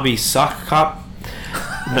 Zombie Sock Cop,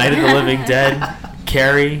 Night of the Living Dead,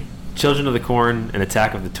 Carrie, Children of the Corn, and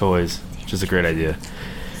Attack of the Toys, which is a great idea.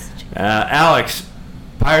 Alex,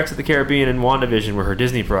 Pirates of the Caribbean and WandaVision were her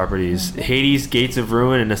Disney properties. Hades, Gates of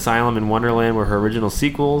Ruin, and Asylum in Wonderland were her original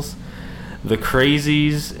sequels. The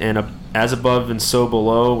Crazies and As Above and So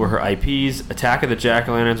Below were her IPs. Attack of the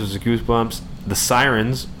Jack-O-Lanterns was her Goosebumps. The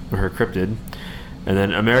Sirens were her Cryptid. And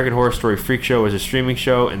then American Horror Story Freak Show was her streaming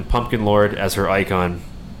show, and Pumpkin Lord as her icon.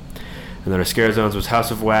 And then her scare zones was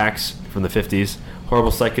House of Wax from the 50s,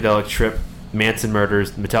 Horrible Psychedelic Trip, Manson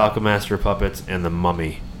Murders, Metallica Master of Puppets, and The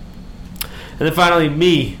Mummy. And then finally,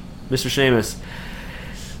 me, Mr. Seamus.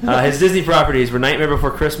 His Disney properties were Nightmare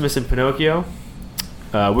Before Christmas and Pinocchio.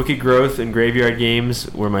 Wicked Growth and Graveyard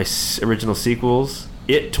Games were my original sequels.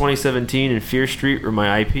 It 2017 and Fear Street were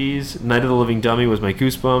my IPs. Night of the Living Dummy was my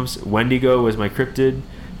Goosebumps. Wendigo was my Cryptid.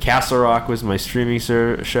 Castle Rock was my streaming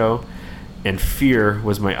show. And Fear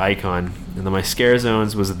was my icon. And then my scare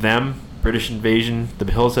zones was Them, British Invasion,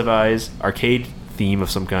 The Hills Have Eyes, arcade theme of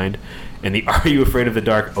some kind, and the Are You Afraid of the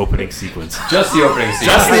Dark opening sequence. Just the opening sequence.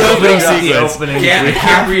 Just the opening sequence.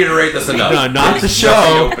 Can't reiterate this enough. No, not the Just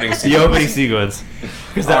show. the opening sequence.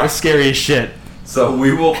 Because that was scary as shit. So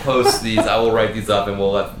we will post these. I will write these up, and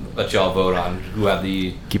we'll let y'all vote on who had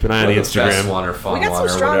the keep an eye on the best Instagram one or fun We got one some or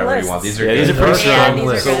strong whatever lists. you want. These are Yeah, good. these are pretty strong. Yeah,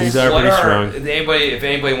 these are good. These are pretty strong. If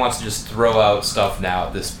anybody wants to just throw out stuff now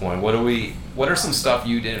at this point, what are some stuff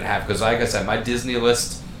you didn't have? Because like I said, my Disney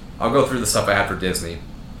list. I'll go through the stuff I had for Disney.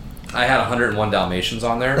 I had 101 Dalmatians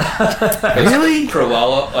on there. Really?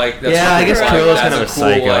 Cruella, like that's Yeah, I guess Cruella's kind of a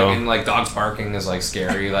psycho. Like, and like dogs barking is like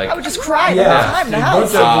scary. Like I would just cry Yeah, all the time in the a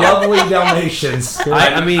house. bunch of lovely Dalmatians.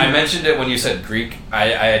 I mean, I mentioned it when you said Greek. I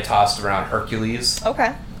had tossed around Hercules.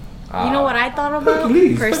 Okay. You know what I thought about?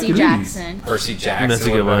 Hercules, Percy Hercules. Jackson. Percy Jackson. that's a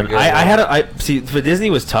good would have one. been I had see, for Disney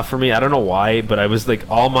was tough for me. I don't know why, but I was like,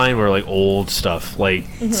 all mine were like old stuff. Like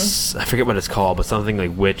I forget what it's called, but something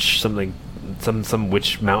like witch, something. Some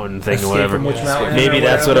witch mountain thing or Escape whatever. from Witch Mountain Maybe or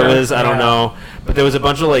that's what it whatever. was. I don't Yeah. know. But there was a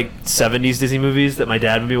bunch of like 70s Disney movies that my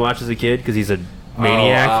dad made me watch as a kid because he's a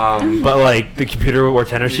maniac. But like the computer wore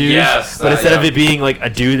tennis shoes. Yes, But instead of yeah. it being like a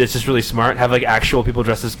dude that's just really smart, have like actual people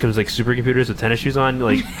dressed as like supercomputers with tennis shoes on,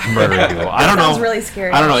 like murdering people. I don't know. Sounds really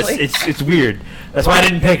scary, I don't know. actually. It's weird. That's why I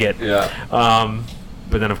didn't pick it. Yeah.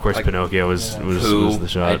 But then of course Like, Pinocchio was Pooh. the I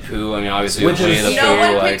shot. had Pooh. I mean, obviously, Which Winnie is- the You know Pooh.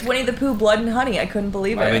 what Like, picked Winnie the Pooh, Blood and Honey? I couldn't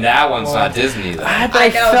believe it. I mean, that one's not Disney though. I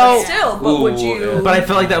know, but still. But would you? But I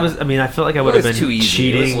felt like that was. I mean, I felt like I would have was been too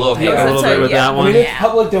easy. It was cheating a little a hard. little bit with Yeah. that I one. mean, it's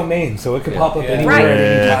public domain, so it could pop up Yeah. anywhere Right. at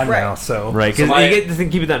any time Right. now. So Right, because So my- you get to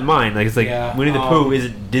think, keep that in mind. Like it's like Yeah, Winnie the Pooh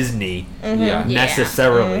isn't Disney Yeah. Yeah.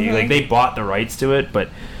 necessarily. Like they bought the rights to it, but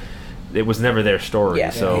it was never their story. Yeah.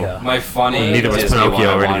 So Yeah. My funny Neither was Disney Pinocchio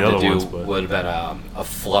one or I any of the wanted other to ones, do but- would have been a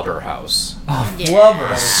Flubber House.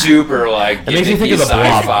 Flubber. Super like It makes me think of the Blob.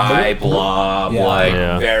 sci-fi blob, Yeah. like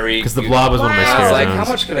Yeah. very. because the Blob was one of my I scare was like, zones.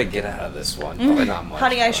 how much could I get out of this one? Probably not much.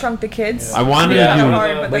 Honey, I but- Shrunk the Kids. I wanted Yeah. to do.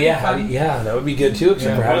 Hard, but But that'd yeah, be how fun. do, yeah, that would be good too.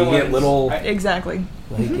 Except for how do you get little, Exactly.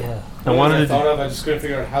 like yeah. I I wanted to. thought of. I just couldn't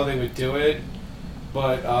figure out how they would do it.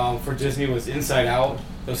 But for Disney was Inside Out.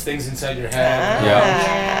 Those things inside your head.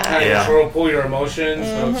 Yeah. Kind of Yeah. control, pull your emotions.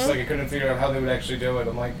 So it's just like I couldn't figure out how they would actually do it.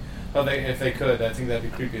 I'm like, if they could, I think that'd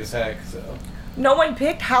be creepy as heck. So. No one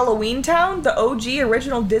picked Halloween Town, the OG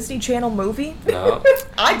original Disney Channel movie. No.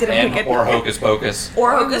 I didn't And, pick it. or Hocus Pocus.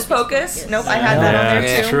 Or Hocus Pocus. Nope, I had that on Yeah,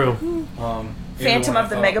 there it's too. true. Phantom one of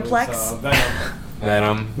the I thought Megaplex. was,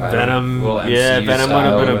 Venom. Venom. Little Yeah, MCU Venom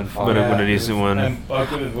style would have and fun. been a decent one. And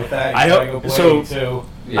with that, I you gotta don't- go so- Blade, too.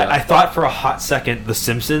 Yeah. I thought for a hot second The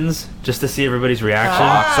Simpsons just to see everybody's reaction, so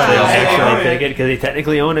I didn't Yeah. actually pick it because they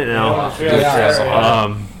technically own it now. I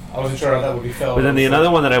Um, wasn't sure how that would be felt. but then another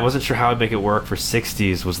one that I wasn't sure how I'd make it work for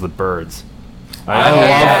 60s was The Birds. I love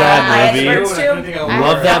that movie. Experts too.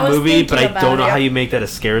 Love that I was movie, but I thinking don't know about how it. you make that a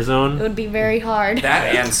scare It zone. would be very hard.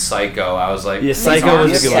 That and Psycho. I was like, Yeah, these Psycho aren't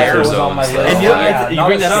was a good scare one. was on my zones. list. And you know, Yeah, you not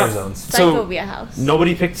bring a that scare up. zones. Psycho So would be a house.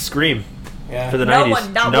 nobody picked Scream Yeah. for the No 90s.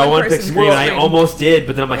 one- not no one one person picked Scream. And I Scream. almost did,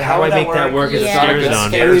 but then I'm like, Yeah, how do I how would make that that work? work as a Yeah. scare It's not a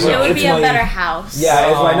zone? good scare It zone. It would be a my- better house. Yeah,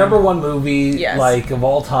 it's my Um, number one movie, Yes. like of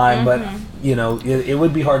all time. But you know, it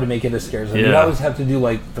would be hard to make it a scare zone. You'd Yeah. always have to do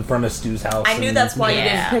like the front of Stu's house. I knew and- that's why Yeah. you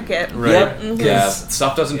didn't pick it. Right. Yep. Yeah,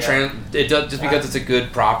 stuff doesn't Yeah. it does just because it's a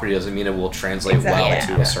good property doesn't mean it will translate Exactly. well Yeah.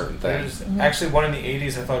 to a certain thing. There's actually one in the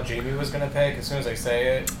 80s I thought Jamie was going to pick as soon as I say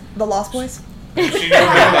it. The Lost Boys. She knew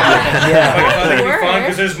that. Yeah. I thought it'd be Word. fun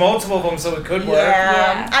because there's multiple of them, so it could work.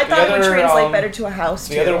 Yeah. I thought it would other, translate better to a house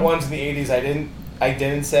The too. other ones in the 80s I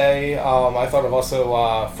didn't say. I thought of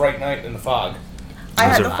also Fright Night and The Fog. I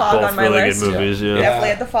had Those the are fog both on my really list. good movies, yeah. Definitely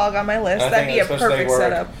had the fog on my list. I That'd think be a especially perfect work.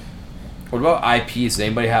 setup. What about IPs? Does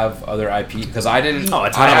anybody have other IP? Because I didn't. Oh, a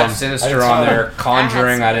ton I of had them. Sinister I on had there.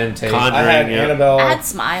 Conjuring, I didn't take. Conjuring. I had yeah. Annabelle. I had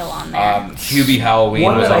Smile on there. Hubie Halloween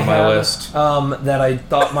One was that I on my had, list. that I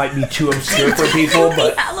thought might be too obscure for people,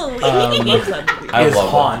 but Halloween. I is love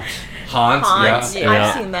Haunt. Haunt. Haunt. Yeah. Yeah.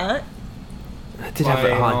 I've seen that. I did have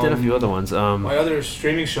a few other ones. My other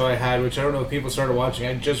streaming show I had, which I don't know if people started watching,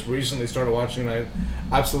 I just recently started watching, and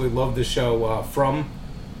I absolutely love this show. From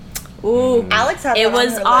Ooh. Alex had It that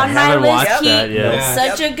was her on list. my haven't list. watched that yet. Yeah.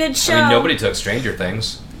 Such a good show. I mean, nobody took Stranger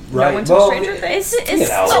Things. Right. one took Well, Stranger Things? It's You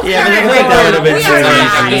know. okay. Yeah, but I think that would have been We are Stranger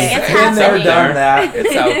not. Things. It's Been there, happening. done that.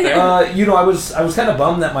 It's out there. You know, I was kind of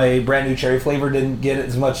bummed that my brand new cherry flavor didn't get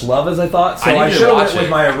as much love as I thought. So I I, need to should have watch went with it.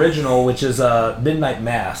 my original, which is Midnight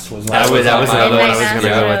Mass. Was my That was on my another one I was list. going to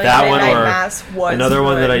go with. That one Midnight or Mass was another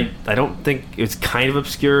one that good. I don't think it's kind of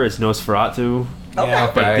obscure is Nosferatu, Okay.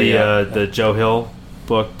 Yeah. but Okay, the Joe Hill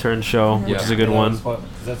book turned show, which Yeah. is a good one. What,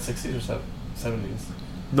 is that 60s or 70s?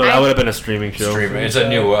 No, that would have been a streaming show. Streaming. It's a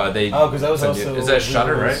new. They. Oh, because that was it's a new- also. Is that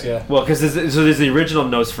Shudder, right? Yeah. Well, because there's the original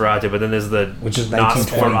Nosferatu, but then there's the Which is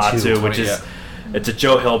Nosferatu, 1922, which is yeah. it's a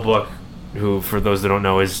Joe Hill book. Who, for those that don't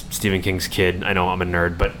know, is Stephen King's kid. I know I'm a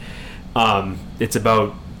nerd, but it's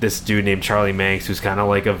about this dude named Charlie Manx, who's kind of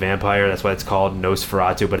like a vampire. That's why it's called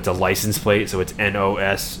Nosferatu, but it's a license plate, so it's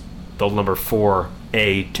NOS, the number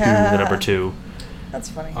 4A2, the number 2. That's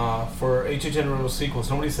funny. For HHN Sequels,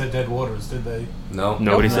 nobody said Dead Waters, did they? No.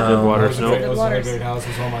 Nobody said Dead Waters. That was a No. great- that was a great house. It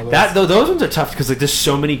was on my list. That those ones are tough because like there's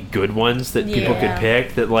so many good ones that people could Yeah.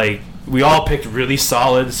 pick that like we all picked really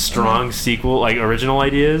solid, strong sequel like original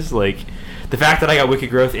ideas. Like the fact that I got Wicked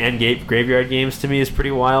Growth and Graveyard Games to me is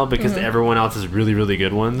pretty wild because everyone else is really really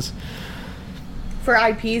good ones. For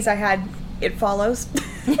IPs, I had It Follows.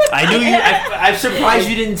 I knew you. I'm surprised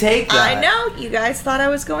you didn't take that. I know you guys thought I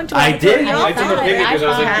was going to. I had to throw did. you I off. didn't pick it because I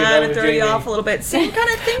was like, I that had to was throw you Jamie. off a little bit. Same kind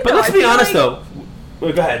of thing. But though. let's I be feel honest like though.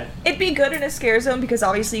 Well, go ahead. It'd be good in a scare zone because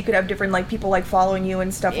obviously you could have different like people like following you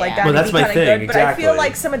and stuff like Yeah. that. Well, It'd that's be my kinda thing, Good, but I feel exactly.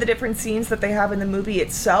 like some of the different scenes that they have in the movie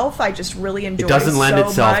itself, I just really enjoy. It doesn't lend so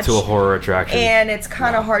itself much, to a horror attraction. and it's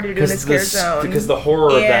kind of hard to do in a scare zone because the horror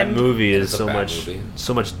of that And- movie is It's a so bad much movie.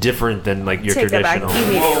 so much different than like your Take that back traditional.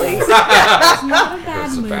 immediately. It's not a bad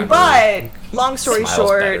It's a movie. bad But long story Smile's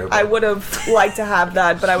short, better, but- I would have liked to have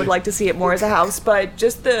that, but I would like to see it more as a house. But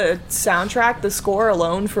just the soundtrack, the score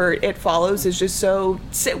alone for It Follows is just so,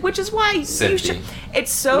 which is why you Synthy. should.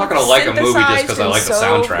 It's so. I'm not gonna like a movie just 'cause I synthesized like the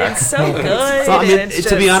and soundtrack. It's so good. Well, I mean, and it's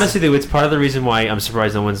to be just- honest with you, it's part of the reason why I'm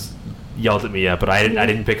surprised no one's yelled at me yet. But I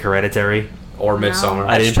didn't pick Hereditary. Or Midsummer.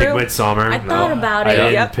 I didn't true. pick Midsummer. I thought about I it.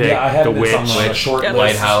 didn't Yep. pick Yeah, I had The this on Witch. my short Yep. list.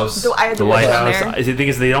 Lighthouse. So I had The to put it on Lighthouse. there. The thing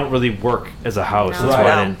is, they don't really work as a house. That's Right.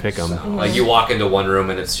 why I No. didn't pick them. Like you walk into one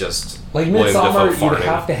room and it's just Like William Midsummer, Dafoe you'd farting.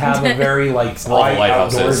 have to have a very like all the bright,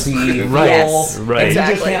 lighthouses. outdoorsy Right. Yes. feel. Right. And you just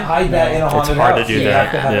Exactly. can't hide that in a haunted hard to house. do You that,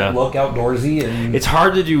 have to have yeah. it look outdoorsy and It's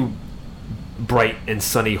hard to do bright and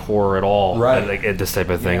sunny horror at all. Right. Like at this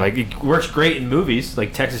type of thing. Yeah. Like it works great in movies.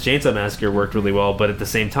 Like Texas Chainsaw Massacre worked really well, but at the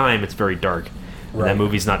same time, it's very dark. And that Right.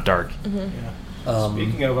 movie's not dark.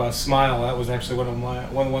 Speaking of Smile, that was actually one of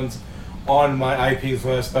the ones on my IPs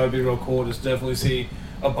list. That would be real cool. Just definitely see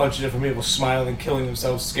a bunch of different people smiling, killing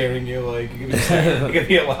themselves, scaring you. Like it could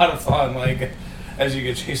be a lot of fun. Like as you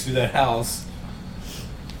get chased through that house.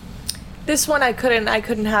 This one I couldn't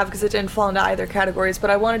have because it didn't fall into either categories,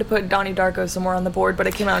 but I wanted to put Donnie Darko somewhere on the board, but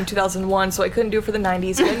it came out in 2001, so I couldn't do it for the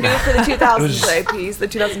 90s, couldn't do it for the 2000s IPs, the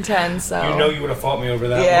 2010s, so. You know you would have fought me over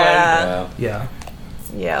that Yeah. yeah.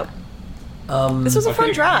 Yep. Um, This was a one.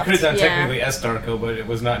 fun draft. You could have done Yeah. technically S Darko, but it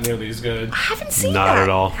was not nearly as good. I haven't seen Not that. at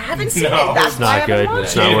all. I haven't seen No, it. That's it's why I not haven't good. watched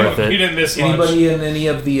It's it. not You worth didn't- it. You didn't miss much. anybody in any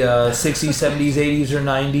of the 60s, 70s, 80s, or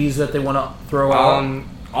 90s that they want to throw out?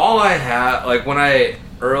 All I had, like when I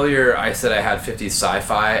earlier I said I had 50s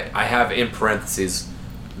sci-fi. I have in parentheses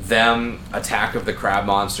them, Attack of the Crab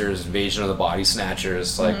Monsters, Invasion of the Body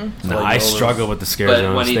Snatchers. Like, No, I struggle with the scare but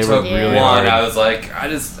zones. when he They took were really one, hard. I was like,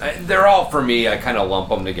 they're all for me. I kind of lump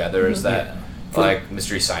them together as that, like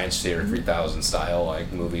Mystery Science Theater 3000 style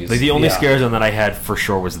like movies. Like the only scare zone that I had for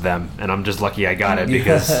sure was them, and I'm just lucky I got it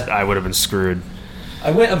because I would have been screwed. I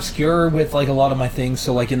went obscure with like a lot of my things.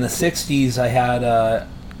 So like in the '60s, I had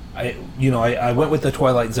I went with the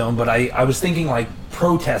Twilight Zone, but I was thinking like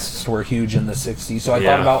protests were huge in the '60s. So I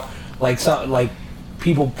thought about like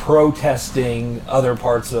people protesting other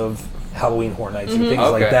parts of Halloween Horror Nights and things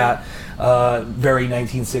like that. Very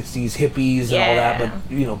 1960s hippies and all that,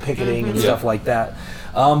 but picketing and stuff like that.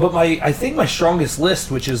 But I think my strongest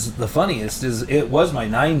list, which is the funniest, is it was my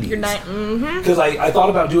 90s. Because I thought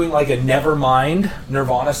about doing like a Nevermind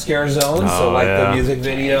Nirvana scare zone. So like the music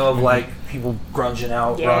video of like people grunging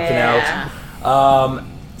out, rocking out.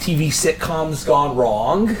 TV sitcoms gone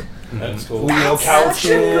wrong. That's cool. Couches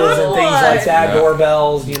and things like that,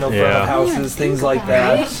 doorbells, front of houses, things like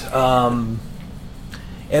that.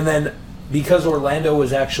 And then because Orlando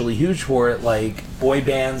was actually huge for it, like boy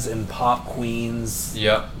bands and pop queens,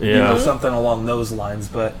 something along those lines.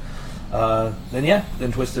 But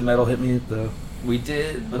then Twisted Metal hit me at the. We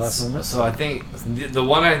did. Last moment. So I think the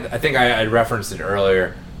one I think I referenced it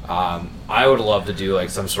earlier. I would love to do like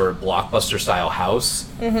some sort of blockbuster style house,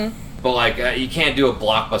 but like you can't do a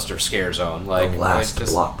blockbuster scare zone. Like the last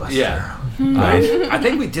blockbuster. Yeah, I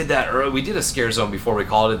think we did that early. We did a scare zone before. We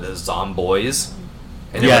called it the Zomboys.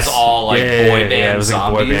 And it was all like boy band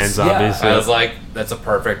zombies. Like boy band zombies. I was like, that's a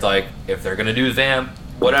perfect, like, if they're gonna do Vamp,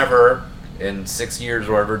 whatever, in 6 years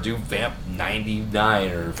or whatever, do Vamp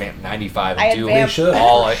 99 or Vamp 95 and do they should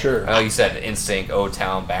all like, sure. like you said, NSYNC,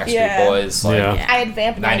 O-Town, Backstreet Boys, like I had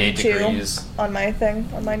Vamp 98 92 degrees on my thing,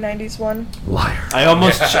 on my 90s one. Liar. I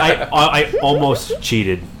almost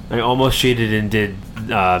cheated. I almost cheated and did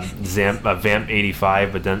Vamp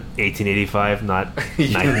 85, but then 1885, not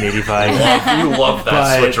 1985. You love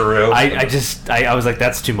that switcheroo. I was like,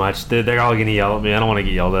 that's too much. They're all gonna yell at me. I don't want to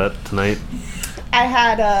get yelled at tonight. I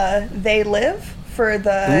had They Live for the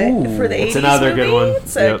 80s it's another movie. good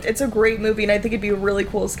one. It's a great movie, and I think it'd be a really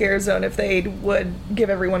cool scare zone if they would give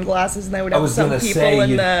everyone glasses and they would have some people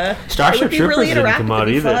in the. Starship Troopers really didn't come out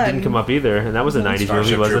either. Fun. Didn't come up either, and that was a 90s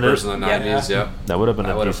movie, wasn't Troopers it? in the 90s, That would have been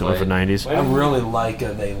a decent one for 90s. I really like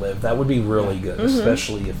They Live. That would be really good,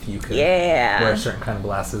 especially if you could wear certain kind of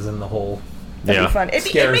glasses in the whole. That'd be fun.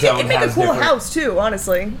 It'd make a cool house too,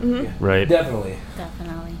 honestly. Right. Definitely.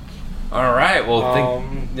 All right. Well,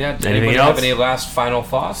 Anything anybody else? have any last final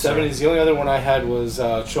thoughts? 70s. The only other one I had was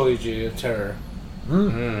Trilogy of Terror.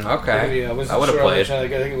 Okay. I wasn't I would have sure played. I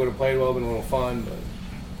think it would have played well, been real fun.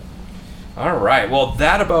 But All right. Well,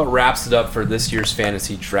 that about wraps it up for this year's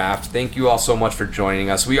fantasy draft. Thank you all so much for joining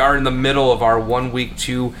us. We are in the middle of our 1 week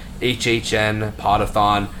 2 HHN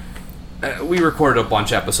Podathon. We recorded a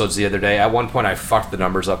bunch of episodes the other day. At one point, I fucked the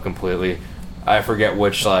numbers up completely. I forget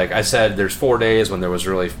which. Like I said, there's 4 days when there was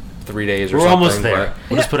really 3 days or We're something. almost there.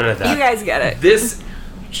 We'll just put it at that. You guys get it. This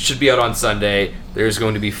should be out on Sunday. There's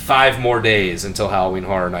going to be 5 more days until Halloween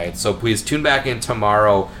Horror Nights. So please tune back in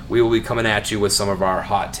tomorrow. We will be coming at you with some of our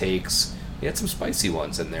hot takes. We had some spicy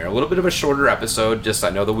ones in there. A little bit of a shorter episode. Just I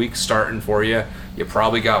know the week's starting for you. You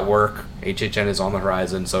probably got work. HHN is on the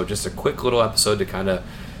horizon. So just a quick little episode to kind of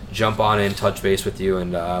jump on in, touch base with you,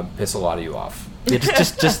 and piss a lot of you off. Yeah,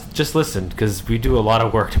 just listen, because we do a lot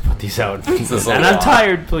of work to put these out. And I'm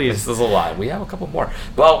tired, please. This is a lot. We have a couple more.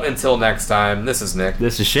 Well, until next time, this is Nick.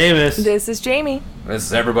 This is Seamus. This is Jamie. This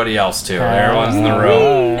is everybody else, too. Everyone's in the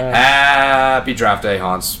room. Happy draft day,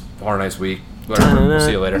 Hans. Horror Nights week. Whatever. We'll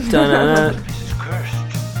see you later. This is cursed.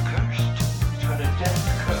 It's got a death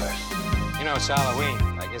curse. You know, it's Halloween.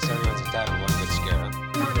 I guess everyone's entitled to one good scare.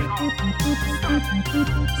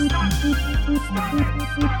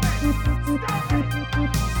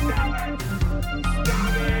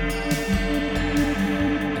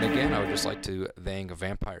 And again, I would just like to thank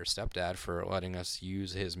Vampire Stepdad for letting us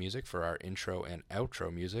use his music for our intro and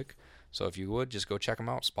outro music. So if you would, just go check him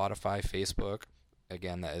out. Spotify, Facebook.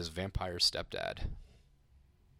 Again, that is Vampire Stepdad.